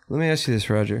 Let me ask you this,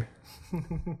 Roger.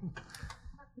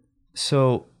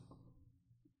 So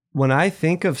when I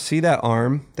think of, see that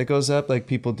arm that goes up, like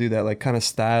people do that, like kind of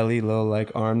styly little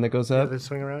like arm that goes up. They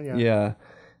swing around. Yeah. Yeah.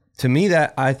 To me,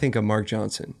 that I think of Mark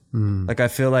Johnson. Like I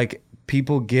feel like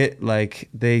people get like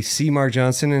they see Mark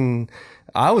Johnson, and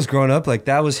I was growing up like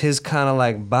that was his kind of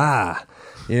like bah,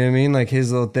 you know what I mean, like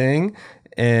his little thing.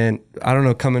 And I don't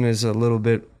know, coming as a little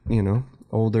bit, you know,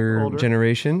 older.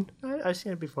 generation. I've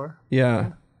seen it before.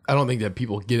 Yeah. I don't think that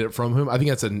people get it from him. I think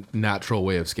that's a natural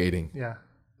way of skating. Yeah.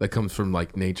 That comes from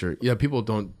like nature. Yeah, people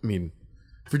don't, I mean,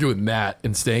 if you're doing that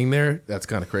and staying there, that's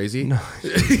kind of crazy. No.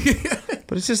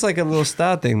 But it's just like a little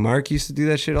style thing. Mark used to do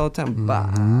that shit all the time.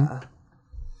 Bah.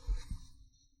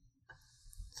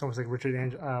 It's almost like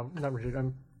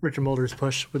Richard Mulder's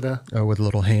push with the. Oh, with a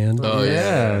little hand. Oh,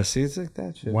 Yeah. See, it's like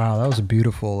that shit. Wow, that was a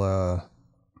beautiful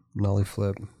nollie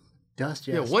flip. Dust.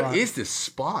 Yeah, what is this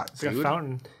spot, It's like a dude?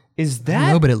 fountain. Is I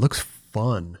that? know, but it looks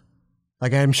fun.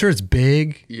 Like, I'm sure it's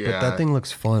big, but Yeah. that thing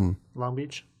looks fun. Long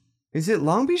Beach. Is it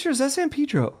Long Beach or is that San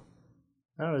Pedro?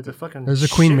 Oh, it's a fucking. There's a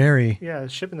Queen ship. Mary. Yeah,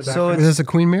 it's ship in the So background. Is this a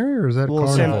Queen Mary or is that Well,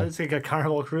 Carnival? It's like a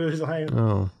carnival cruise line. Oh,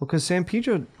 Well, because San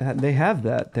Pedro, they have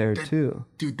that there too.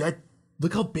 Dude,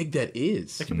 look how big that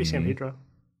is. It could be San Pedro.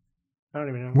 I don't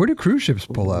even know. where do cruise ships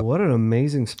pull up? What an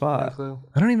amazing No spot. clue.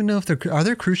 I don't even know if are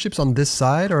there cruise ships on this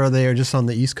side or are they just on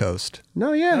the East Coast?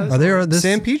 No, yeah. Are there this?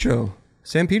 San Pedro.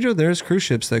 San Pedro, there's cruise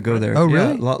ships that go there. Oh, Yeah,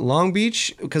 really? Long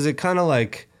Beach, because it kind of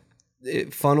like,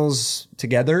 it funnels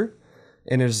together.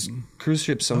 And there's cruise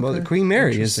ships. The Queen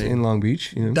Mary is in Long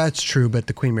Beach. You know? That's true, but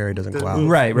the Queen Mary doesn't go out.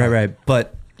 Right.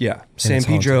 But yeah, San it's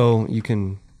haunted. Pedro, you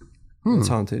can, it's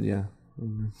haunted, yeah.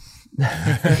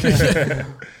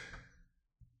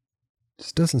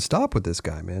 Just doesn't stop with this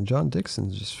guy, man. John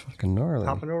Dixon's just fucking gnarly.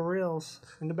 Popping over rails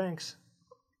in the banks.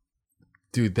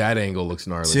 Dude, that angle looks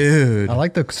gnarly. Dude. I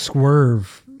like the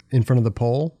swerve in front of the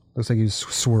pole. Looks like he's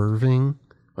swerving.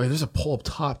 Oh, there's a pole up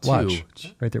top, too.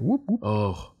 Watch. Right there. Whoop, whoop.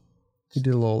 Oh. He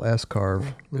did a little S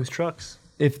carve. Loose trucks.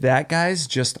 If that guy's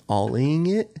just ollieing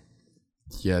it,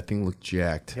 Yeah, that thing looked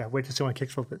jacked. Yeah, wait till someone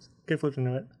kickflip it. Kickflips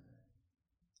into it.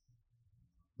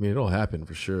 I mean, it'll happen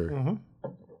for sure.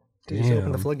 They just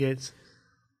open the Damn. floodgates.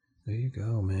 There you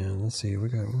go, man. Let's see. We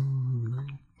got.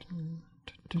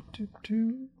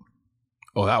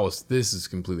 Oh, this is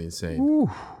completely insane. Ooh.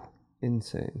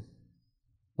 insane.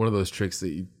 One of those tricks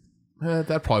that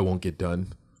that probably won't get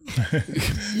done.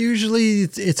 Usually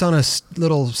it's on a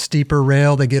little steeper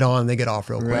rail. They get on, they get off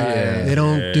real quick. Right. They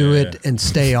don't do it and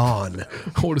stay on.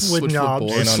 I want to switch knobs.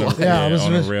 football. And on slide. a, Yeah, I was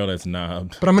on a just- rail that's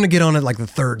knobbed. But I'm going to get on it like the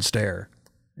third stair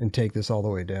and take this all the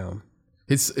way down.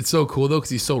 It's so cool though because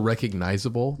he's so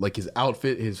recognizable. Like his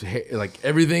outfit, his hair, like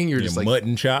everything. You're just like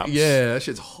mutton chops. yeah, that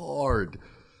shit's hard.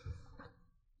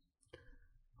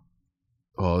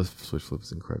 Oh, this switch flip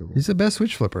is incredible. He's the best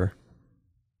switch flipper.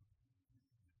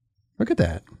 Look at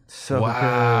that. So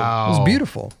Wow, It was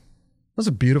beautiful. That was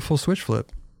a beautiful switch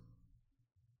flip.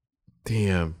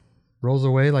 Damn. Rolls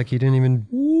away like he didn't even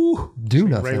do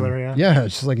nothing. regular, yeah. Yeah,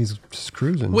 it's just like he's just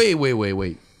cruising.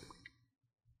 Wait.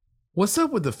 What's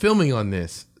up with the filming on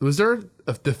this? Was there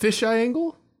the fisheye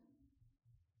angle?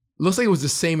 Looks like it was the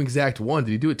same exact one.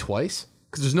 Did he do it twice?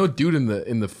 Because there's no dude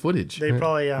in the footage. They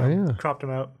probably yeah. cropped him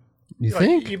out. You Like,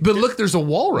 think? But look, there's a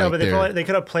wall right No, but there. they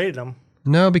could have plated him.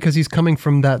 No, because he's coming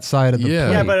from that side of the Yeah.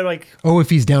 plate. Yeah, but like Oh, if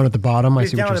he's down at the bottom, I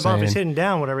he's see what down you're at the bottom, saying. he's sitting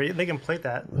down, whatever. They can plate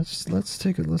that.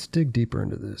 Let's dig deeper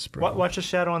into this, bro. Watch the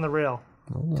shadow on the rail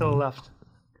to the left.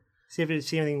 See if you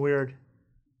see anything weird.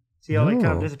 See how it kind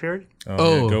of disappeared?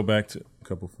 Oh. Yeah, go back to a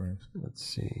couple frames. Let's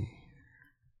see.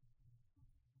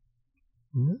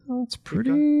 No, it's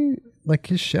pretty. Like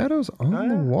his shadow's on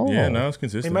the wall. Yeah, no, it's He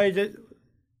consistent. might have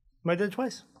did it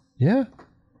twice. Yeah,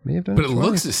 may have done. But it twice.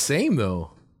 looks the same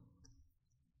though.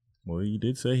 Well, you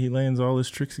did say he lands all his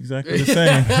tricks exactly the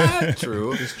same.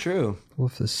 True. It's true. Well,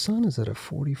 if the sun is at a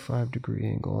 45-degree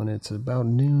angle and it's about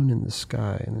noon in the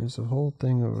sky, and there's a whole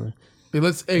thing over. Hey,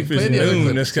 let's if play it's the other noon,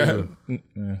 clip, this guy. too.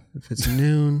 If it's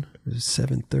noon, it's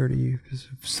 7:30 because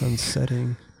of sun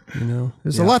setting. You know,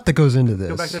 there's a lot that goes into this.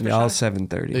 Go back to the Y'all fisheye.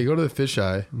 7:30. Hey, go to the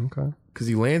fisheye Okay. because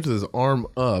he lands with his arm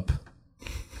up,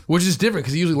 which is different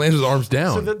because he usually lands with his arms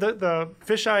down. So the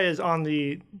fisheye is on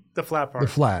the flat part.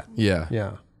 The flat. yeah.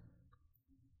 Yeah.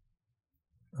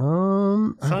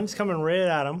 Sun's coming right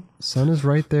at him. Sun is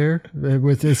right there.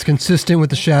 With it's consistent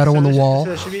with the shadow on the wall. So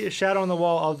there should be a shadow on the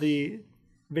wall of the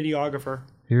videographer.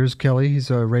 Here's Kelly. He's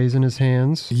raising his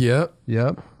hands. Yep.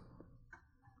 Yep.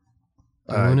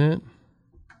 Doing it.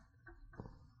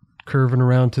 Curving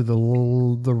around to the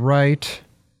right.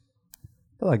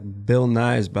 I feel like Bill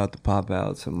Nye is about to pop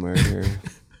out somewhere here.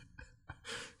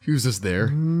 He was just there.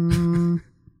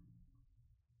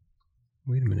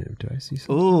 Wait a minute. Do I see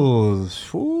something?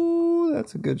 Ooh,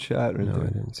 that's a good shot right No, I there.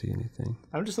 didn't see anything.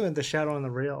 I'm just looking at the shadow on the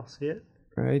rail. See it?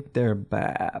 Right there,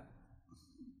 bap.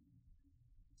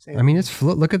 Same. I mean, it's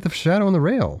look at the shadow on the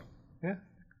rail. Yeah.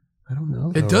 I don't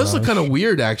know. It does look Raj. kind of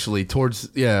weird actually. Towards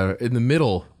in the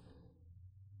middle.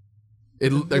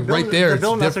 It like right there. The it's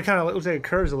villain diff- also kind of looks like it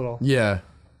curves a little. yeah.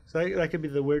 So that could be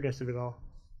the weirdness of it all.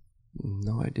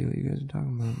 No idea what you guys are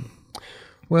talking about.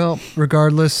 Well,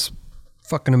 regardless,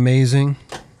 fucking amazing.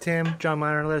 Tim, John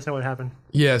Miner, let us know what happened.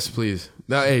 Yes, please.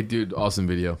 Now, hey, dude, awesome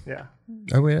video. Yeah.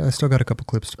 Oh wait, I still got a couple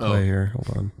clips to play Oh. here.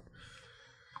 Hold on.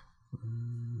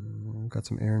 Got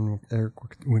some Eric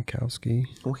Winkowski.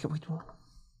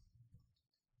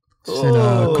 It's in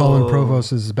Colin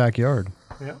Provost's backyard.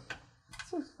 Yeah.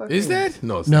 Is that?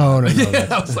 No, it's No, not. no, no.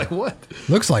 I was like, what?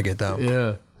 Looks like it though.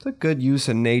 Yeah. It's a good use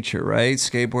of nature, right?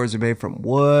 Skateboards are made from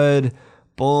wood,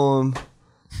 boom,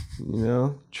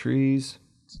 trees.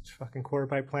 Fucking quarter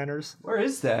pipe planters. Where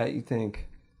is that, you think?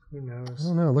 Who I knows?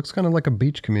 don't know. It looks kind of like a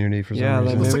beach community for some Yeah,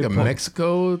 reason. Looks Maybe like a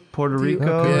Mexico. Puerto Rico?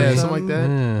 Okay. or Yeah, something like that.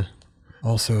 Yeah.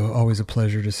 Also, always a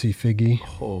pleasure to see Figgy.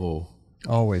 Oh.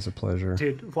 Always a pleasure.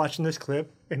 Dude, watching this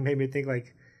clip, it made me think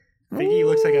like Figgy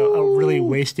looks like a really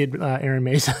wasted Aaron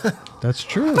Mesa. That's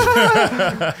true.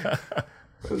 That's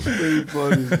pretty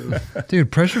funny.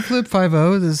 Dude, pressure flip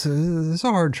 5.0, this is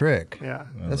a hard trick. Yeah.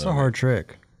 That's a hard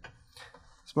trick.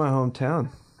 It's my hometown.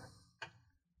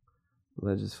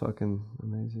 Ledge is fucking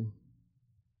amazing.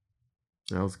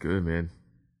 That was good, man.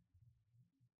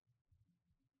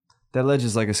 That ledge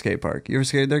is like a skate park. You ever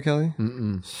skated there, Kelly?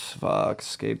 Mm-mm. Fuck,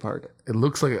 skate park. It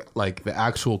looks like the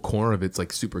actual corner of it's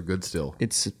like super good still.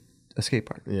 It's a skate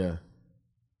park. Yeah.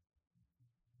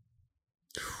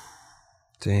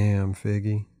 Damn,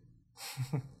 Figgy.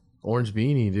 Orange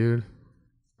beanie, dude.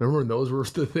 Remember when those were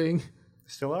the thing?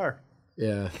 Still are.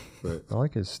 Yeah. But I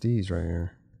like his steez right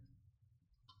here.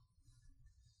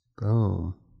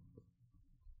 Boom.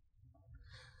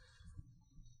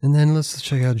 And then let's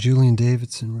check out Julian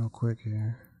Davidson real quick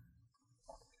here.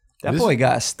 That boy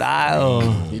got style.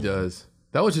 he does.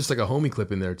 That was just like a homie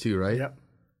clip in there too, right? Yep.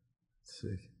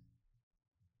 Sick.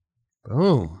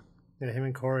 Boom. Yeah, him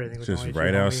and Corey. I think was Just only two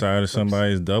right homie outside of clips.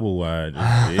 somebody's double wide.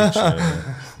 Just,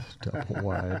 bitch, Double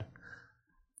wide.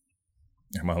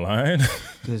 am I lying?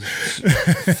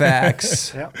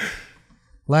 Facts. Yep.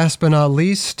 Last but not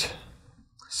least,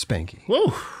 Spanky.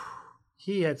 Whoa.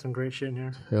 He had some great shit in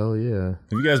here. Hell yeah. Have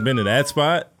you guys been to that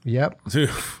spot? Yep. Dude,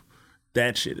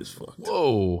 that shit is fucked.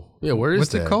 Whoa. Yeah, where is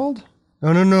What's that? it called?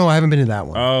 Oh, no, I haven't been to that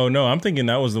one. Oh, no, I'm thinking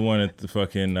that was the one at the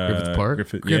fucking... Griffith Park?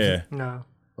 Yeah. Griffith- No.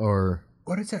 Or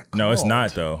What is that called? No, it's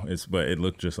not, though. But it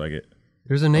looked just like it.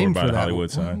 There's a name by for the that Hollywood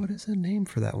one. sign. What is the name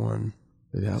for that one?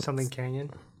 Something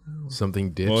Canyon. something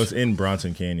ditch. Well, it's in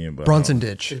Bronson Canyon. But Bronson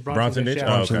Ditch. It's Bronson Ditch? yeah.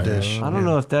 Oh, Bronson okay. Ditch. I don't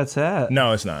know if that's that.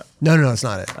 No, it's not. No, it's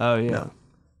not it. Oh, yeah.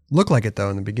 Looked like it, though,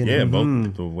 in the beginning. Yeah,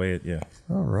 both the way it... Yeah.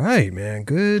 All right, man.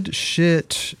 Good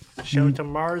shit. Show it to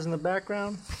Mars in the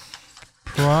background.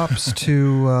 Props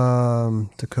to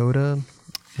Dakota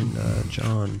and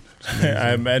John.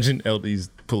 I imagine LD's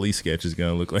police sketch is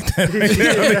going to look like that. Right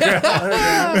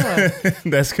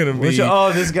now. That's going to be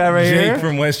This guy right Jake here?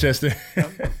 from Westchester.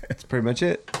 That's pretty much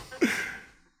it.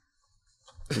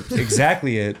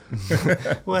 Exactly it.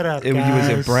 What up, He was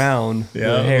guys? a brown.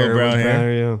 Yeah, the hair little brown was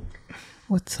hair. yeah.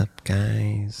 What's up,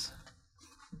 guys?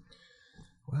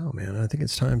 Wow, man. I think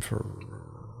it's time for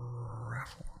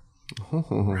raffle.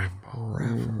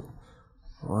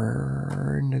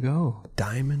 Where to go?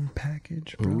 Diamond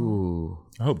package, bro. Ooh.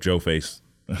 I hope Joe Face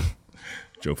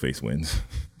wins.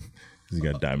 He's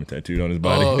got a diamond tattooed on his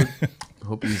body. Oh,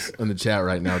 hope he's in the chat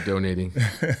right now donating.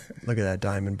 Look at that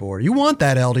diamond board. You want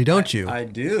that, LD, don't you? I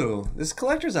do. This is a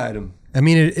collector's item. I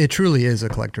mean, it truly is a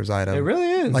collector's item. It really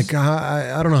is. Like,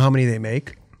 I don't know how many they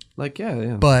make, Like,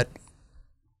 yeah. but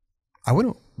I'd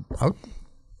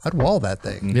wall that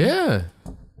thing. Yeah.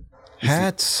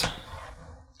 Hats,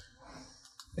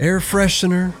 air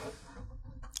freshener,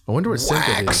 I wonder what scent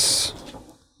it is. wax,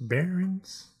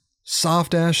 Bearings,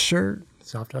 soft ass shirt,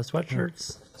 soft ass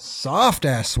sweatshirts. soft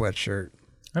ass sweatshirt.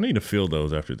 I need to feel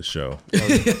those after the show.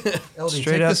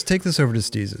 Straight up, take this over to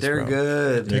Steezus. They're bro.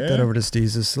 good. Take that over to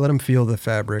Steezus. Let him feel the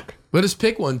fabric. Let us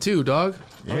pick one too, dog.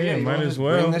 Yeah, you might wanna as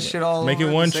well. bring this shit all Make it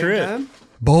over at one the same trip. time?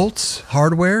 Bolts,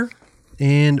 hardware,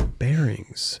 and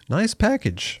bearings. Nice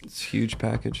package. It's a huge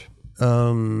package.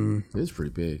 It is pretty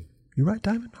big. You right,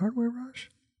 Diamond Hardware, Raj?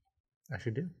 I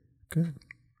should do. Good.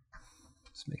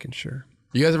 Just making sure.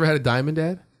 You guys ever had a diamond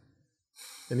ad?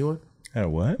 Anyone? Had a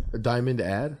what? A diamond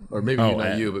ad? Or maybe Oh, not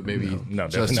ad. you, but maybe No,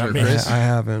 Justin definitely or not me. Chris. I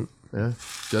haven't. Yeah.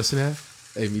 Justin had?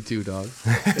 Hey, me too, dog.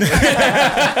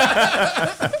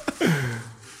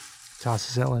 Toss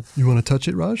a salad. You want to touch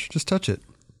it, Raj? Just touch it.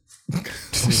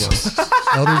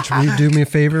 Eldridge, will you do me a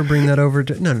favor? Bring that over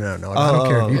to... No. I don't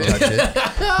care if you touch it.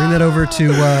 Bring that over to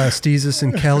Steezus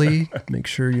and Kelly. Make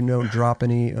sure you don't drop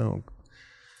any... Oh.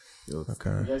 Okay.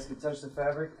 You guys can touch the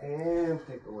fabric and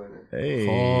pick the winner. Hey.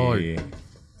 Oh.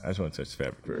 I just want to touch the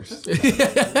fabric first.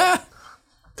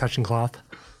 Touching cloth.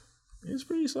 It's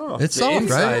pretty soft. It's soft,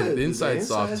 right? The inside's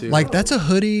soft too. Like, that's a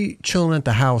hoodie chilling at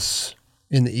the house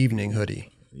in the evening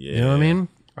hoodie. Yeah. You know what I mean?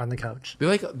 On the couch.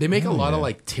 They make a lot of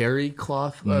like terry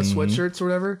cloth sweatshirts or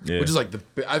whatever, Yeah. which is like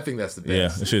I think that's the Yeah,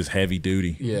 best. this shit's heavy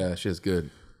duty. Yeah, shit's good.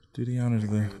 Do the honors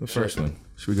of the first one.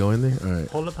 Should we go in there? All right.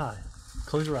 Hold up high.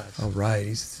 Close your eyes. All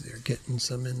right. They're getting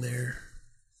some in there.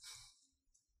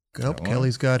 Oh,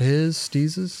 Kelly's got his.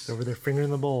 Steezus. Over their finger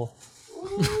in the bowl.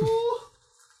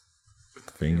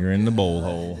 Finger in the bowl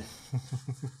hole.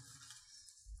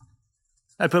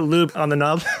 I put lube on the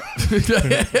knob.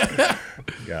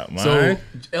 Got mine. So,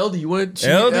 LD, you want to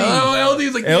LD. Oh,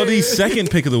 LD's like LD's second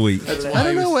pick of the week. I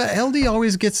don't know what LD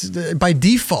always gets by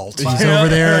default. He's over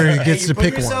there and gets to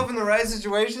pick one. in the right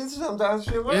situations. Sometimes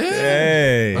shit works.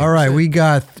 Hey. All right, you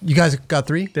guys got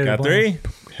three? Got three?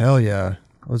 Hell yeah.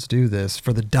 Let's do this.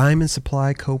 For the Diamond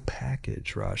Supply Co.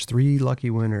 package, Raj. 3 lucky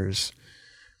winners.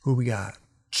 Who we got?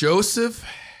 Joseph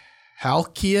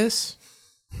Halkias.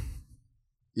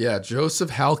 Yeah, Joseph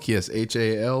Halkias,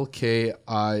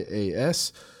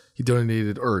 Halkias. He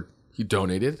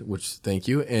donated, which thank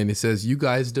you. And it says, you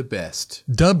guys the best.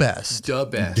 The best. The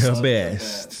best. The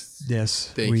best.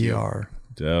 Yes, Thank we you. are.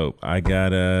 Dope. I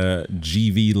got a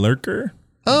GV Lurker.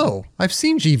 Oh, I've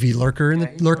seen GV lurk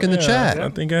in the chat. I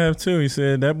think I have too. He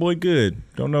said, that boy good.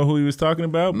 Don't know who he was talking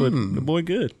about, but the boy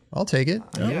good. I'll take it.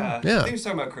 Yeah. I Yeah. think he was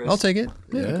talking about Chris. I'll take it.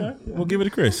 Yeah. Okay. We'll give it to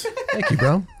Chris. Thank you,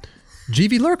 bro.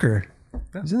 GV Lurker.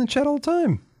 He's in the chat all the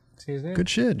time. See his name? Good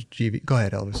shit, GV. Go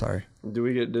ahead, Elder. Sorry. Do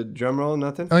we get the drum roll?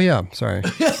 Nothing? Oh, yeah. Sorry.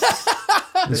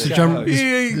 This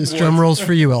drum roll's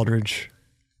for you, Eldridge.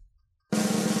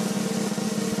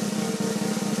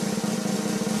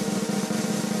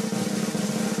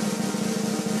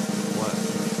 What?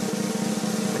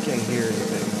 I can't hear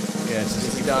anything. Yeah, it's just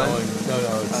Is he done? going.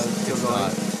 No, it's still it's going?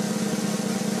 not.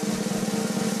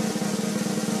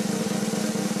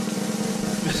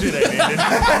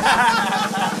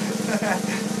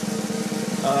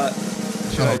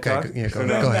 Should I Okay. talk? Yeah,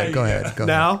 go ahead. Go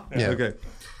Now? ahead. Yeah. Okay.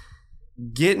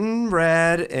 Getting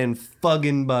rad and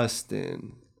fucking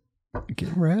bustin'.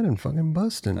 Getting rad and fucking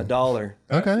busting. $1.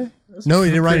 Okay. No, he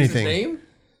didn't write His anything. name?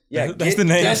 Yeah, That's the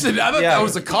name. That's it. I thought Yeah. that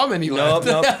was a comment he Nope,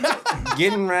 left. nope.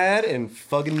 Getting rad and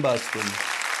fucking bustin'.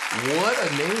 What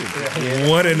a name.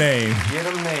 What a name. Get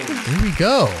them named. Here we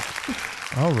go.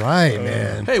 All right,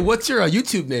 man. Hey, what's your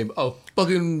YouTube name? Oh,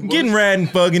 fucking. Getting rad and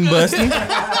fucking busting.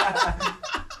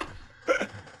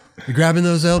 You grabbing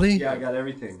those, LD? Yeah, I got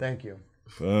everything. Thank you.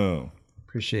 Oh.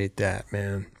 Appreciate that,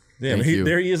 man. Damn, Thank you.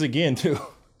 there he is again, too.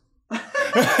 He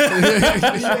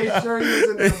made sure he was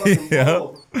in that fucking Yeah.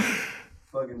 bowl.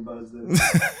 Fucking buzzing.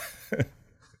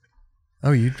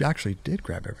 Oh, you actually did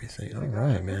grab everything. All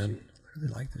right, man. I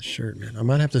really like this shirt, man. I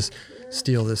might have to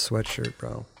steal this sweatshirt,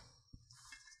 bro.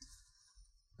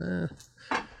 All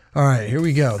right, here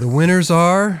we go. The winners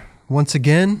are, once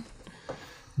again,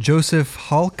 Joseph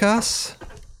Halkas,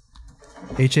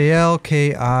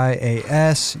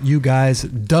 Halkias. You guys,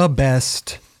 the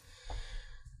best.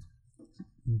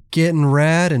 Getting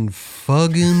rad and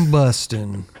fucking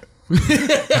bustin'.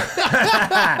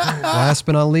 Last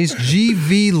but not least,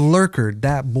 GV Lurker.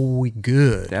 That boy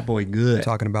good. That boy good.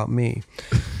 Talking about me.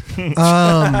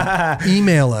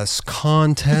 Email us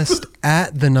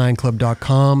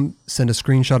contest@the9club.com. Send a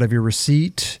screenshot of your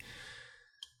receipt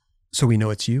so we know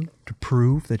it's you, to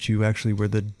prove that you actually were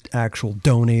the actual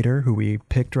donator who we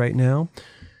picked right now.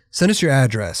 Send us your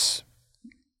address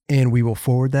and we will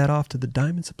forward that off to the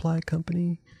Diamond Supply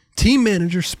Company team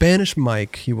manager, Spanish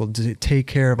Mike. He will take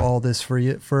care of all this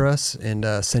for us and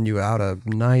send you out a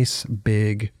nice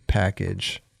big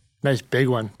package. Nice big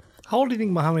one. How old do you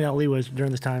think Muhammad Ali was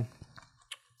during this time?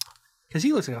 Because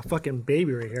he looks like a fucking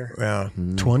baby right here. Yeah.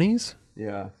 20s?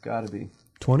 Yeah, gotta be.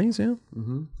 20s, yeah.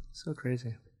 So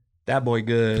crazy. That boy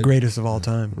good. Greatest of all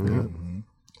time.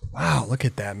 Wow, look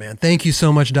at that, man. Thank you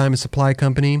so much, Diamond Supply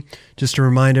Company. Just to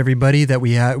remind everybody that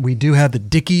we do have the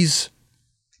Dickies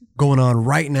going on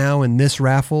right now in this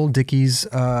raffle. Dickies,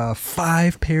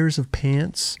 5 pairs of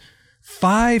pants,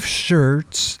 5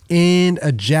 shirts, and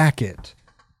a jacket.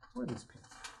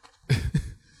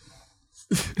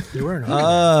 You're wearing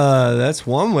That's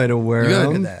one way to wear You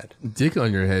got them. that. Dick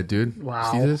on your head, dude.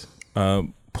 Wow. See this?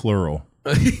 Plural.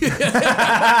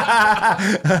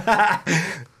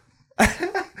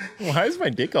 Why is my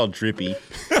dick all drippy?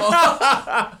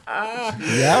 Yeah,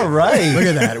 right. Look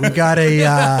at that. We got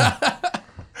a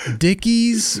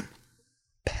Dickies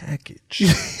package.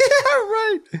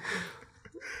 right.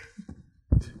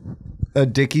 A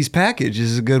Dickies package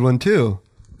is a good one too.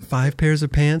 5 pairs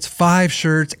of pants, 5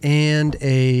 shirts, and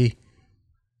a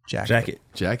jacket.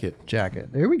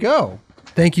 Jacket. There we go.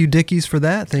 Thank you, Dickies, for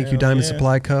that. Thank you, Diamond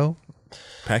Supply Co.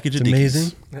 Package of It's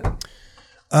Dickies. amazing.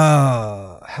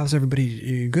 How's everybody?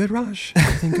 You good, Raj?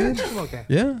 Everything good? okay.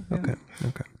 Yeah? Okay.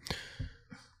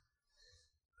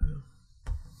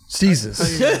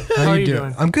 Jesus. How you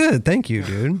doing? I'm good. Thank you,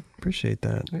 dude. Appreciate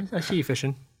that. I see you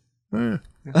fishing.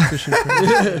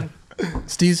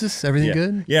 Steezus, everything Yeah.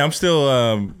 good? Yeah, I'm still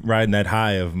riding that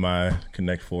high of my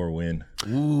Connect 4 win.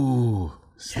 Ooh.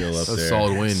 Still up That's a there.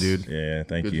 solid win, dude. Yeah,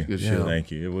 thank you. Good shit. Thank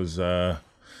you. It was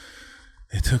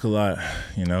it took a lot,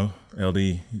 LD,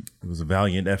 it was a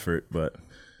valiant effort, but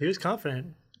He was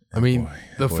confident. I mean,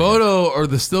 the photo or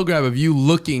the still grab of you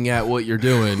looking at what you're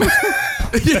doing.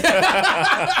 It's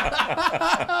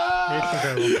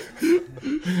incredible.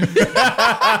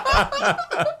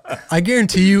 I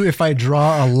guarantee you, if I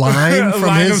draw a line from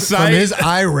line of his sight.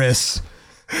 iris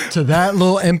to that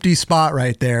little empty spot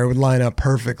right there, it would line up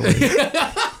perfectly.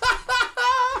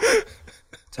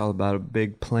 It's all about a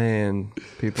big plan,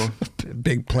 people.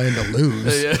 Big plan to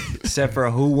lose. Except for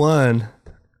who won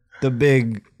the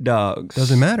big dogs.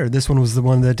 Doesn't matter. This one was the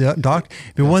one that docked.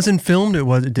 If it wasn't filmed,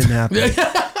 it didn't happen.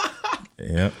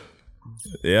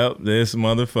 Yep, this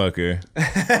motherfucker.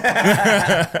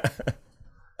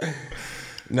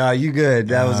 No, you good.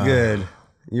 That was good.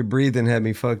 Your breathing had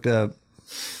me fucked up.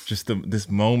 Just this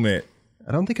moment.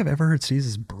 I don't think I've ever heard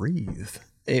Steezus breathe.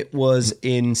 It was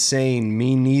insane.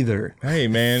 Me neither. Hey,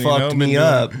 man, Fucked me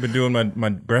up. Been doing my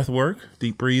breath work,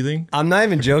 deep breathing. I'm not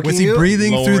even joking. Was he you.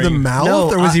 breathing through the Lowering- mouth, No,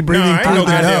 or was he breathing I through ain't, no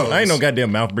the goddamn, nose? I ain't no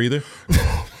goddamn mouth breather.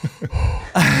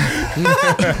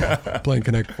 Playing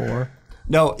Connect 4.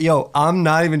 No, yo, I'm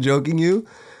not even joking you.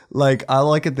 Like,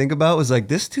 all I could think about was like,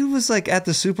 this dude was like at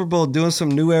the Super Bowl doing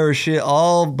some new era shit,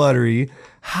 all buttery.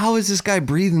 How is this guy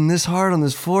breathing this hard on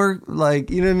this fork? Like,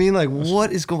 you know what I mean? Like,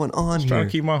 what is going on Trying here? to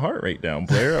keep my heart rate down,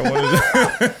 Blair. I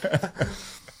wanted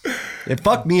It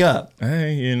fucked me up.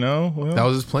 hey, well, That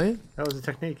was his plan? That was the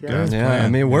technique. Yeah. God's Yeah, plan. I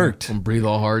mean, it worked. And breathe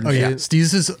all hard and Oh, yeah. shit.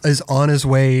 Steezus is on his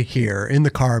way here in the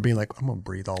car being like, I'm going to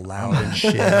breathe all loud and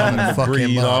shit. I'm going to fuck him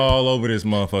breathe up. all over this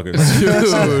motherfucker.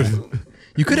 Dude.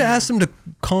 You could have asked him to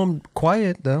calm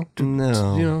quiet, though.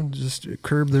 No. Just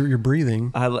curb your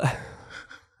breathing. I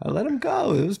let him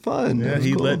go. It was fun. Yeah, It was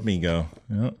he cool. let me go.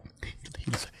 Yep.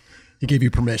 He gave you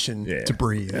permission Yeah. to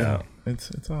breathe. Yeah,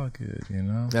 it's all good,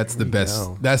 That's the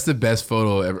best. That's the best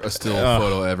photo ever. A still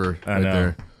photo ever. I right know.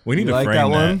 there. We need You to like frame that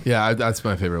one? Yeah, that's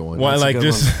my favorite one. Why, That's a like good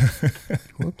just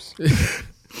Whoops.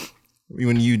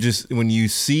 when you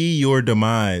see your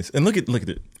demise, and look at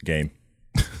the game.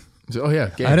 Oh yeah.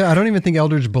 Game. I don't even think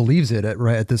Eldridge believes it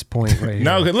right at this point right here.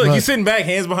 No, look, But he's sitting back,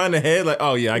 hands behind the head, like,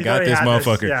 oh yeah, I He's got already this had this,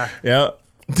 motherfucker. yeah. Yep.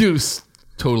 Dude's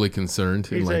totally concerned.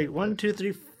 He's And, like 1, 2,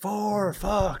 3, 4.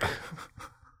 Fuck.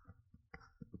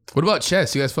 what about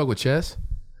chess? You guys fuck with chess?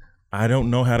 I don't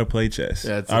know how to play chess.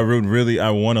 Yeah, it's- I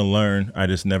want to learn. I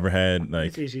just never had like.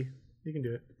 It's easy. You can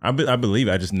do it. I believe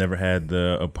I just never had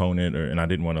the opponent, and I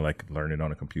didn't want to like learn it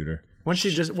on a computer. Once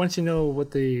you know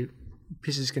what the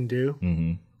pieces can do,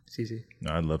 it's easy.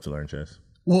 No, I'd love to learn chess.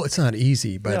 Well, it's not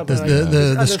easy, but Yeah, the but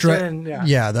the understand,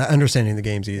 the the understanding the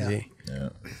game's easy. Yeah.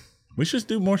 We should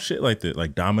do more shit like that,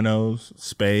 like dominoes,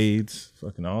 spades,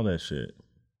 fucking all that shit.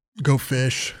 Go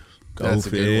fish. Go That's a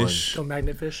good fish. Go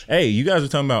magnet fish. Hey, you guys were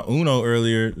talking about Uno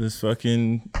earlier. This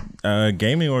fucking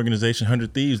gaming organization,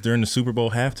 100 Thieves, during the Super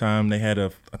Bowl halftime, they had I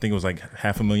think it was like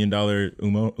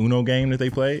 $500,000 Uno game that they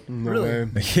played. Really?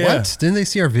 Yeah. What? Didn't they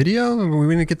see our video?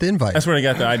 We didn't get the invite. That's where they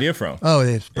got the idea from. Oh,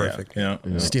 it's perfect. Yeah.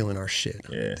 Stealing our shit.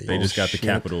 Yeah, they just got the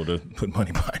capital to put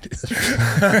money behind it.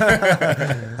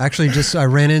 Actually, I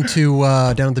ran into,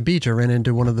 down at the beach, I ran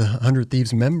into one of the 100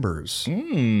 Thieves members. I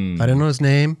didn't know his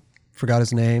name. Forgot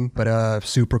his name, but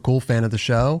super cool fan of the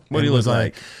show. What do he look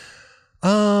like?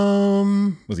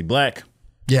 Was he black?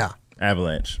 Yeah.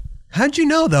 Avalanche. How'd you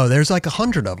know though? There's like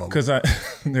 100 of them. Because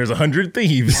there's 100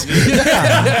 Thieves.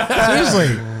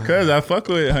 Seriously. Because I fuck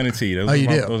with 100 T. Those you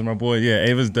do? Those are my boy. Yeah,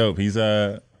 Ava's dope. He's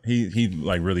he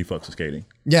like really fucks with skating.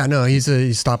 Yeah, no, he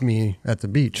stopped me at the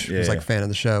beach. He was like a fan of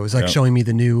the show. He was like showing me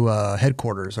the new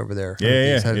headquarters over there.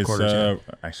 Yeah. Headquarters,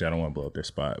 Actually, I don't want to blow up their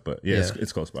spot, but yeah.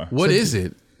 It's close by. What is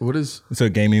it? What is? It's a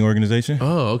gaming organization.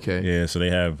 Oh, okay. Yeah, so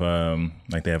they have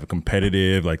they have a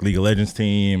competitive like League of Legends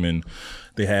team, and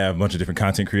they have a bunch of different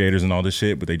content creators and all this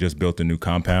shit. But they just built a new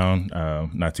compound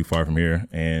not too far from here,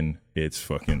 and it's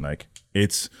fucking like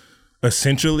it's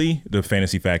essentially the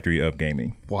fantasy factory of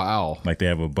gaming. Wow. Like they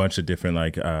have a bunch of different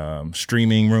like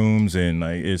streaming rooms, and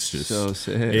like it's just So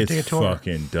sick. It's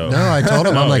fucking dope. No, I told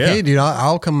him, I'm Oh, like, yeah. hey, dude,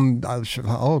 I'll come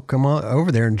on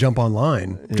over there and jump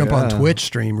online, jump on Twitch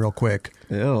stream real quick.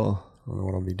 Ew. I don't know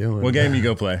what I'll be doing. What game you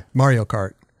go play? Mario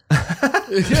Kart.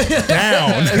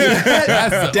 Down.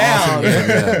 That's down.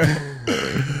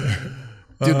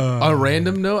 Dude, on a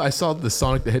random note, I saw the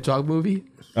Sonic the Hedgehog movie.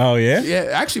 Oh yeah. Yeah,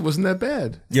 it actually wasn't that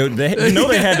bad. Yo, they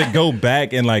had to go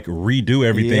back and like redo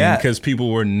everything Yeah. because people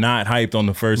were not hyped on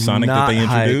the first Sonic Not that they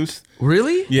introduced.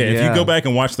 Really? Yeah, if Yeah. you go back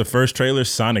and watch the first trailer,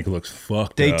 Sonic looks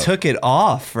fucked They up. took it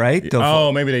off, right?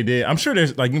 Maybe they did. I'm sure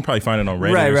there's like you can probably find it on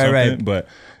Reddit Right, or right, something. right. But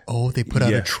They put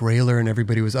out Yeah. a trailer and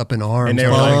everybody was up in arms. and they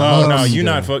were like, "Oh no,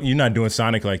 Fuck. you're not doing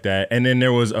Sonic like that." And then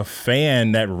there was a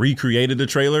fan that recreated the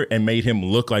trailer and made him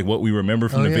look like what we remember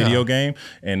from the video game,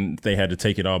 and they had to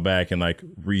take it all back and like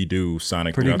redo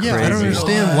Sonic. Pretty Yeah, I don't Crazy.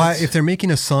 understand why if they're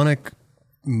making a Sonic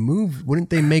move, wouldn't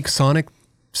they make Sonic?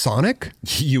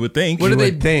 You would think. What did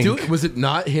they would think. do? Was it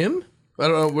not him? I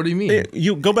don't know. What do you mean?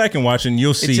 You go back and watch, and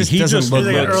you'll see just he doesn't just look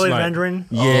looks like an early like, rendering?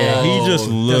 Yeah, he just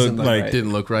doesn't looked look like right.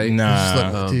 Didn't look right.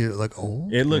 nah. Dude, like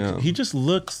old, It looked. He just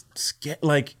looks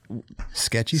like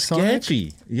sketchy Sonic.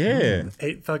 sketchy. Yeah,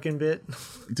 8 fucking bit.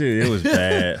 dude, it was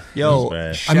bad. Yo, it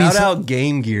was shout bad. out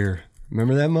Game Gear.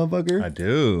 Remember that motherfucker? I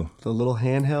do. The little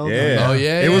handheld? Yeah. Oh,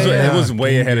 yeah, It was. yeah, It was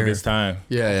way Game ahead of Gear. its time.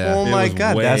 Yeah. Oh It my was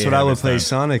god, way that's what ahead I of would its play time.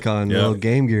 Sonic on, Yep. little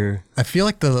Game Gear. I feel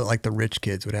like the rich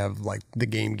kids would have like the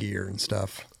Game Gear and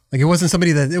stuff. Like it wasn't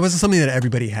something that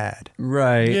everybody had.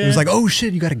 Right. It was like, oh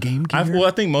shit, you got a Game Gear.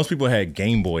 I think most people had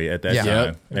Game Boy at that Yeah. time,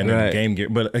 Yep. and then Right. Game Gear.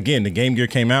 But again, the Game Gear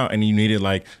came out, and you needed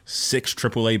like 6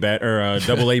 AAA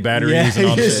AA batteries Yeah, and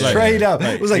all this. straight up.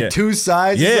 It was like yeah. 2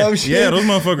 sides or Yeah, some shit. yeah, those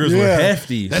motherfuckers were Yeah.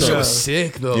 hefty. That So- shit was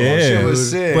sick though. Yeah, shit was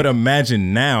sick. But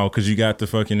imagine now, because you got the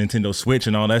fucking Nintendo Switch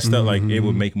and all that stuff. Like it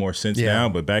would make more sense Yeah. now.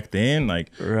 But back then,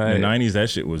 like in Right. the '90s, that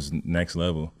shit was next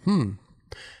level.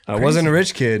 I wasn't a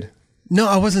rich kid. No,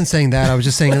 I wasn't saying that. I was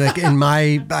just saying like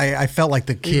I felt like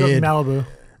the You go kid. Malibu.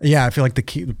 Yeah, I feel like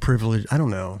the privilege. I don't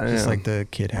know. Just like the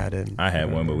kid had it. I had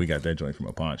one, but we got that joint from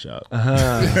a pawn shop.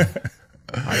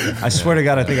 I swear to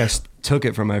God, I think I took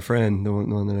it from my friend, the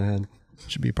one that I had.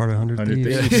 Should be part of 100 100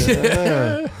 Thieves.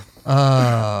 Thieves.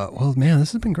 Well, man,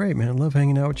 this has been great, man. I love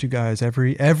hanging out with you guys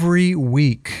every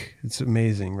week. It's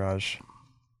amazing, Raj.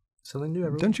 Something new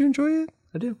every Don't you enjoy it?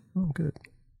 I do. Oh, good.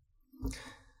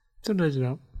 Sometimes you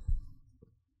don't.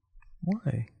 Why?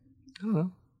 I don't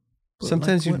know.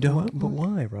 Sometimes you don't. But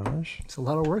why, Raj? It's a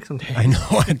lot of work sometimes. I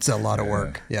know it's a lot of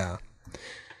work. Yeah.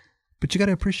 But you got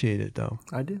to appreciate it, though.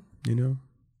 I do. You know?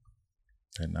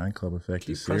 That 9 Club effect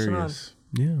Keep is pressing on. serious.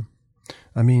 Yeah.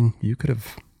 I mean, you could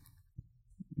have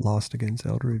lost against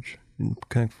Eldridge in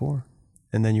Connect 4.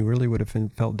 And then you really would have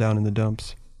felt down in the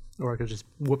dumps. Or I could just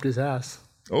whooped his ass.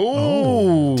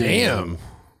 Oh, Damn.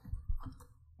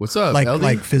 What's up, Like LD?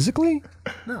 like physically?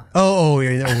 No. Oh,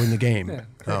 yeah, in the game. Yeah.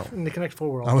 Oh. In the Connect 4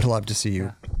 world. I would love to see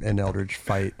you and Eldridge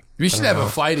fight. we should have a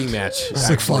fighting match. It's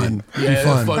like fun. It'd be Yeah,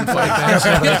 fun. fun fight match.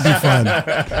 It'd be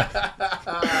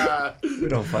fun. We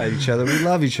don't fight each other. We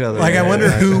love each other. Like, I wonder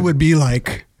who would be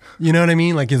like, you know what I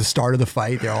mean? Like at the start of the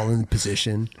fight, they're all in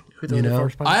position. Who throws You the know?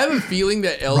 first punch? I have a feeling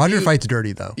that LD Roger fights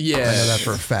dirty, though. Yeah. I know that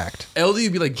for a fact. LD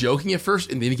would be like joking at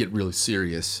first, and then he'd get really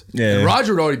serious. Yeah. And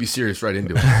Roger would already be serious right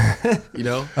into it. You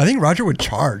know? I think Roger would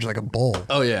charge like a bull.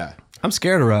 Oh yeah. I'm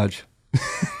scared of Raj.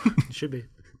 Should be.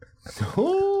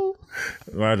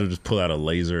 Why don't just pull out a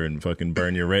laser and fucking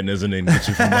burn your retinas and then get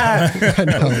you from behind? I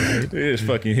know, right? They just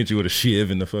fucking hit you with a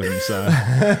shiv in the fucking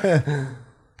side.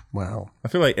 Wow. I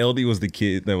feel like LD was the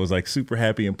kid that was like super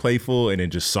happy and playful and then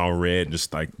just saw red and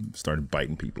just like started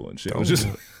biting people and shit. It was just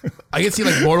I can see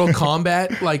like Mortal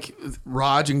Kombat, like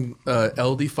Raj and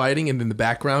LD fighting, and in the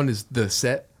background is the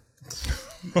set.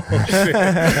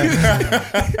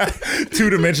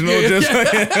 two-dimensional. Just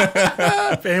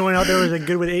If anyone out there was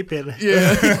good with 8-bit,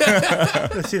 Yeah.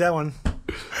 let's see that one.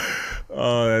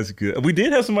 oh, that's good. We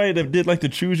did have somebody that did like to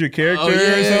choose your character Oh,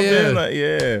 yeah, or something. yeah. Like,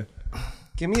 yeah.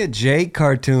 Give me a Jake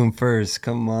cartoon first.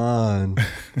 Come on.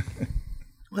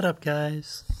 What up,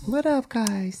 guys? What up,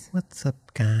 guys? What's up,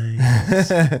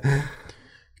 guys?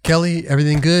 Kelly,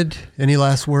 everything good? Any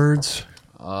last words?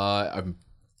 I'm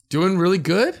doing really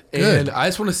good. And I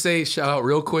just want to say, shout out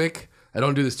real quick. I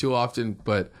don't do this too often,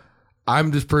 but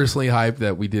I'm just personally hyped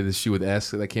that we did this shoe with S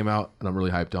that came out, and I'm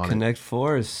really hyped on Connect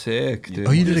 4 is sick, dude.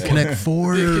 Oh, you did a Connect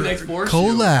 4 The Connect 4 shoe.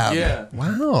 collab. Yeah.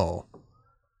 Wow.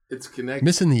 it. It's Connect.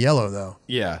 Missing the yellow, though.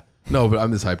 Yeah. No, but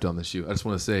I'm just hyped on the shoe. I just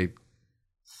want to say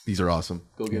these are awesome.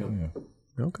 Go get them.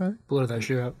 Okay. Blur that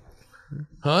shoe out.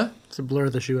 Huh? It's a blur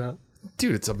the shoe out.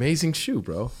 Dude, it's an amazing shoe,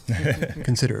 bro.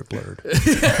 Consider it blurred.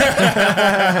 Just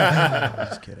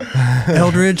kidding.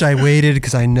 Eldridge, I waited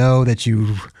because I know that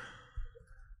you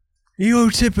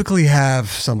typically have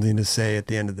something to say at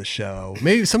the end of the show.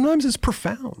 Maybe sometimes it's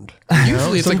profound. you know?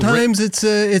 Usually it's like sometimes it's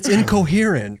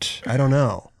incoherent. I don't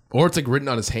know. Or it's like written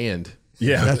on his hand.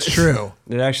 Yeah. That's true.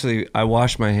 It actually, I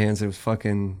washed my hands. It was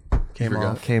fucking Came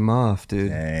off. came off, dude.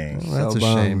 Dang. So That's a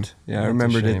bummed. shame. Yeah, I That's a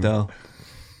remembered it shame. though.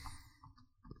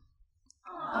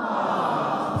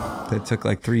 They took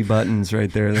like 3 buttons right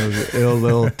there. That was a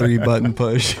little 3-button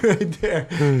push right there.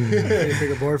 Hey,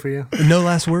 take a board for you. No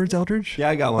last words, Eldridge? Yeah,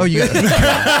 I got one. Oh, you got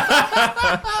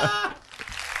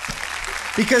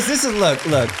Because this is look,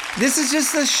 this is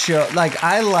just a show. Like,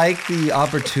 I like the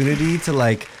opportunity to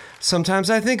like. Sometimes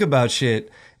I think about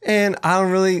shit, and I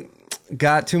don't really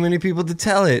got too many people to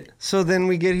tell it. So then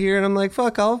we get here, and I'm like,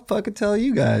 fuck, I'll fucking tell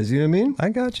you guys. You know what I mean? I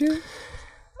got you. You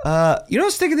know what I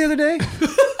was thinking the other day?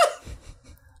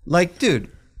 Like, dude,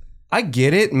 I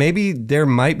get it. Maybe there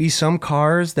might be some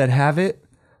cars that have it,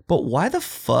 but why the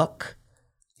fuck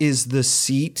is the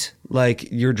seat, like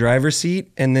your driver's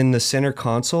seat, and then the center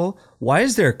console, why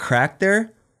is there a crack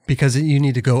there? Because you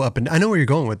need to go up and I know where you're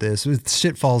going with this.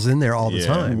 Shit falls in there all the Yeah.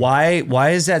 time. Why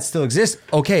does that still exist?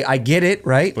 Okay, I get it,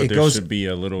 right? But it there goes. should be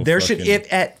a little. There should fucking- it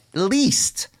at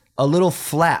least a little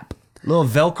flap, little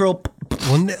Velcro.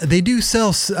 Well, they do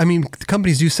sell. I mean,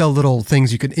 companies do sell little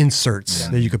things you could inserts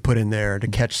that you could put in there to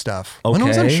catch stuff. When I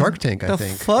was on Shark Tank, I the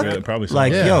think. fuck? Yeah, probably so.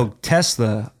 Like, Yeah. yo,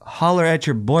 Tesla, holler at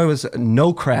your boy with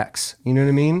no cracks. You know what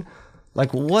I mean?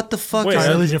 Like, what the fuck? Wait, is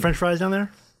Are you losing French fries down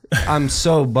there? I'm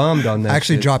so bummed on that. I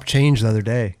actually shit. dropped change the other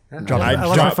day. Dropped I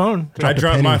lost my phone. I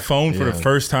dropped penny. my phone for the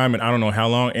first time in I don't know how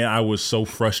long, and I was so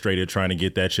frustrated trying to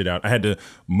get that shit out. I had to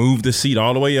move the seat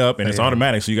all the way up, and it's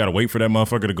automatic, so you got to wait for that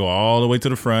motherfucker to go all the way to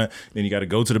the front. Then you got to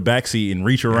go to the back seat and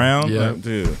reach around. Yeah. Like,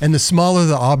 dude, and the smaller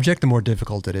the object, the more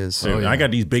difficult it is. dude, I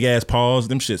got these big ass paws.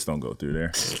 Them shits don't go through there.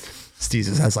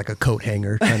 Steezus has like a coat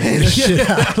hanger trying to get his shit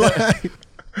out. Like,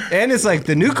 And it's like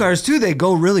the new cars too. They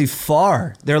go really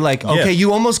far. They're like, okay,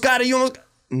 you almost got it. You almost.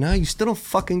 No, you still don't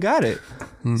fucking got it.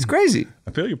 It's crazy.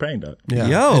 I feel your pain, dog. yeah.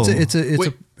 Yo.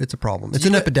 It's a problem. It's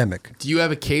an epidemic. Do you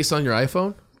have a case on your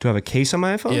iPhone? Do I have a case on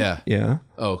my iPhone? Yeah. Yeah.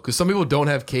 Oh, because some people don't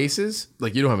have cases.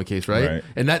 Like you don't have a case, right? Right.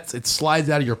 And it slides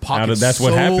out of your pocket. That's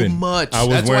what happened. Much. I was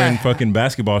That's wearing why fucking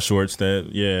basketball shorts that,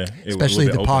 it was a Especially little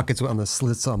the bit open. pockets on the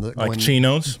slits on the Like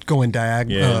chinos. going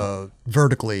Yeah.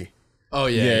 vertically. Oh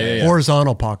yeah. Yeah.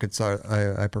 Horizontal pockets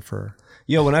I prefer.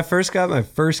 Yo, when I first got my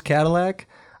first Cadillac,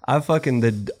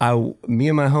 me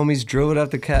and my homies drove it up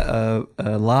the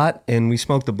lot and we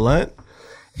smoked a blunt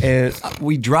and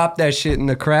we dropped that shit in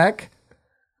the crack.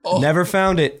 Never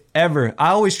found it ever. I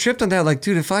always tripped on that. Like,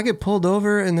 dude, if I get pulled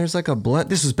over and there's like a blunt,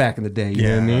 this was back in the day. You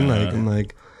know what I mean? Like, I'm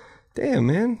like, damn,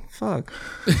 man, fuck.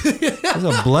 There's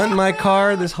a blunt in my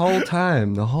car this whole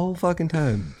time, the whole fucking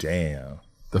time. Damn.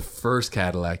 The first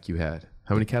Cadillac you had.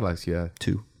 How many Cadillacs you had?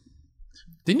 2.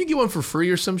 Didn't you get one for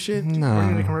free or some shit? Are you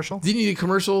in a commercial? Didn't you get a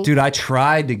commercial? Dude, I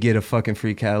tried to get a fucking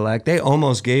free Cadillac. They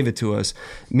almost gave it to us.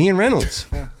 Me and Reynolds.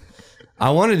 I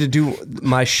wanted to do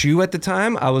my shoe at the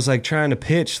time. I was like trying to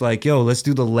pitch, like, yo, let's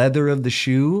do the leather of the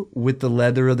shoe with the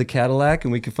leather of the Cadillac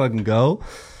and we could fucking go.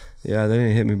 Yeah, they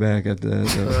didn't hit me back after that.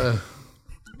 So.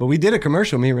 But we did a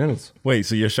commercial, me and Reynolds. Wait,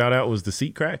 so your shout out was the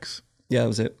seat cracks? Yeah, that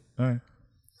was it. All right.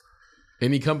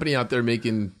 Any company out there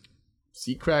making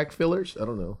seat crack fillers? I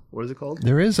don't know. What is it called?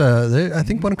 There is I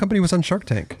think one company was on Shark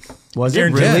Tank. Was it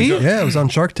Guaranteed. really? Yeah, it was on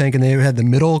Shark Tank, and they had the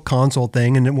middle console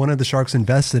thing, and then one of the sharks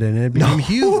invested in it. It became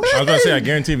huge. I was gonna say, I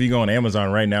guarantee if you go on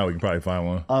Amazon right now, we can probably find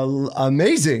one.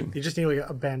 Amazing. You just need like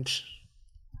a bench.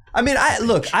 I mean,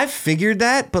 I figured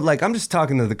that, but like, I'm just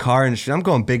talking to the car industry. I'm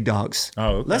going big dogs. Oh,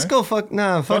 okay. Let's go fuck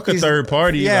Fuck a these- third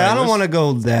party. Yeah, like, I don't want to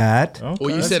go that. Okay.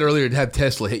 Well, you said earlier to have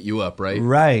Tesla hit you up, right?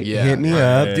 Right. Yeah. Hit me Right.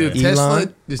 up. Dude, Elon.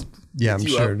 Tesla just Yeah, I'm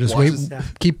hits you sure. up, Just wait. watches-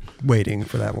 Keep waiting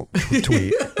for that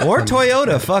tweet. Or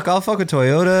Toyota. Fuck, I'll fuck with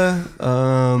Toyota.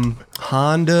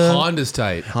 Honda. Honda's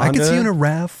tight. I could see you in a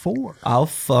RAV4. I'll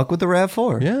fuck with the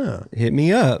RAV4. Yeah, Hit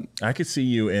me up. I could see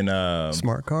you in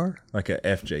smart car. like a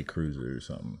FJ Cruiser or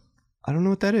something. I don't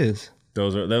know what that is.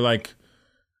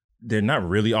 They're not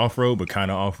really off road, but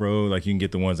kind of off road. Like you can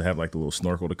get the ones that have like the little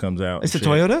snorkel that comes out. It's a and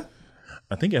shit. Toyota?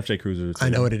 I think FJ Cruiser. I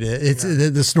know what it is. It's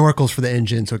the snorkels for the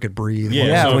engine, so it could breathe.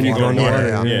 Yeah, so when if you go in the water.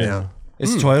 yeah.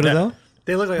 It's Toyota, though?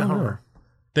 They look like a Hummer.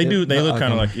 They do. They look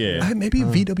kind of like Maybe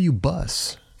VW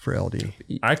bus for LD.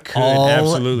 I could All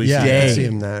absolutely Yeah, see I that. can see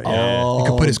him that. Yeah. All He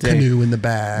could put his day. canoe in the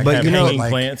back. But Have you know, hanging like,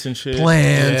 plants and shit.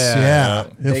 plants. Yeah,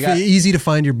 They It'll be easy to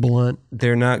find your blunt.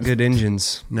 They're not good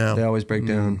engines. No. They always break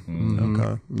down.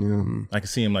 Okay. I can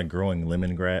see him like growing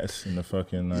lemongrass in the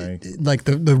fucking like. Like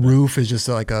the roof is just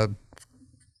like a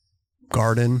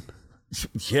garden.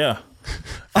 Yeah.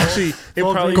 Actually, it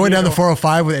probably Going down the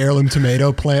 405 with heirloom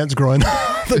tomato plants growing on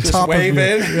the top waving. of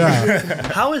it. Yeah.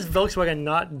 How has Volkswagen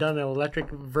not done an electric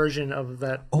version of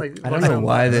that? Like, I don't know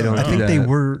why they don't I do think that. they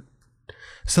were.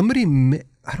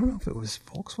 I don't know if it was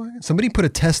Volkswagen. Somebody put a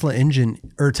Tesla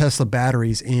engine or Tesla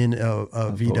batteries in a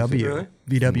VW. really?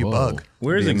 VW Bug.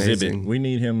 Where's Be Exhibit? amazing. We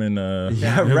need him in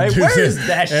Yeah, right. Where is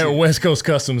that at shit? West Coast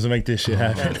Customs to make this shit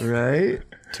happen. Right?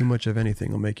 Too much of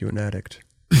anything will make you an addict.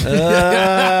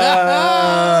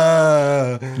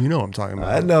 Uh, You know what I'm talking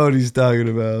I about. know what he's talking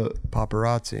about.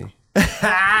 Paparazzi.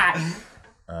 That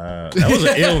was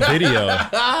an ill video.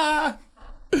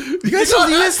 You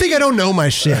guys think I don't know my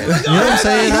shit. You know what I'm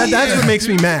saying? That's what makes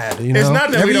me mad. You know? It's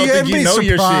not that we don't think you Everybody's know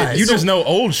your shit. surprised. You just know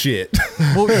old shit.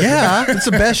 Well, yeah, it's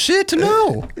the best shit to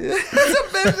know.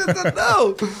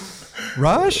 No.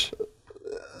 Raj?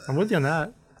 I'm with you on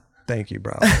that. Thank you,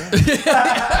 bro.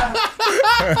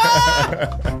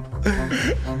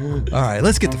 All right,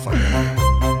 let's get the fun.